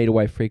millimeter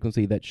wave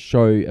frequency that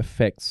show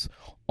effects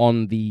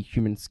on the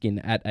human skin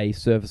at a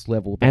surface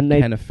level that And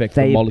can affect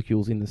the they've-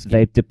 molecules in the skin.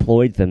 They've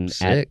deployed them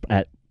Sick.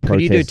 at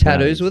Could you do protest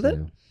tattoos rallies with it?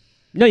 now.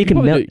 No, you can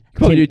probably melt.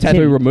 probably do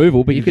tattoo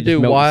removal, but You could just do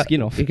melt the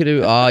skin off. You could do.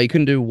 You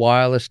can do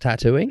wireless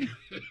tattooing.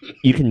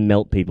 You can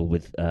melt people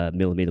with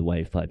millimeter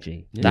wave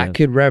 5G. That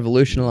could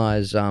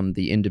revolutionize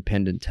the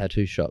independent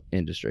tattoo shop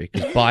industry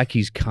because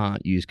bikies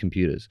can't use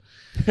computers.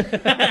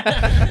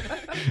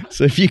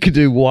 So if you could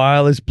do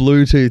wireless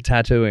Bluetooth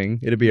tattooing,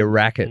 it'd be a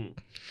racket.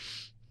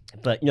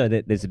 But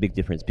there's a big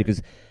difference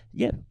because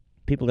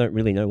people don't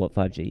really know what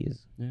 5G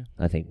is. Yeah.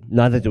 I think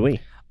neither do we.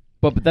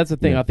 But that's the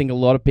thing. Yeah. I think a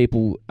lot of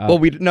people. Well,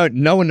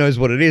 no one knows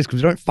what it is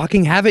because we don't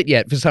fucking have it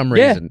yet for some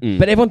yeah, reason. Mm.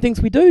 but everyone thinks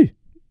we do.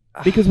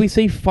 Because we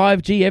see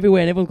 5G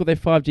everywhere and everyone's got their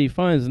 5G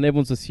phones and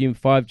everyone's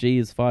assumed 5G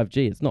is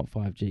 5G. It's not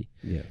 5G.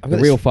 Yeah. The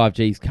real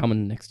 5G is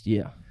coming next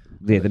year.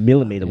 Yeah, the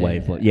millimeter Yeah.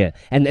 wave. Yeah,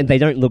 and they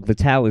don't look. The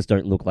towers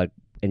don't look like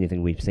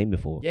anything we've seen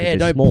before. 'cause Yeah, they're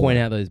don't smaller. point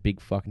out those big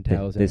fucking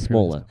towers. They're out there.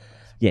 smaller.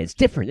 Yeah, it's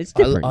different. It's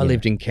different. I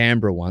lived in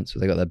Canberra once,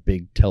 where they got that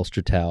big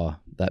Telstra tower,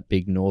 that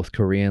big North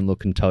Korean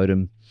looking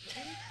totem,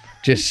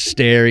 just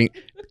staring.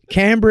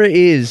 Canberra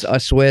is, I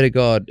swear to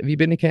God, have you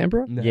been to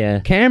Canberra? No. Yeah.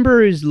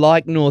 Canberra is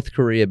like North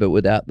Korea, but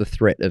without the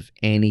threat of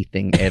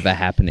anything ever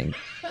happening.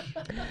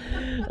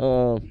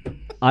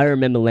 I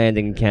remember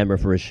landing in Canberra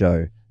for a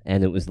show,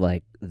 and it was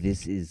like,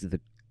 this is the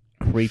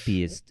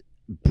creepiest,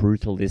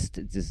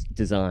 brutalist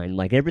design.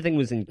 Like everything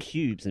was in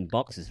cubes and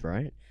boxes,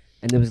 right?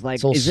 And there was like,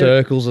 It's all is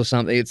there- circles or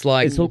something. It's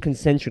like It's all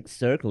concentric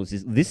circles.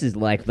 This is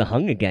like the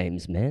Hunger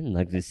Games, man,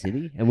 like the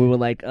city. And we were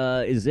like,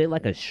 is there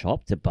like a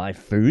shop to buy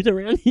food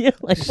around here?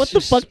 Like, what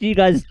the fuck do you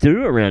guys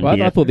do around Well,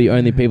 here? I thought the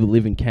only people that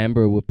live in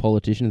Canberra were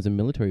politicians and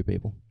military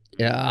people.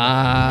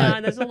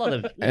 Nah, there's a lot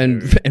of...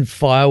 and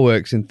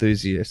fireworks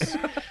enthusiasts.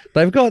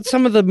 They've got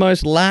some of the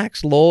most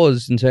lax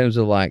laws in terms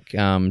of like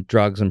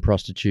drugs and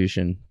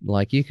prostitution.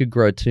 Like you could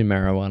grow 2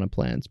 marijuana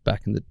plants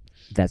back in the.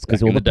 That's because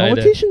Back all in the the day,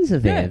 politicians are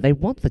there. Yeah. They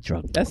want the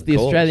drug. That's lord. the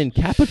course. Australian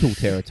capital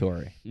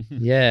territory.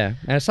 Yeah,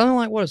 and it's something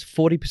like what is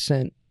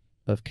 40%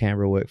 of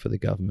Canberra work for the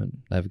government.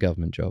 They have a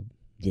government job.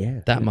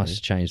 Yeah. That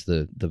must change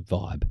the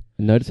vibe.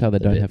 Notice how they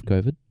don't bit. have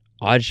COVID.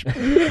 I just,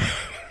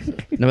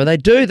 no, but they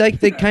do. They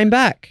came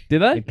back.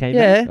 Did they? It came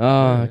Yeah. back.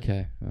 Oh,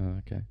 okay. Oh,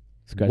 okay.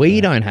 Scratch We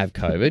that. don't have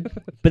COVID.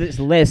 But it's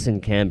less in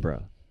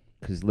Canberra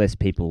because less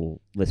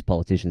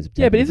politicians. Have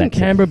Yeah, but taken the isn't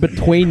vaccine. Canberra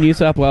between New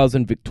South Wales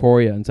and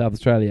Victoria and South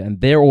Australia, and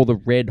they're all the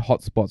red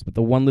hotspots, but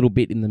the one little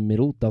bit in the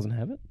middle doesn't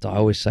have it? I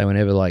always say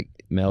whenever like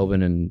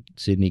Melbourne and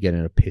Sydney get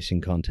in a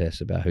pissing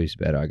contest about who's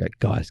better, I go,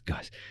 guys,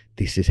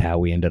 this is how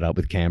we ended up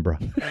with Canberra.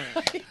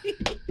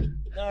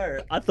 No,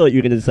 I thought you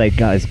were going to say,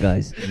 guys,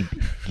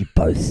 you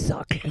both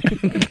suck.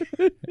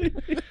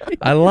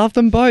 I love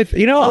them both.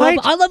 You know,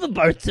 I love them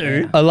both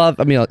too. I love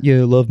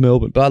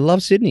Melbourne, but I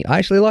love Sydney. I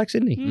actually like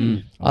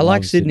Sydney. I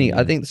like love Sydney. Sydney,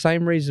 I think the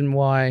same reason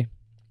why.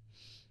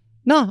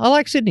 No, I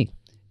like Sydney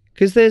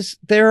because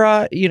there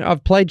are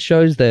I've played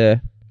shows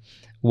there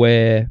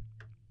where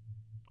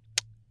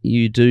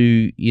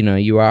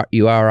you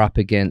are up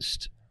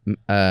against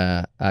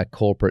a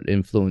corporate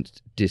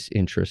influenced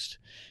disinterest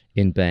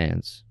in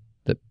bands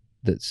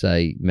that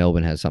say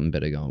Melbourne has something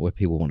better going, where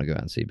people want to go out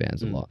and see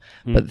bands a lot.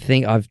 But the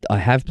thing, I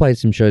have played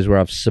some shows where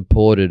I've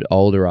supported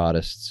older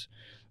artists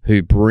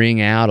who bring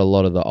out a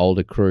lot of the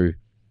older crew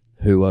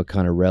who are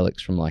kind of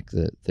relics from like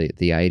the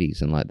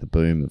 80s and like the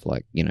boom of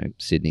like,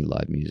 Sydney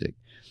live music.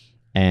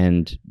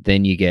 And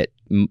then you get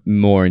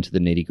more into the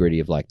nitty gritty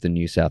of like the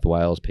New South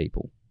Wales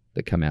people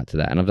that come out to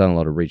that. And I've done a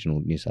lot of regional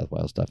New South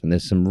Wales stuff, and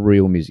there's some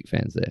real music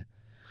fans there.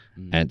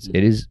 And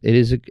it is,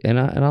 and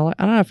I don't know,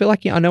 I feel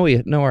like I know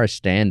where I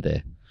stand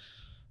there.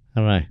 I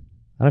don't know.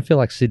 I don't feel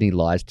like Sydney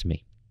lies to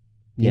me.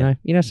 You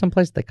know, some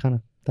places they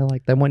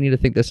want you to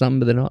think there's something,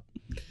 but they're not.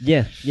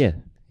 Yeah. You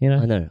know,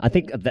 I know. I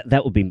think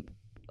that would be,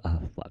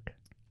 that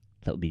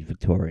would be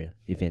Victoria,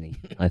 if any.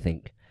 I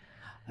think.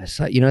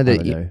 So, I don't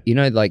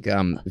know. like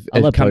I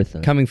love both,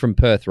 though. coming from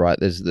Perth, right?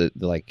 There's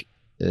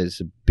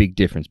there's a big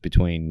difference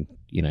between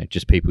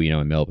just people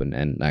in Melbourne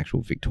and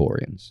actual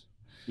Victorians.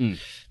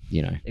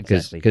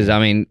 Exactly. Because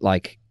I mean,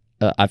 like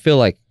I feel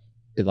like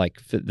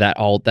for that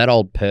old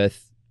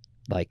Perth,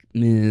 like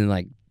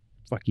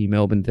fuck you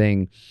Melbourne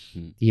thing.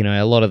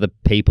 A lot of the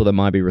people that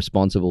might be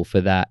responsible for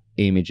that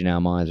image in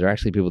our minds are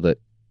actually people that,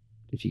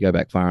 if you go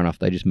back far enough,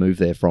 they just moved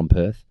there from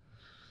Perth.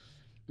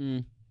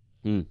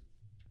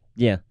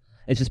 Yeah.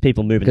 It's just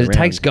people moving Because around. it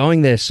takes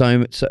going there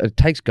so it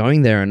takes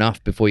going there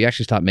enough before you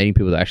actually start meeting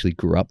people that actually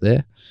grew up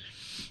there.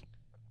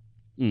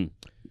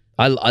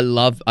 I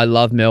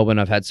love Melbourne.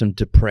 I've had some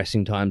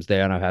depressing times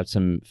there, and I've had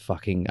some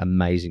fucking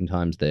amazing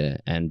times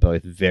there, and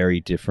both very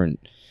different,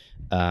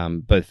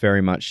 both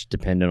very much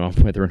dependent on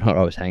whether or not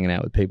I was hanging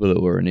out with people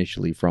that were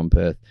initially from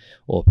Perth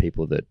or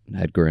people that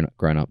had grown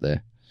up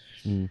there.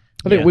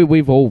 I think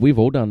we've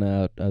all done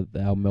our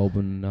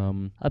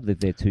Melbourne. I've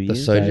lived there 2 The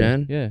years.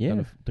 sojourn. Yeah, Yeah.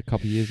 done a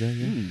couple of years there.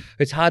 Yeah.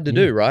 It's hard to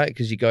do, right?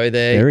 Because you go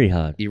there, Very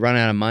hard. you run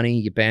out of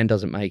money, your band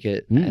doesn't make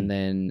it, and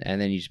then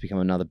you just become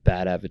another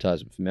bad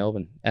advertisement for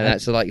Melbourne. And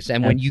that's like,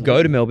 and when you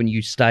go to Melbourne,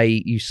 you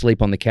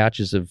sleep on the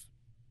couches of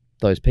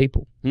those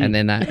people, and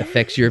then that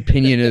affects your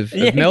opinion of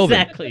Melbourne.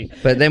 Exactly.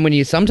 But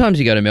then sometimes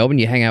you go to Melbourne,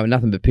 you hang out with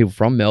nothing but people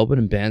from Melbourne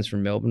and bands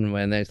from Melbourne,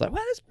 and it's like, wow,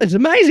 it's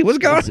amazing. What's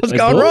going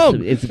Awesome.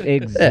 wrong? It's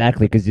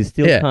exactly because you're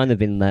still Yeah. kind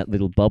of in that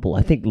little bubble.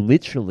 I think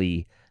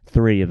literally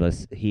 3 of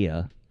us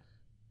here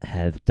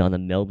have done a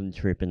Melbourne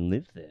trip and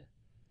lived there.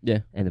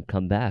 Yeah. And have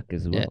come back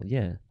as well.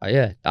 Yeah.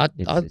 Yeah, I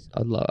It's-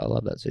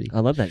 love that city.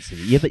 I love that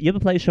city. You ever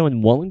play a show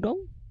in Wollongong?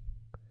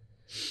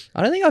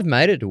 I don't think I've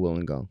made it to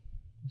Wollongong.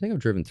 I think I've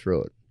driven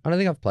through it. I don't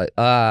think I've played.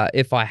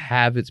 If I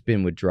have, it's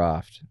been with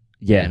Draft.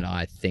 Yeah. And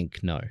I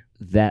think no.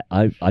 That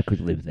I could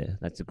live there.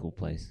 That's a cool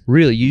place.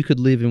 Really, you could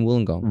live in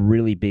Wollongong.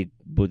 Really big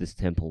Buddhist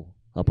temple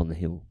up on the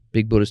hill.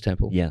 Big Buddhist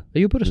temple. Yeah. Are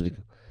you a Buddhist? Really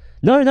cool.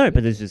 No,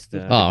 but it's just.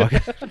 Oh,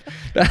 okay.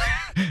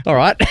 All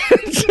right.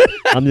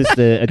 I'm just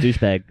a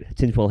douchebag,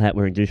 tinfoil hat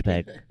wearing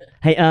douchebag.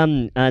 Hey,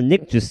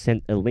 Nick just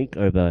sent a link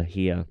over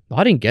here.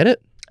 I didn't get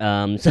it.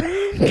 So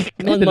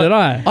Neither did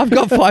I. I've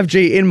got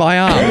 5G in my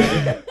arm.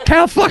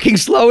 How fucking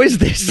slow is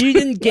this? You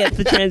didn't get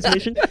the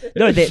transmission?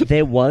 No,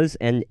 there was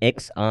an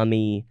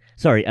ex-army...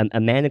 Sorry, a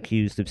man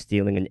accused of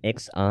stealing an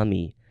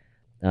ex-army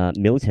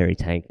military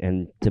tank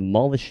and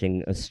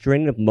demolishing a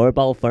string of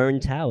mobile phone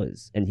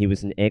towers. And he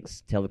was an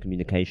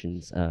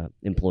ex-telecommunications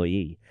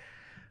employee.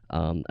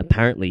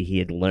 Apparently, he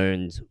had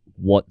learned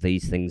what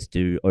these things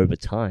do over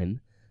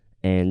time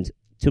and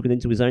took it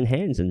into his own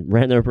hands and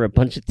ran over a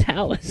bunch of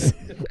towers.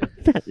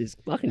 That is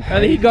fucking I think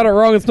crazy. he got it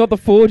wrong. It's not the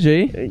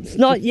 4G. It's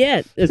not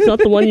yet. It's not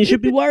the one you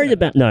should be worried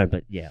about. No,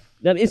 but yeah.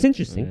 No, it's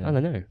interesting. Yeah. I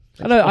don't know.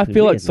 I know. I fucking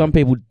feel like weird, some man.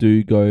 people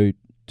do go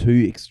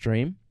too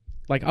extreme.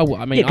 Like, I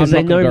mean, Yeah, 'cause I'm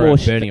they not going to know go more around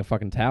shit. burning a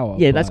fucking tower.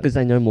 Yeah, that's but- because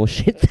they know more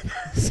shit than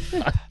us.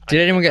 Did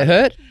anyone get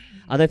hurt?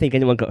 I don't think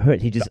anyone got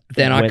hurt. He just...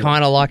 Then I went-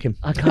 kind of like him.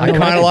 I I kinda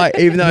kind of like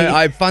like, even though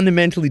I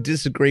fundamentally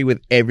disagree with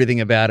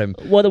everything about him.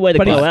 What a way to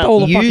But he go out.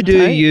 stole the You fucking do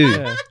tank. you.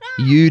 Yeah.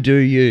 You do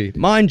you.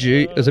 Mind you,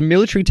 it was a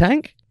military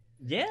tank.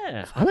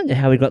 Yeah. I don't know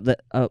how we got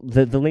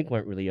the link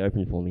won't really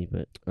open for me,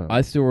 but...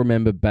 I still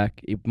remember back,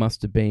 it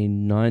must have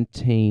been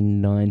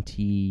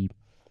 1996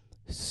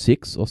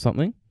 6 or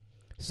something,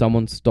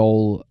 someone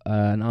stole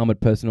an armoured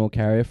personnel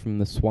carrier from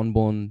the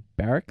Swanbourne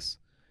barracks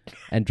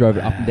and drove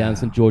it up and down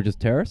St George's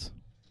Terrace.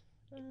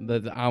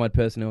 The armoured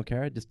personnel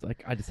carrier,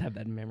 I just have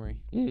that in memory.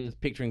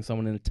 Just picturing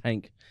someone in a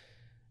tank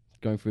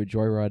going for a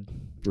joyride.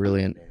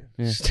 Brilliant.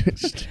 Yeah.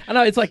 I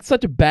know it's like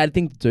such a bad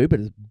thing to do, but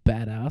it's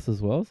badass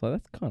as well. So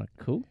that's kind of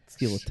cool.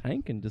 Steal a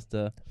tank and just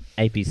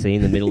APC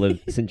in the middle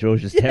of St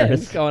George's yeah, Terrace.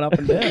 just going up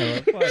and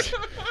down.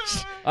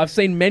 I've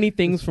seen many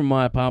things from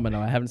my apartment.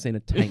 I haven't seen a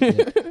tank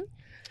yet.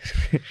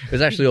 It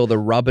was actually all the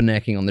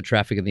rubbernecking on the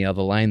traffic in the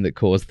other lane that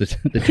caused the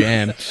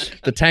jam.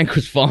 The tank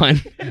was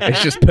fine.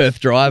 It's just Perth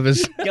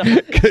drivers.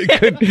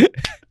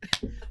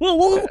 Well,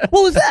 what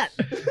was that?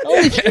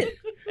 Holy shit!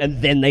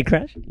 And then they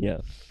crash. Yeah.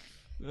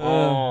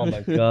 Oh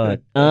my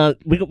god.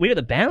 We got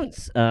to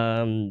bounce.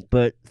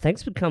 But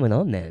thanks for coming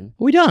on, man.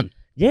 Are we done?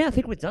 Yeah, I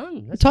think we're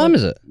done. What time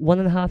is it?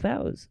 1.5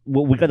 hours.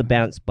 Well, we got to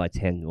bounce by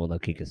 10, or they'll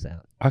kick us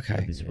out.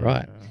 Okay,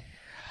 right.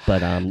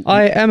 But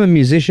I am a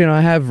musician. I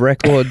have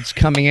records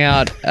coming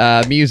out,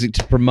 music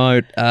to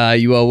promote.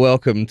 You are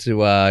welcome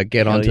to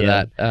get Hell onto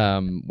yeah.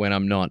 that when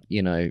I'm not,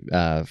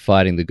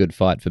 fighting the good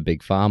fight for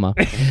Big Pharma.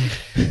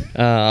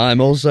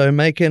 I'm also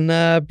making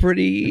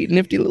pretty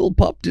nifty little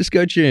pop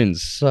disco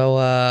tunes. So,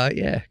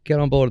 get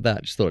on board with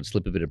that. Just thought I'd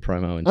slip a bit of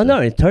promo into. Oh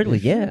no, totally,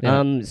 yeah.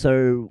 Yeah.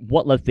 So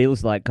What Love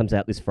Feels Like comes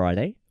out this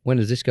Friday. When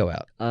does this go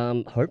out?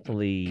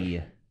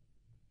 Hopefully,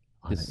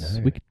 I don't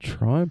know. We could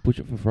try and push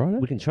it for Friday.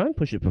 We can try and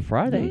push it for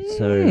Friday.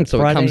 So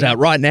Friday it comes out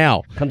right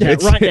now. Comes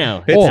out right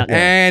now. It's It's out now.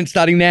 and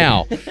starting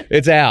now.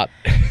 It's out.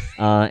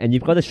 And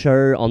you've got a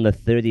show on the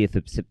 30th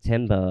of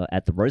September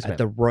at the Rosemount. At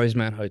the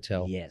Rosemount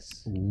Hotel.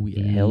 Yes. Ooh,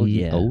 yeah. Hell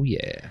yeah. Oh,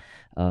 yeah.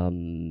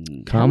 Come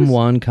Come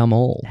one, come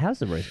all. How's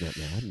the Rosemount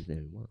now? I haven't been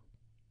in a while.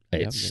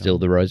 It's still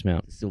the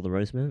Rosemount. It's still the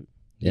Rosemount?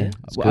 Yeah. Yeah.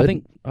 It's Well, I good.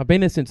 think I've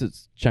been there since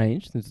it's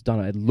changed, since it's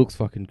done it. It looks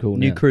fucking cool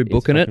New now. crew It's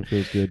booking it. fucking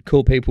feels good.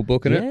 Cool people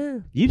booking it. Yeah.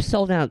 You've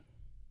sold out,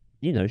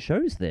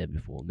 shows there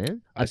before,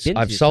 man. I've been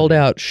to sold some-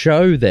 out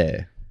show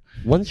there.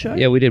 One show?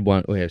 Yeah, we did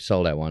one. We have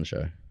sold out one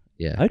show.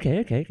 Yeah.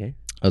 Okay.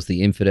 That was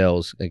the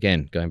Infidels.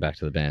 Again, going back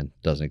to the band.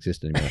 Doesn't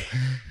exist anymore.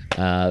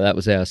 That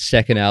was our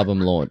second album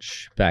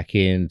launch back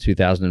in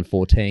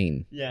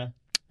 2014. Yeah.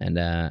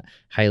 And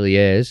Haley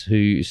Ayres,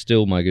 who is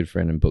still my good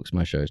friend and books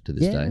my shows to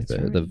this Yeah, day, that's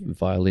right, the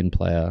violin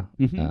player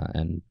Mhm.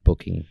 and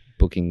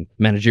booking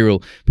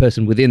managerial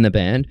person within the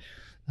band,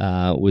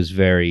 was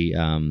very.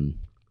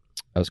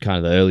 That was kind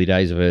of the early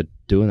days of her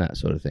doing that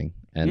sort of thing,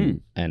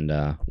 and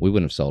we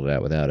wouldn't have sold it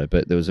out without her.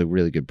 But there was a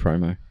really good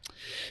promo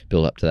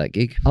build up to that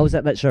gig. I was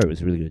at that show. It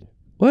was really good.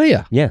 Well,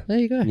 yeah, Yeah. there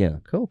you go. Yeah.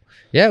 Cool.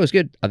 Yeah, it was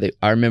good.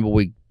 I remember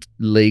we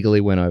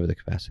legally went over the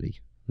capacity.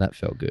 That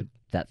felt good,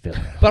 That film.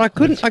 but I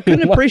couldn't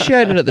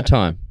appreciate it at the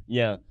time.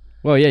 Yeah.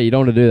 Well, yeah, you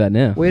don't want to do that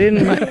now. We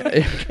didn't.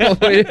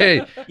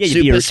 you'd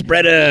Super be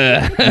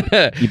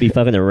spreader. You'd be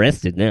fucking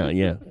arrested now,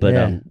 yeah. But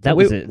Yeah. that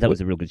We-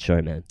 was a real good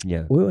show, man.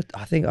 Yeah.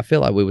 I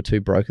feel like we were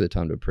too broke at the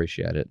time to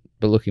appreciate it.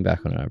 But looking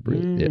back on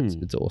it,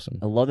 it's awesome.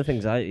 A lot of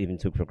things I even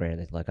took for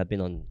granted. Like I've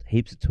been on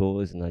heaps of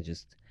tours and I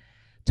just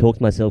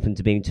talked myself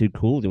into being too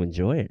cool to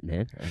enjoy it,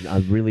 man. I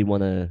really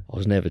want to. I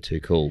was never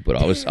too cool, but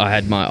I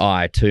had my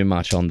eye too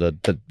much on the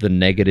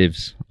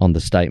negatives on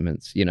the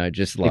statements.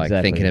 Just like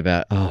Exactly. thinking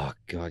about, oh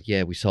god,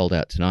 yeah, we sold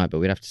out tonight, but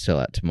we'd have to sell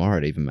out tomorrow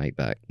to even make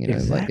back.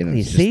 Exactly.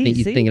 It's just See?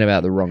 you're thinking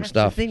about the wrong That's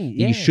the stuff. thing,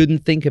 yeah. You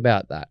shouldn't think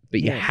about that,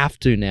 but you Yes. have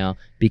to now,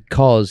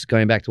 because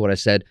going back to what I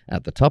said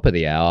at the top of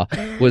the hour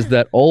was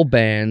that all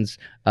bands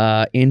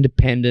are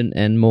independent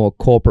and more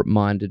corporate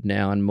minded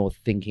now, and more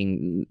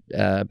thinking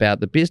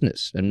about the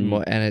business and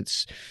more, and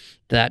it's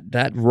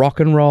that rock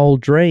and roll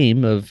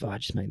dream of I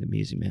just make the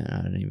music, man.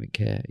 I don't even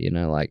care.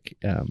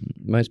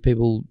 Most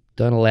people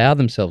don't allow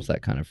themselves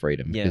that kind of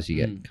freedom Yeah. because you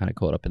get kind of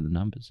caught up in the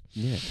numbers.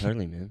 Yeah,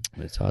 totally, man.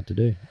 But it's hard to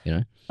do.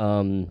 That's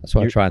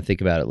why I you're- try and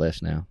think about it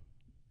less now.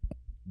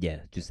 Yeah,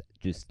 just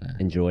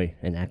enjoy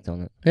and act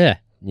on it. Yeah.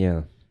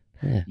 Yeah.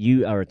 Yeah.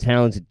 You are a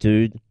talented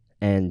dude,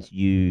 and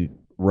you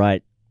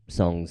write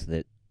songs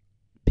that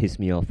piss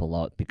me off a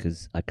lot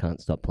because I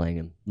can't stop playing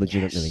them.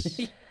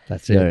 Legitimately.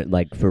 That's it.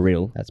 Like for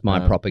real. That's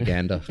my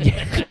propaganda.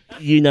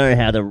 You know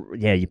how to.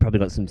 Yeah, you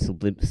probably got some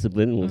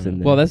subliminals in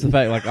there. Well, that's the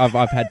fact. Like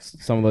I've had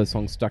some of those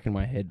songs stuck in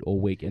my head all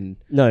week, and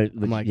no.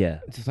 I'm like, yeah.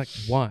 it's just like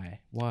why?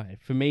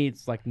 For me,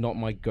 it's like not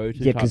my go-to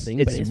Yeah, type because thing.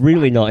 it's but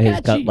really fucking not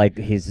his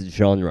catchy. his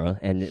genre,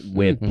 and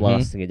we're Mhm.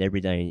 blasting it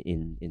every day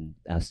in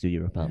our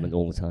studio apartment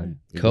all the time.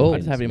 Cool. I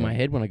just have it in my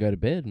head when I go to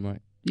bed. I'm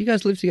like, You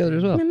guys live together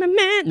as well?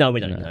 No,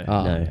 we don't. No,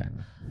 Oh, no. okay.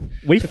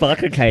 We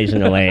fuck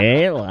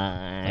occasionally.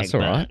 Like, That's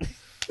all right.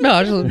 No,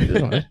 I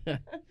just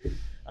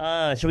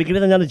Shall we give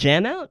it another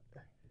jam out?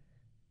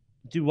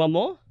 Do one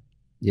more?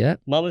 yeah,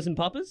 Mamas and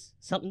Papas?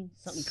 Something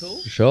cool?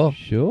 sure.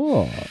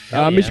 sure.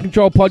 Hell yeah. Mission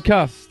Control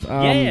Podcast.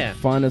 Yeah.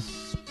 Find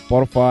us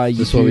Spotify,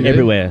 This what we YouTube, do?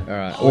 Everywhere. All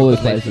right, all those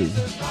places.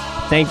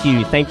 Thank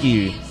you, Tim,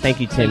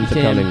 for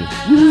Tim. coming.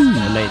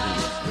 Amazing.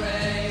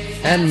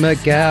 And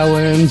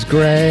McGowan's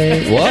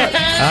great. What?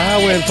 I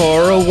went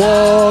for a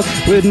walk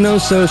with no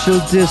social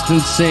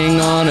distancing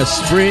on a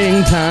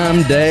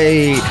springtime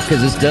day,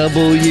 'cause it's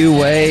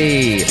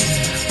WA.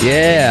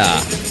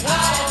 Yeah.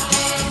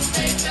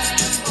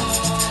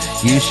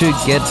 You should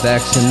get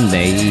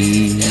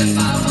vaccinated.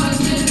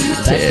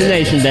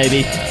 Vaccination,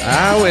 baby.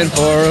 I went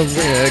for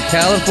a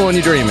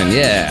California dreaming,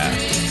 yeah.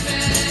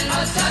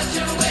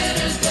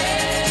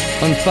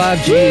 On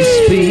 5G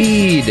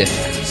speed.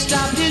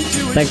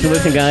 Thanks for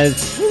listening,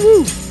 guys.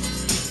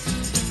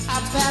 I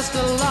passed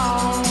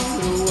along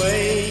the way.